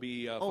answer will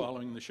be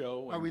following the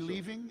show. Are and we so-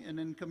 leaving and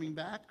then coming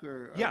back,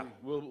 or? are Yeah,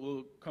 we-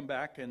 we'll come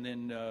back, and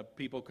then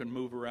people can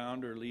move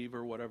around or leave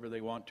or whatever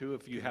they want to.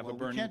 If you have Well, a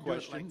burning we can't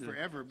question, do it like then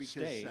forever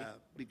stay.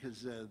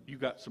 because You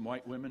got some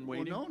white women well,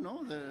 waiting?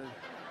 no, the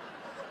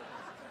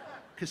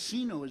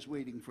casino is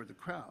waiting for the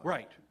crowd.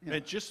 Right. Yeah.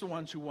 It's just the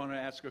ones who want to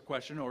ask a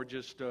question or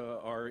just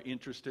are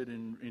interested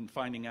in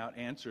finding out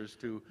answers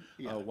to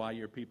Yeah. why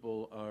your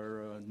people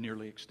are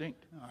nearly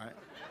extinct. All right.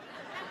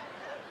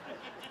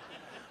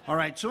 All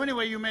right. So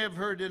anyway, you may have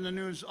heard in the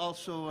news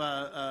also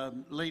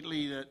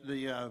lately that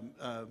the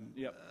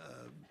Yep.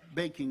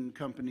 baking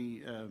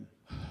company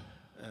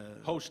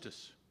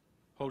Hostess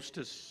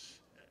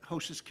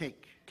Hostess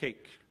Cake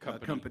Cake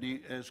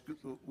Company.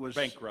 was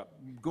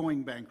Bankrupt.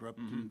 going bankrupt.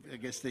 And I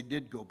guess they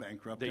did go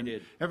bankrupt. They and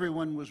did.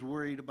 Everyone was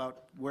worried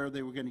about where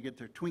they were going to get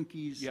their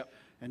Twinkies. Yep.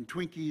 And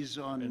Twinkies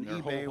on And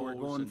their eBay were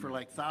Ho-Hos going and- for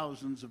like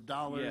thousands of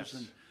dollars. Yes.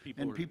 And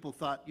People were- people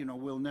thought, you know,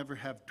 we'll never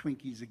have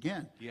Twinkies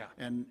again. Yeah.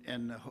 And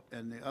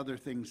the other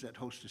things that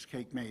Hostess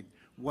Cake made,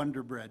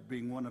 Wonder Bread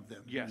being one of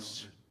them. you know,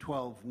 Yes. the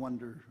 12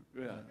 wonder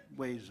Yeah.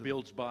 ways of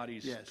Builds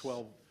bodies, Yes.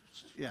 12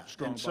 Yeah.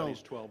 strong and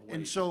bodies 12 ways.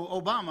 And so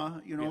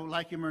Obama, you know,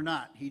 like him or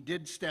not, he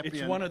did step in.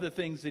 It's one of the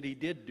things that he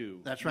did do.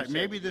 That's You right. said,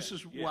 Maybe this yeah,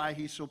 is yeah. why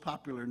he's so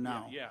popular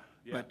now. Yeah.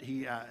 But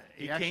he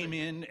He actually came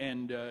in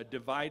and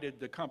divided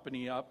the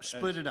company up.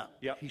 split it up.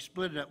 Yep. He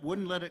split it up.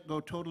 Wouldn't let it go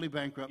totally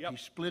bankrupt. Yep. He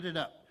split it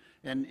up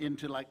and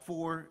into like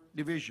 4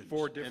 divisions.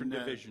 4 different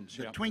And, divisions,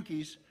 The yeah.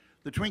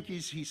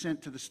 Twinkies he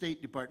sent to the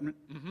State Department,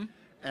 Mm-hmm.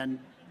 and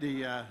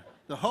the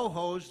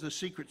Ho-Hos, the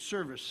Secret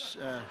Service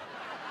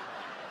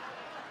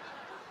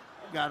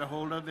got a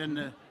hold of, and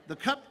the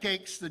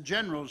cupcakes, the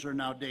generals are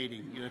now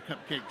dating the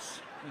cupcakes,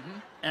 Mm-hmm.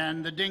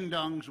 and the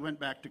ding-dongs went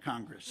back to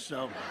Congress.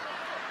 So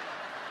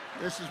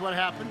this is what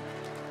happened.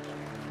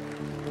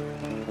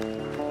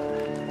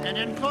 And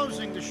in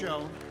closing the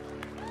show,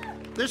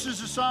 this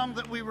is a song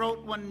that we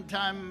wrote one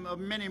time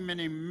many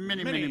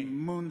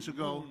moons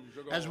ago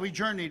as we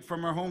journeyed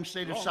from our home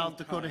state of Long South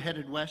Dakota time.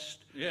 headed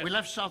west. Yes. We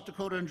left South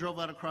Dakota and drove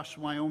out across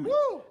Wyoming.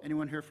 Woo!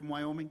 Anyone here from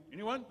Wyoming?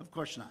 Anyone? Of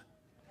course not.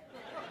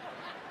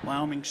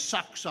 Wyoming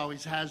sucks,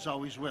 always has,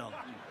 always will.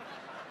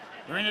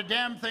 There ain't a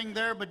damn thing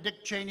there but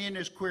Dick Cheney and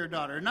his queer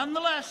daughter.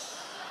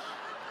 Nonetheless,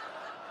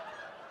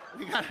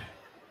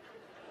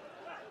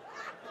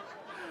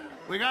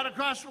 we got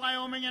across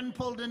Wyoming and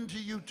pulled into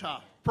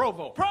Utah.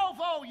 Provo.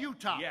 Provo,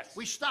 Utah. Yes.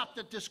 We stopped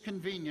at this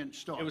convenience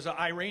store. It was an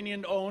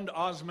Iranian-owned,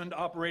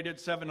 Osmond-operated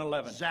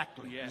 7-Eleven.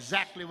 Exactly. Yes.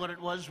 Exactly what it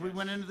was. We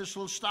went into this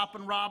little stop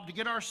and rob to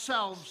get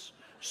ourselves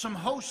some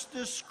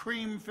Hostess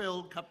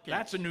cream-filled cupcakes.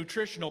 That's a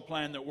nutritional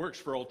plan that works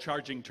for old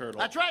Charging Turtle.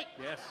 That's right.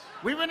 Yes.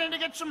 We went in to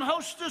get some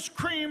Hostess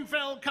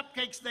cream-filled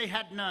cupcakes. They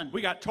had none.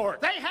 We got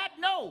torqued. They had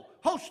no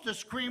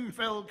Hostess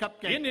cream-filled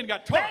cupcake. The Indian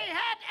got They torqued.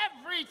 had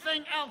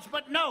everything else,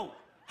 but no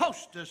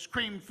Hostess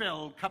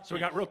cream-filled cupcake. So we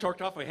got real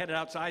torqued off. We headed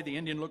outside. The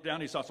Indian looked down.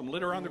 He saw some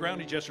litter on the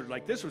ground. He gestured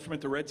like this, which meant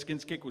the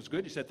Redskins' kick was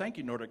good. He said, "Thank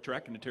you, Nordic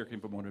Trek," and a tear came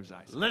from one of his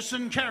eyes.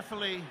 Listen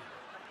carefully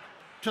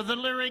to the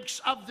lyrics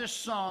of this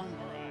song.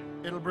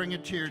 It'll bring a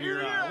tear to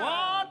your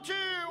eye. 1, 2,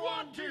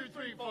 1, 2,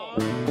 3,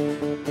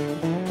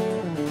 4.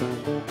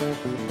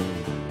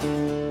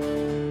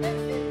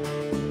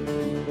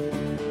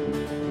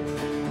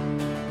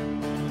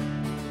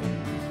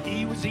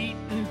 He was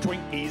eating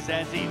Twinkies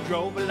as he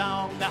drove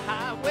along the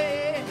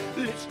highway,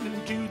 listening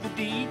to the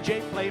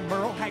DJ play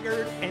Merle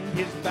Haggard and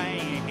his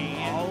band.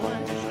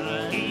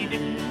 He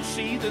didn't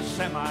see the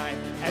semi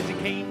as he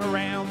came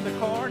around the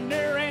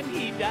corner, and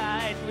he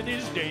died with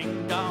his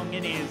ding-dong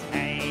in his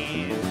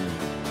hand.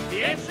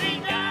 Yes, he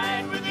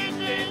died with his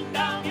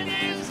ding-dong in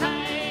his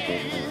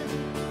hand.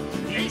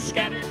 He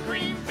scattered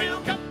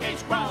cream-filled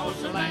cupcakes across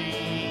the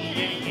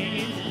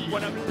land.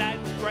 One of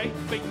life's great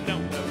big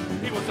no-no.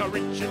 He was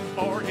a-reaching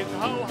for his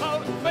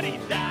ho-ho, but he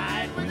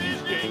died with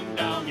his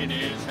ding-dong in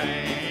his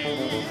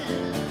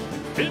hand.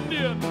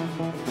 Indian.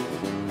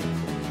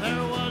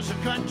 There was a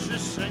country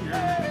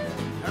singer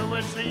who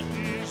was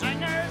eating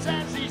singers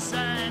as he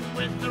sang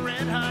with the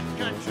Red Hot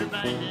Country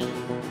Band.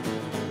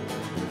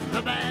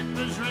 The band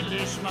was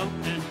really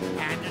smoking,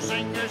 and the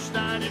singer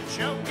started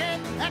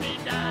choking, and he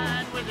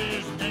died with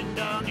his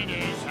ding-dong in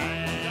his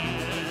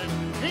hand.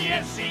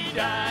 Yes, he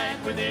died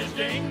with his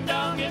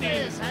ding-dong in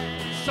his hand.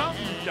 Some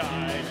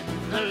died.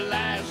 The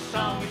last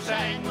song he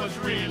sang was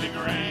really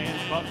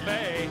grand.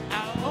 Buffet.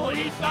 Oh,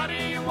 he thought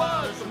he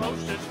was the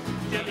mostest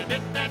till he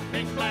bit that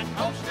big black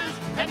hostess,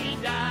 and he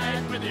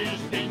died with his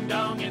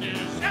ding-dong in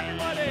his hand.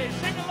 Everybody,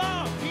 sing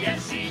along.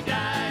 Yes, he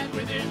died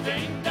with his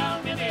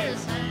ding-dong in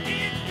his hand.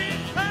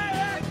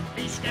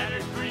 He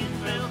scattered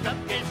cream-filled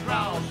cupcakes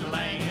across the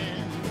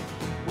land.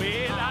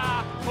 Well,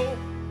 I hope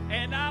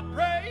and I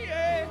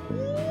pray.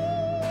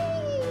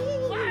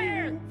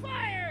 Fire!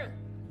 Fire!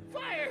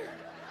 Fire!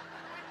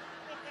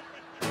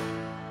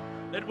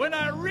 That when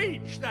I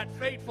reach that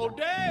fateful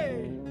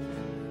day,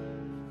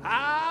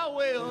 I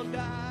will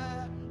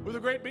die with a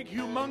great big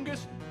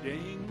humongous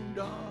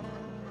ding-dong.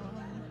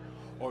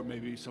 Or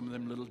maybe some of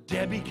them little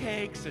Debbie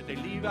cakes that they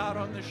leave out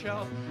on the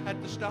shelf at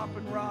the Stop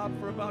and Rob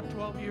for about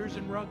 12 years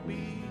in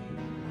Rugby.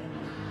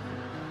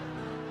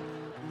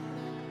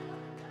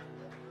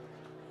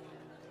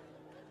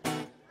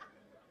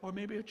 Or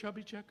maybe a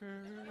chubby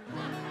checker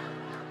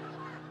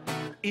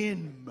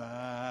in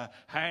my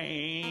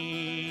hand.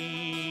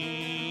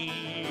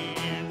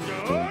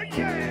 Oh,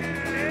 yeah!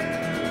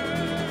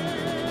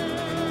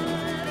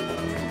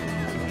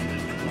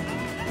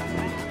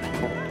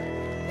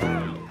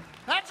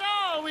 That's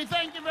all. We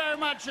thank you very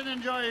much and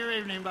enjoy your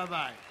evening.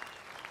 Bye-bye.